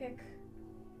 Take your pick.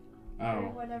 Or Oh,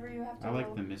 whatever you have to I like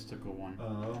roll. the mystical one.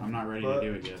 I'm I'm not ready to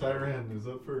do it yet. Tyran is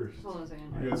up first. Hold on a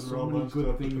second. I You have guys are so all many bunched good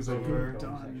up at the things I could door. have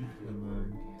done.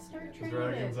 And then Start the training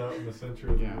dragon's it. out in the center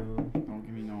of Yeah. the room. Don't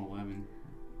give me no 11.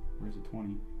 Where's the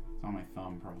 20? It's on my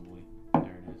thumb, probably.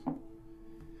 There it is.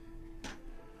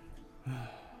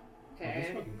 This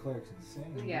Okay. fucking cleric's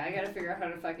insane. Yeah, I gotta figure out how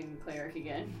to fucking cleric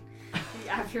again.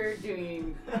 After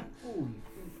doing Holy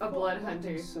a blood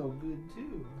hunter. so good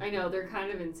too. I know, they're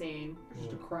kind of insane. You're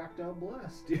just a cracked out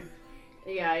blast, dude.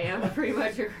 Yeah, I am pretty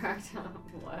much a cracked out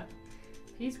what?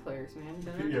 Peace clerics, man.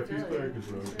 Yeah, Peace Cleric is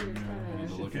broken. I need Yeah.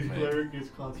 to look Peace at my Cleric is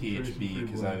concentration PHB, free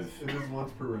 'cause bless. It is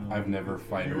once per round. I've never You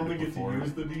fighted only it get before. to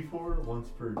use the D4 once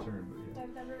per turn, but yeah.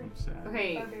 I've never I'm sad.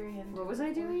 Okay, barbarian. what was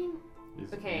I doing?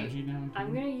 Is Okay, energy down? too?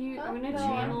 I'm gonna No,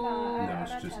 channel No, I'm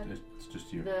it's at just 10. it's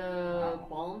just you. the Wow.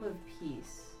 Balm of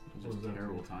Peace. Just What was that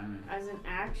terrible for? timing. As an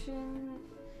action,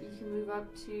 you can move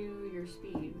up to your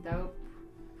speed without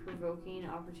provoking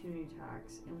opportunity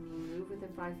attacks, and when you move within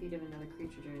 5 feet of another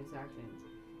creature during this action,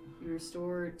 you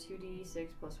restore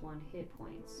 2d6 plus 1 hit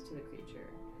points to the creature.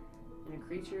 And a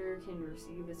creature can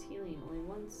receive this healing only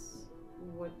once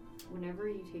whenever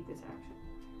you take this action.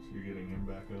 So you're getting him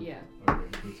back up? Yeah, Okay,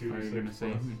 so 2 Are to you 6 gonna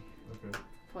say plus. Okay.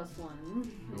 plus 1.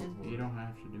 Go And for you it. don't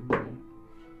have to do it.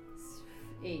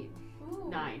 8, Ooh.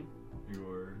 9.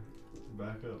 You're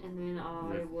back up. And then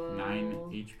I You have will 9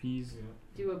 HPs. Yeah.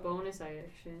 do a bonus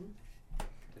action.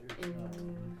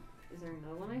 And is there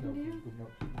another one I can do? No.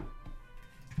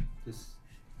 This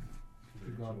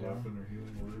Keep going down. weapon or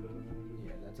healing word.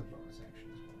 Yeah, that's a bonus action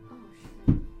as well. Oh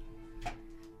shit.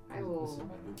 I This is will.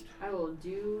 my loot. I will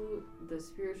do the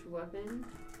spiritual weapon.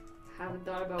 Haven't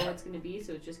thought about what it's gonna be,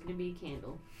 so it's just gonna be a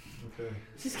candle. Okay.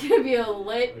 It's just gonna be a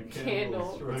lit A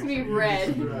candle. strikes It's gonna be you,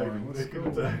 red. dragon. Let's Make an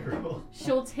go. attack roll.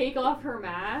 She'll take off her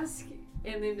mask,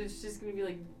 and then it's just gonna be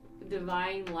like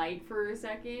divine light for a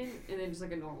second, and then just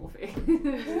like a normal face,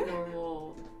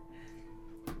 normal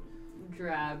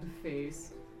drab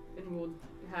face, and we'll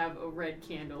have a red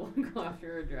candle go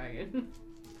after a dragon.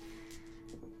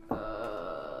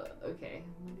 Okay,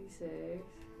 1d6, 3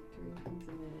 things a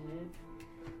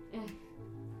minute.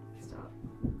 Stop.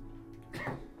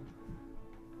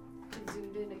 I'm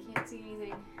zoomed in. I can't see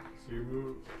anything. So you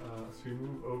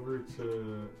move over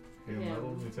to Hail Yeah. Metal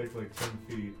and you take like 10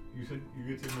 feet. You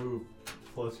get to move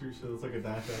plus your, so it's like a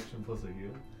dash action plus a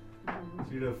heal. Mhm.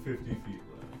 So you'd have 50 feet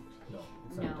left. No,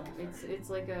 it's No, not a dash it's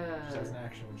like action. She has a. an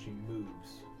action when she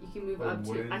moves. You can move Oh, up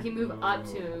to. I when- can move up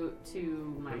oh. to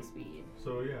my speed.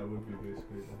 So yeah, it would be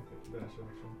basically a dash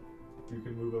action. You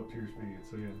can move up to your speed.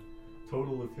 So yeah,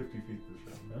 total of 50 feet per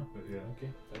shot. No. But yeah,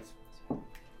 Okay, that's. yeah,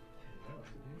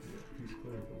 he's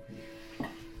clerical feet.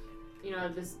 You know,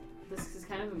 this is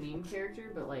kind of a meme character,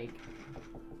 but like,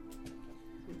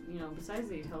 you know, besides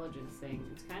the intelligence thing,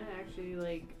 it's kind of actually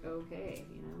like okay,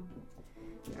 you know.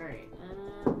 All right,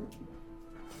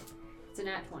 it's a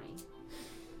nat 20.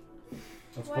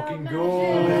 Let's Wild fucking magic. go!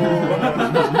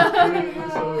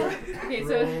 So Okay,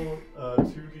 so roll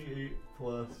 2d8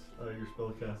 plus your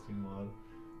spellcasting mod.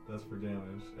 That's for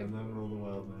damage, and then roll the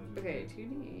wild magic. okay,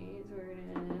 2d8. So we're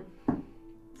gonna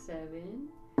 7,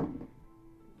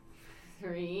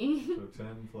 3. So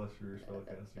 10 plus your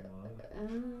spellcasting mod.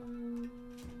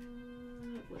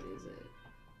 What is it?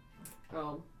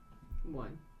 Oh,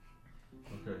 1.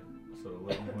 Okay, so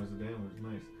 11 points of damage.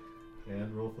 Nice.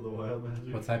 And roll for the wild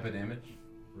magic. What type of damage?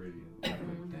 Radiant.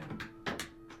 Damn.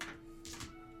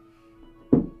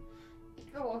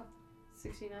 Oh,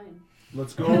 69.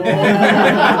 Let's go! The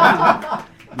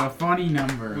funny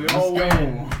number. We Let's all go.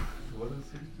 win. What is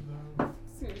 69?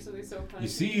 It's gonna be something so funny. You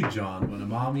see, John, when a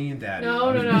mommy and daddy.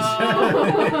 No.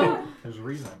 There's a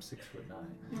reason I'm 6'9".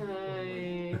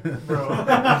 Hi. Bro.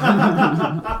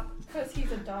 Because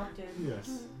he's adopted.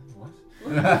 Yes. What? You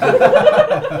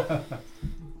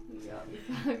got me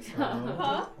fucked up.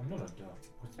 Huh? I'm not a dog.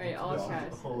 Alright, I'll This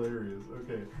cast. is hilarious.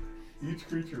 Okay. Each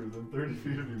creature within 30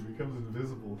 feet of you becomes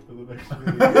invisible for the next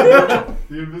minute.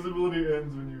 The invisibility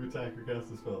ends when you attack or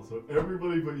cast a spell, so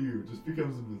everybody but you just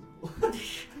becomes invisible.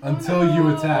 Until you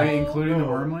attack. Wait, including the No,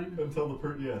 wormling? Until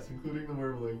the yes, including the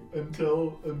wormling,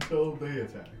 until they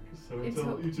attack. So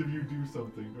until each of you do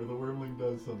something, or the wormling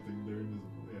does something, they're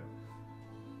invisible. Yeah.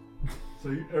 So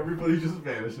everybody just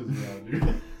vanishes around you.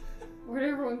 Where'd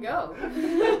everyone go?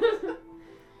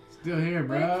 Still here,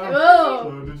 bro. Whoa!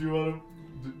 So did you want to?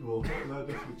 Well, that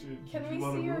doesn't change. Can Did we you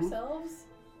wanna see move? ourselves?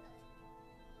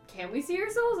 Can we see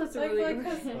ourselves? That's a Like- really like good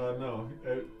us- question. No.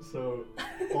 So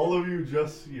all of you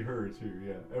just see her too.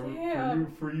 Yeah. Damn.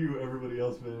 For you, everybody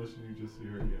else vanished, and you just see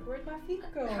her. Yeah. Where'd my feet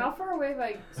go? How far away have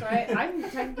I? So I'm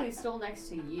technically still next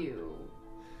to you,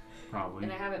 Probably.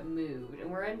 and I haven't moved,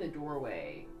 and we're in the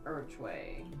doorway,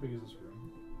 archway. How big is this room?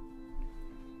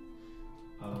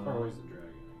 How far away is the dragon,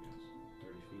 I guess?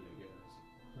 30 feet, I guess.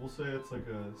 We'll say it's like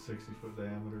a 60-foot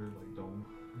diameter, like dome.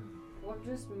 We'll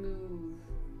just move.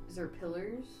 Is there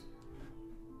pillars?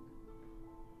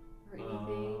 Or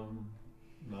anything?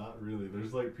 Not really.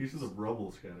 There's like pieces of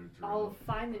rubble scattered throughout. I'll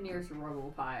find the nearest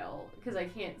rubble pile because I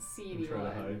can't see And try to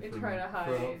anyone. hide. And from, try to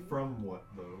hide. From what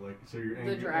though? Like so you're The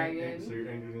angry, dragon. So you're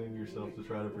angering yourself to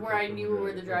try to protect Where I from knew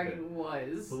where the Okay. dragon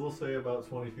was. So we'll say about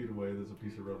 20 feet away. There's a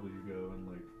piece of rubble. You go and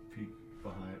like peek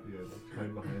behind. Yeah, like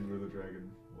hide behind where the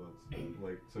dragon was.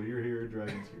 Like so you're here.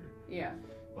 Dragon's here. Yeah.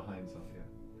 Behind something.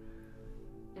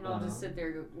 Yeah. And I'll just Uh-huh. sit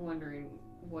there wondering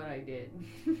what I did.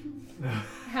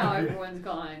 How Okay. everyone's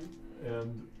gone.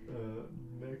 And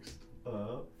next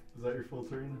up, is that your full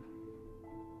turn?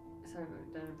 So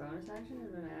I've done a bonus action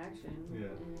or an action? Yeah.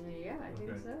 Yeah, I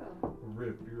think Okay. so.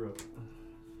 Rip, you're up.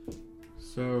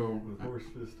 So, With horse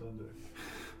fist on deck.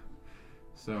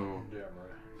 so Damn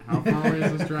right. how far away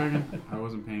is this dragon? I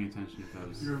wasn't paying attention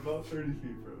because. You're about 30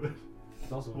 feet from it.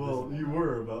 It's also Well, invisible. you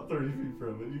were about 30 feet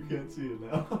from it. You can't see it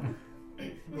now.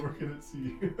 Nor can it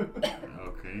see you.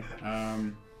 Okay.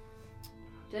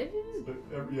 Did I do But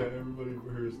everybody for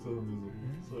her is still invisible.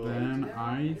 So Then this?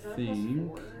 I Is that plus think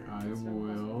 4? I It's not plus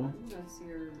will 1. That's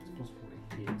your. Plus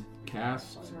 48.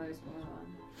 cast. That's what I was going on.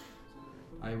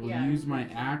 I will Yeah. use my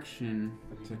action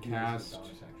But you to can do this as a cast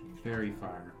bonus action. Fairy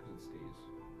Fire. 'Cause it stays.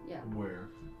 Yeah, where?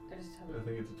 I just have I it.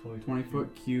 think it's a 20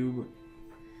 20-foot cube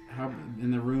How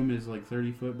in the room is like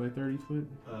 30 foot by 30 foot?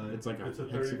 It's like a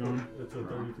 30 hexagon? foot, it's a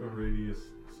 30-foot radius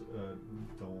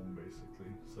dome,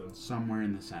 basically. So Somewhere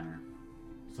in the center.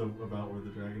 about where the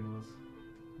dragon was.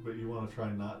 But you want to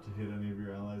try not to hit any of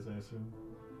your allies, I assume.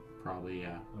 Probably,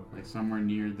 yeah. Okay. Like somewhere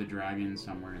near the dragon,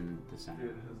 somewhere in the center.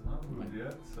 It has not moved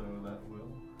yet, so that will.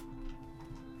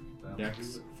 That'll do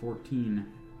Dex it. 14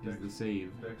 is Dex- the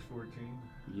save. Dex 14.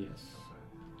 Yes.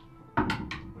 Okay.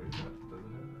 Wait, does it have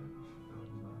edge? No, it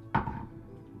does not.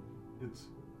 It's.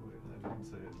 Wait, I didn't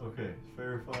say it. Okay,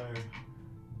 Fair Fire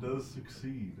does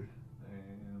succeed,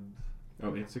 and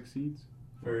Oh, it succeeds?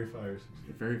 Fairy Fire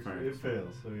succeeds. Fairy Fire. It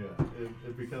fails, so yeah,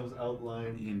 it becomes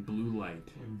outlined In blue light.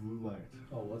 in blue light.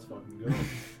 Oh, let's fucking go.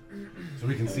 So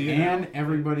we can see it And now?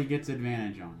 everybody gets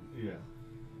advantage on it. Yeah.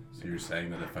 So you're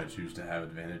saying that if I choose to have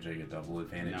advantage, I get double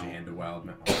advantage No. and a wild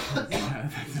Yeah, that's not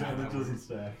And how it it doesn't works.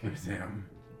 stack. Damn.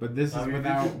 But this is I mean,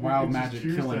 without you wild can just magic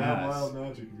choose killing to have us. wild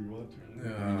magic if you want to.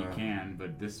 I mean, you can,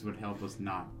 but this would help us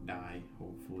not die,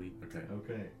 hopefully. Okay.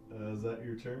 Okay, is that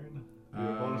your turn?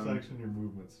 Your bonus action, your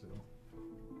movement still.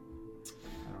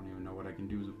 I don't even know what I can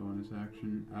do as a bonus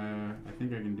action. I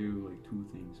think I can do like 2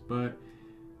 things, but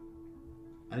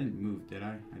I didn't move, did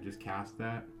I? I just cast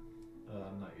that.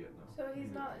 Not yet, no. So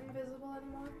he's not invisible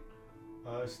anymore?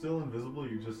 Still invisible,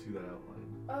 you just see that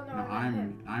outline. Oh no, No, I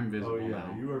meant him. I'm visible Oh yeah,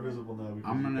 now. you are visible now because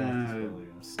I'm you cast the gonna spell,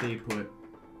 yeah. stay put.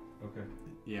 Okay.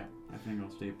 Yeah, I think I'll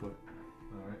stay put.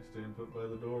 Alright, stand put by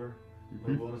the door. Mhm.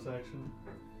 No bonus action.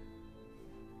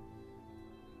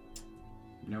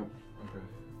 Nope. Okay.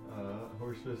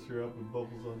 Horse fist, you're up with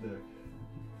bubbles on deck.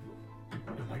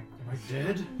 Am I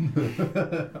dead?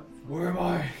 Where am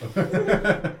I?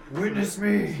 Witness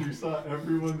me! You saw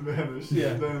everyone vanish.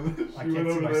 Yeah. And then I she can't went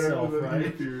see over there myself, and then right? he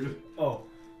appeared. Oh.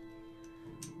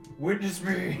 Witness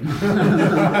me! And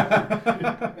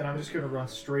I'm just gonna run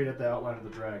straight at the outline of the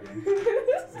dragon.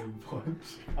 And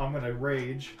punch. I'm gonna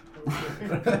rage.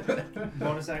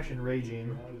 Bonus action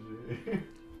raging.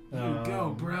 Rajay.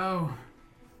 Go, bro.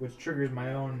 Which triggers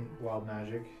my own wild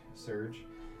magic surge.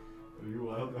 Are you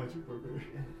wild magic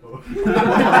barbarian? Oh.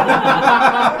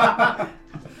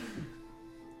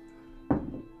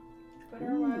 But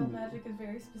our wild magic is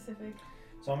very specific.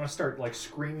 So I'm gonna start like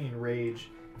screaming rage,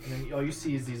 and then all you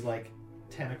see is these like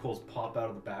tentacles pop out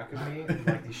of the back of me,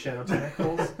 like these shadow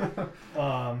tentacles.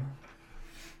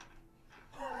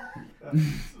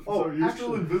 So you're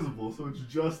still actually- invisible, so it's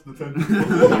just the tentacles.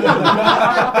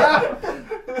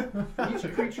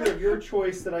 Each creature of your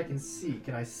choice that I can see.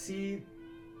 Can I see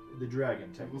the dragon?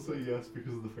 We'll Technically. say yes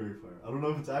because of the fairy fire. I don't know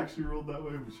if it's actually rolled that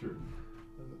way, but sure.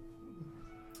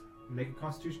 Make a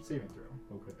Constitution saving throw.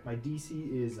 Okay. My DC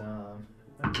is 12.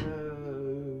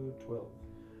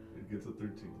 It gets a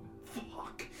 13.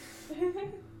 Fuck.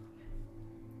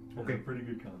 Okay, pretty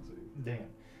good con save. Damn.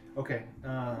 Okay.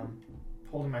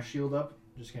 Holding my shield up.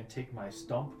 I'm just gonna take my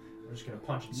stump. I'm just gonna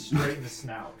punch it straight in the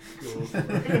snout.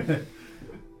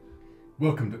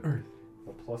 Welcome to Earth.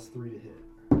 A +3 to hit.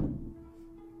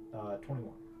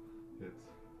 21. Hits.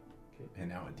 And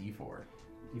now a D4.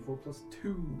 D4 plus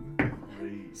 2.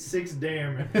 Great. 6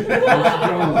 damage. Nice.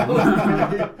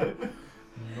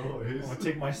 I'm gonna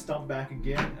take my stump back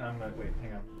again. And I'm gonna wait.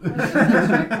 Hang on. Extra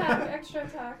attack, extra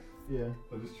attack. Yeah.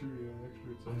 That is true, yeah,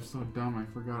 extra I'm attack. so dumb, I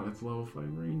forgot it's level 5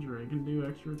 ranger. I can do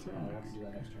extra Oh, I have attacks. to do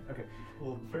that next turn. Okay.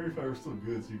 Well, fairy fire is still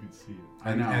good, so you can see it.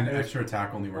 I know. And extra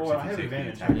attack only works Oh, I if you have take the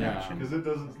advantage. attack Yeah. action. Because it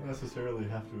doesn't necessarily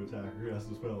have to attack or has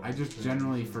to spell. I just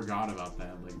generally forgot about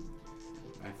that. Like,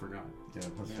 I forgot. Yeah,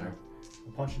 that's Yeah. fair.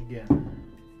 I'm punching again.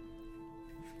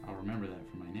 I'll remember that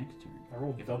for my next turn. I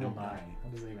rolled If I double don't 9. die. How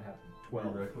does that even happen? Are you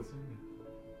 12. recklessing?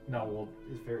 No, well,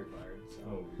 it's fairy fired. So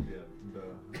Oh, yeah.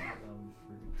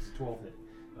 it's 12 hit.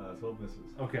 12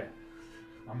 misses. Okay.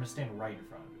 I'm gonna stand right in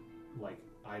front of it, like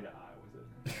eye to eye with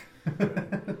it. I'm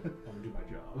gonna do my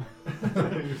job.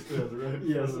 You're standing right in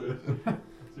Yes. front of it.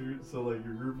 So, like,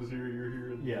 your group is here, you're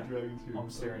here, and Yeah. the dragon's here. I'm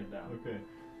staring it down. Okay.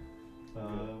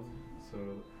 So,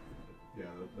 yeah,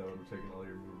 that would have taken all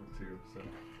your movement too. So,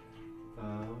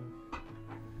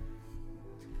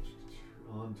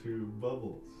 on to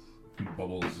Bubbles.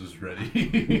 Bubbles is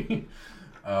ready.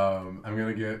 I'm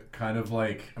gonna get kind of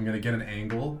like I'm gonna get an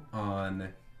angle on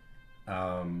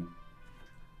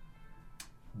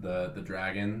the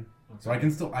dragon. So I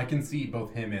can see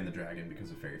both him and the dragon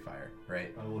because of fairy fire,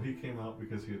 right? Well, he came out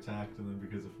because he attacked, and then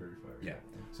because of fairy fire. Yeah.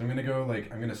 So I'm gonna go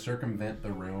like I'm gonna circumvent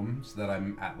the room so that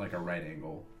I'm at like a right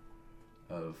angle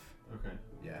of Okay.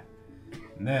 yeah.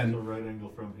 And then So right angle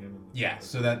from him. And yeah,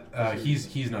 so that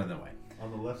he's not in the way.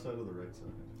 on the left side or the right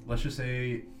side. Let's just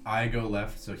say I go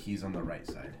left, so he's on the right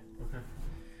side. Okay.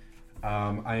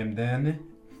 I am then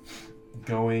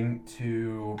going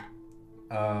to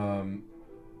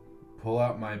pull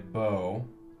out my bow,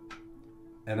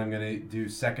 and I'm gonna do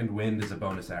second wind as a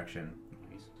bonus action.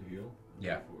 Nice. To heal?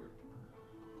 Yeah. Go for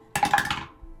it.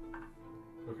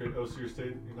 Okay, oh, so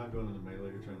you're not going into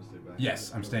melee, you're trying to stay back?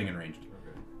 Yes, I'm staying in ranged.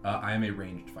 Okay. I am a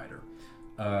ranged fighter.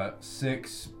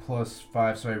 6 plus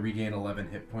 5, so I regain 11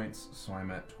 hit points, so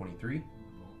I'm at 23.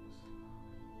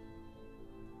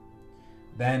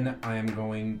 Then I am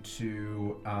going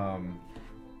to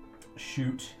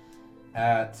shoot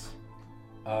at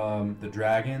the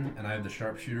dragon, and I have the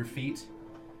sharpshooter feat.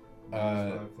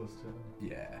 Minus 5 plus 10.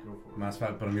 Yeah, Go for it. minus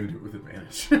 5, but I'm going to do it with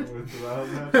advantage. With the wild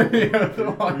magic? Yeah, the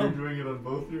Are wild- you doing it on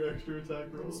both your extra attack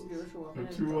rolls? Spiritual The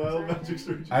weapon 2 and wild bonus magic action.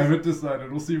 surges? I haven't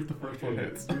decided. We'll see if the first one Okay,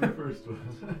 hits. do the first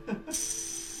one.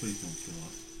 Please don't kill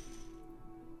us.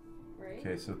 Right?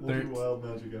 Okay, so We'll do wild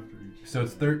magic after each. so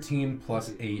it's 13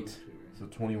 plus 8, so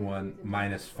 21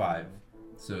 minus 5,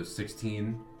 so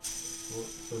 16.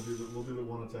 We'll do the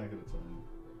one attack at a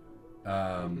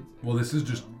time. Well, this is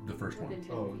just the first one. Within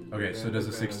 10 Oh, feet. Okay, so does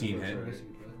a 16 That's hit?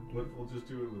 right. We'll just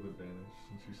do it with advantage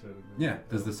since you said it. Yeah,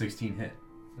 does the 16 hit?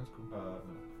 That's cool. No.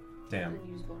 Damn. Then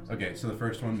use bonus Okay, action. so the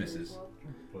first one Sure, misses. as well.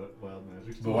 But wild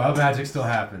magic. But wild magic still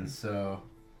happens, so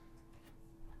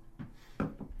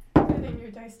And in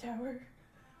your dice tower.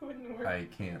 Wouldn't work. I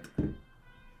can't.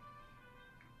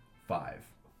 5.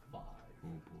 Oh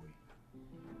boy.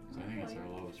 So I think it's our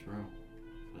lowest row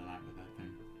for the night with that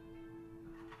thing.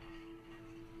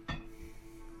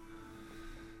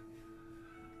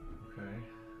 Okay.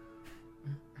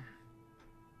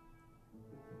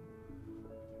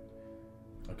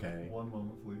 Okay. One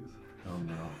moment, please. Oh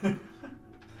no. If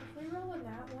we roll a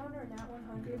nat 1 or nat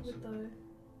 100 with the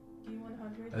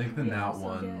D100. I think the we nat also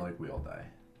one, get- like, we all die.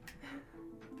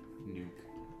 Nuke.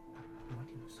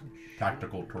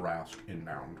 Tactical Tarask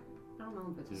inbound. I don't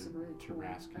know if it's To- a really to cool.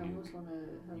 Rask I almost nuke. want to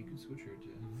have. You can switch her to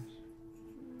enemies.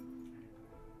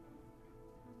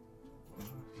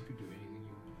 You can do anything you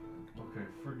want. Okay,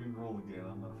 friggin' roll again.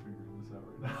 I'm not figuring this out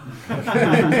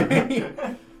right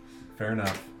now. Fair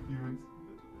enough. Even.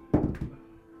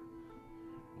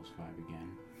 Plus 5 again.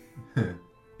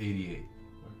 88.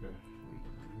 Okay.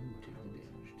 Take the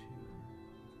damage too.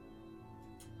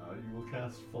 You will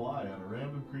cast Fly on a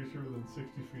random creature within 60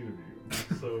 feet of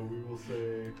you. So we will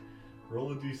say,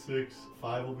 roll a d6.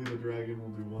 5 will be the dragon.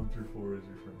 We'll do 1 through 4 as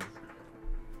your friends.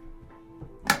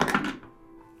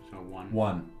 So 1.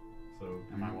 1. So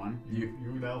Am I 1? you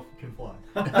now can fly.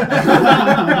 You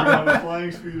have a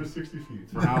flying speed of 60 feet.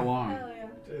 For how long? Hell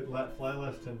yeah. Fly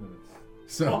lasts 10 minutes.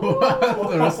 So,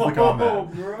 the rest of the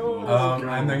combat. bro.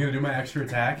 I'm then going to do my extra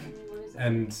attack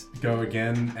and go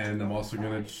again, and I'm also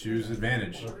going to choose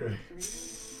advantage. Okay.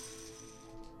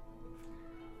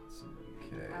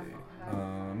 Okay.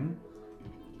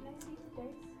 Can I see the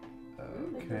dice?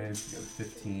 Okay, so we got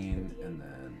 15, and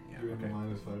then, yeah, Doing okay.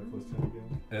 minus 5 plus 10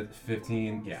 again. At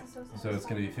 15, yeah. This is So it's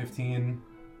going to be 15,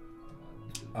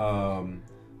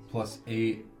 plus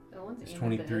 8, That one's it's amethyst,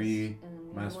 23, and then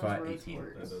the minus other one's 5, rose 18.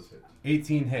 quartz. That does hit.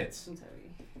 18 hits. It's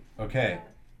heavy. Okay.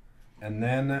 And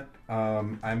then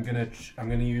I'm gonna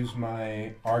use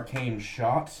my arcane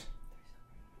shot.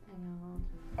 I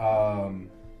know.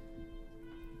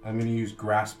 I'm gonna use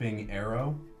grasping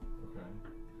arrow. Okay.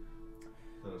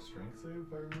 Is that a strength save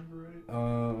if I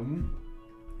remember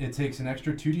right? It takes an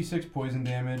extra 2d6 poison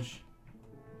damage.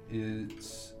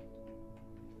 It's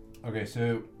okay.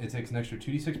 So it takes an extra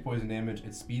 2d6 poison damage.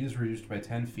 Its speed is reduced by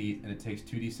 10 feet, and it takes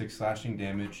 2d6 slashing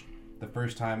damage. The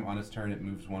first time on its turn, it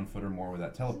moves 1 foot or more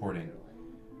without teleporting.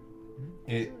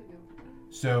 It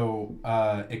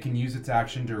can use its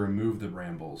action to remove the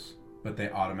brambles, but they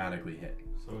automatically hit.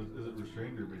 So is it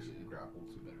restrained or basically grappled?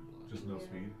 Just no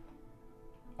speed?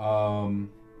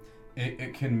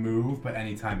 It can move, but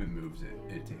anytime it moves,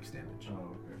 it takes damage. Oh,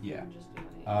 okay. Yeah. Just do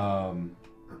it.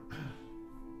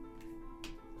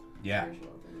 Yeah.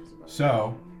 Spiritual weapon is about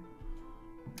So,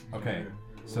 it. okay. Roll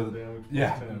So damage plus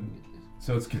yeah. 10.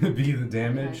 So it's gonna be the Yeah, I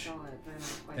damage, saw it, but I'm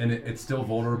not quite and sure. it's still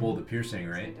vulnerable to piercing,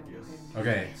 right? Yes.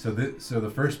 Okay. So the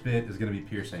first bit is gonna be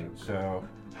piercing. So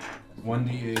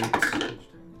 1d8.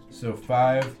 So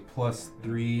 5 plus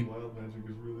 3. Wild magic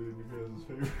is really in you guys'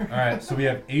 favor. All right. So we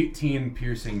have 18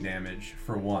 piercing damage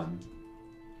for 1,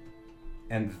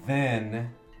 and then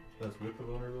That's with the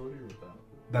vulnerability or without?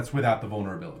 that's without the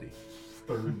vulnerability.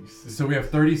 36. So we have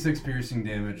 36 piercing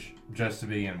damage just to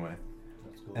begin with.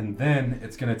 That's cool. And then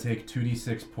it's going to take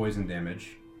 2d6 poison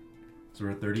damage. So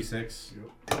we're at 36.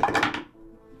 Yep.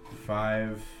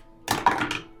 5.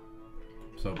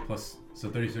 So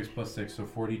 36 plus 6, so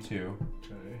 42.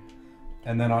 Okay.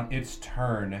 And then on its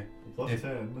turn, Plus If-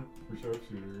 10 for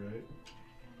sharpshooter, right?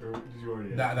 Or did you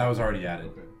already add? that was already added.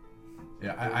 Okay.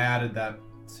 Yeah, I added that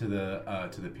to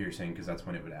the piercing because that's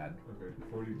when it would add. Okay,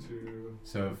 42.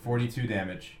 So 42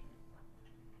 damage,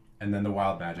 and then the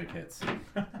wild magic hits.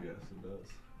 Yes, it does.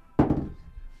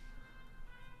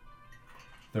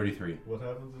 33. What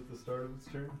happens at the start of its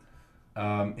turn?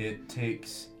 It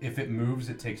takes, if it moves,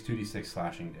 it takes 2d6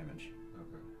 slashing damage.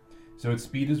 Okay. So its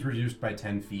speed is reduced by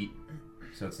 10 feet,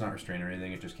 so it's not restrained or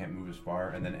anything. It just can't move as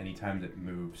far. And then anytime it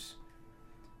moves,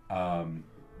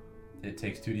 it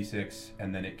takes 2d6,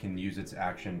 and then it can use its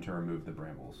action to remove the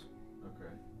brambles.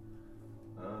 Okay.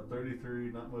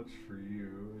 33, not much for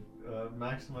you.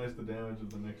 Maximize the damage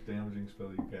of the next damaging spell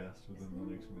you cast within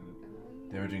the next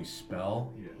minute. Damaging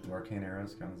spell? Yeah. Do arcane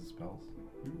arrows count as spells?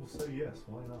 We will say yes,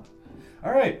 why not?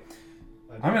 Alright,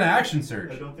 I'm gonna action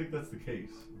surge. I don't think that's the case.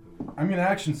 I'm gonna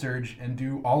action surge and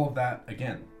do all of that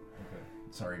again. Okay.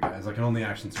 Sorry guys, I can only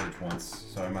action surge once,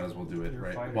 so I might as well do it, You're a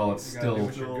right? fighter. While it's You gotta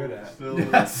do still... what you're good at. Still,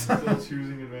 Yes. still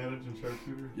choosing advantage in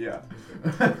sharpshooter? Yeah.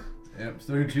 Okay. Yep,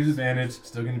 still gonna choose advantage,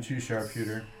 still gonna choose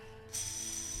sharpshooter.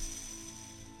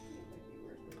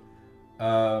 The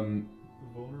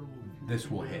vulnerable This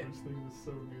will hit. damage thing was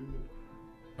so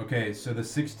good. Okay, so the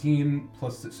 16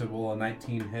 plus, so will a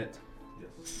 19 hit?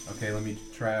 Yes. Okay, let me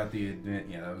try out the advan-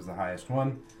 yeah, that was the highest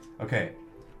one. Okay,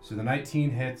 so the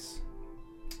 19 hits.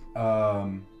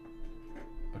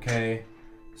 Okay,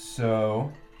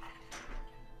 so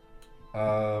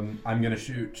I'm gonna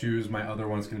choose my other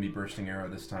one's gonna be bursting arrow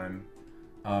this time.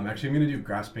 Actually, I'm gonna do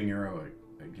grasping arrow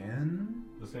again.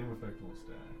 The same effect will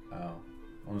stack.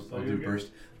 Oh, So I'll you'll do get-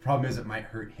 burst. The problem is it might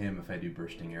hurt him if I do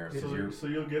bursting arrow. 'Cause you're, So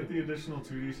you'll get the additional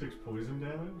 2d6 poison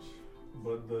damage,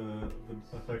 but the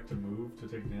effect to move to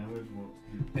take damage won't.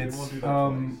 It it's won't do that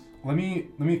twice. let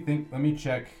me think. Let me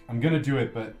check. I'm gonna do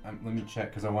it, but let me check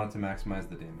because I want it to maximize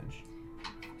the damage.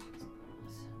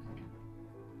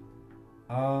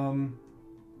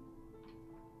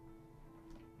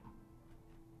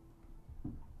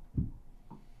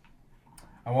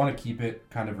 I want to keep it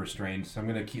kind of restrained, so I'm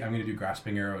gonna do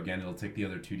grasping arrow again. It'll take the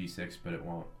other 2d6, but it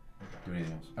won't do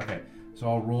anything else. Okay, so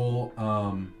I'll roll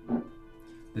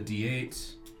the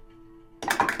d8.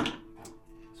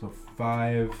 So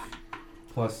 5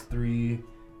 plus 3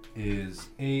 is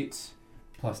 8,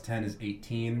 plus 10 is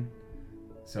 18.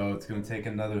 So it's gonna take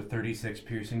another 36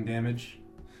 piercing damage.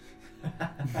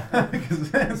 Because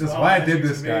that's why I did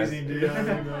this, guys.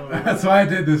 That's why I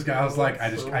did this, guy. I was like, I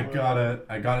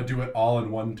gotta do it all in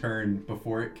one turn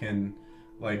before it can,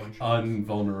 like,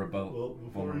 unvulnerable. Well,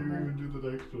 before you even do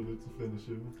the next one, it's a finish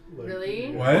him. Like,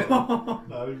 Really? yeah. What?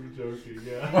 Not even joking.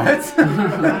 Yeah. What?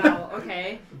 Wow,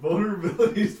 okay.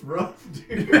 Vulnerability's rough,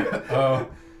 dude. Oh.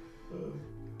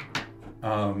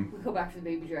 We'll go back to the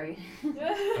baby dragon.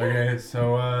 Okay,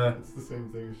 so It's the same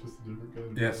thing. It's just a different kind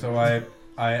of. yeah, damage. so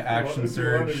I action If you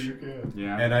want it, surge. you can.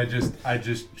 Yeah. And I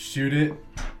just shoot it,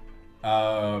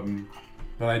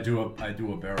 but I do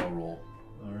a barrel roll.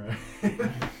 All right.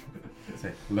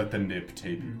 Say, let the nip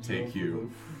take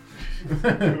you. Do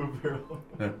a barrel.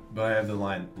 But I have the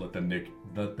line, let the nip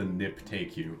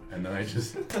take you, and then I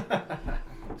just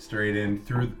straight in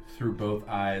through both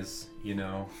eyes, you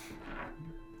know,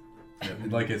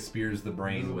 like it spears the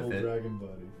brain with Invisible it. dragon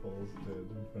body falls dead in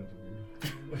front of you.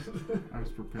 I was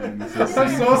preparing this. I'm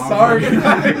so sorry,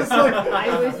 guys. Like,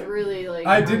 I was really like.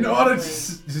 I didn't want to like-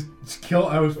 just kill.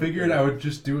 I was figured I would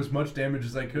just do as much damage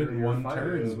as I could in You're a one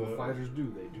fighter, turn. that's what fighters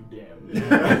do. They do damage.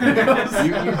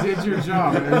 You did your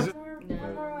job. It was-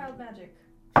 One more wild magic.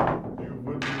 You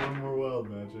would do one more wild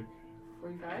magic.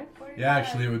 45? Yeah,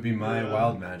 actually, it would be my Yeah.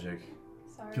 wild magic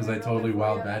Sorry, because I rolled totally it for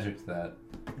wild ya. magicked that.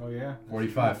 Oh yeah.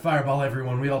 45. Fireball,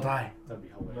 everyone. We all die. That'd be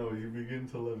hilarious. No, you begin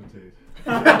to levitate.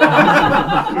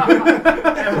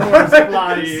 Everyone's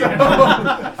flying.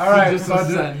 All right, Just so a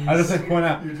sentence. I just like to point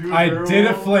out, You do a I barrel did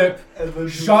a roll, flip, and then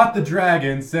shot the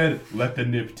dragon, said, "Let the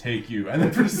nip take you," and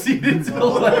then proceeded to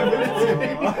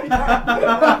levitate.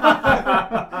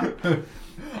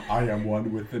 I am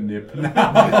one with the nip now.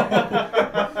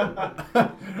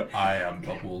 I am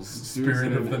Bubbles,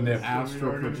 spirit of the nip.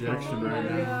 Astral projection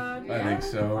right now. I think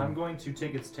so. I'm going to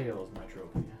take its tail as my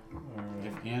trophy.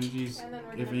 If Angie's And then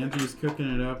we're gonna-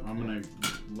 cooking it up, I'm gonna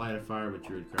light a fire with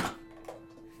Druidcraft.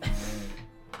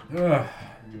 Ugh,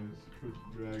 You guys put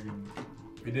dragon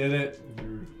we did it. in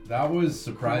your That was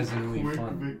surprisingly quick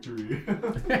fun. victory.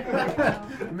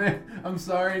 Man, I'm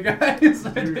sorry, guys. I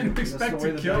didn't That's expect the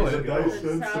way to the kill dice it. The dice That's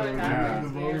said how so. it You happens, have the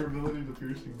man. vulnerability to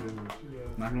piercing damage. Yeah.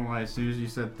 Not gonna lie, as soon as you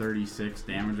said 36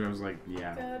 damage, I was like,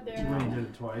 yeah. God When you damn. did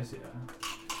it twice, yeah.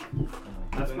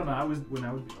 That's when I was.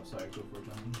 Oh, sorry, go for it,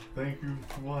 John. Thank you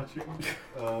for watching.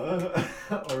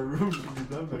 Our room should be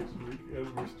done next week,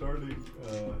 and we're starting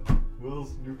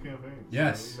Will's new campaign. So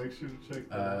Yes. make sure to check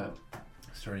that out.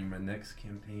 starting my next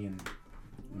campaign.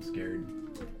 I'm scared.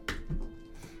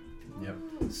 Yep.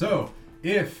 So,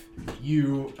 if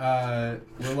you were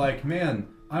like, man,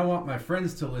 I want my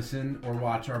friends to listen or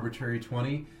watch Arbitrary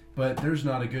 20, but there's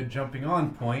not a good jumping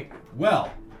on point,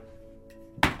 well,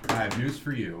 I have news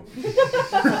for you.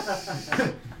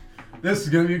 This is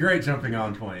going to be a great jumping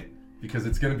on point, because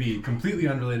it's going to be completely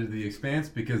unrelated to The Expanse,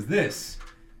 because this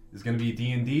is going to be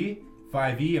D&D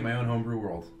 5e in my own homebrew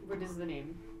world. What is the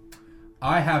name?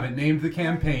 I haven't named the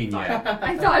campaign yet.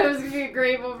 I thought it was going to be a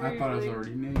great one for I you. thought it was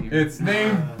already named. It's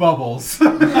named Bubbles.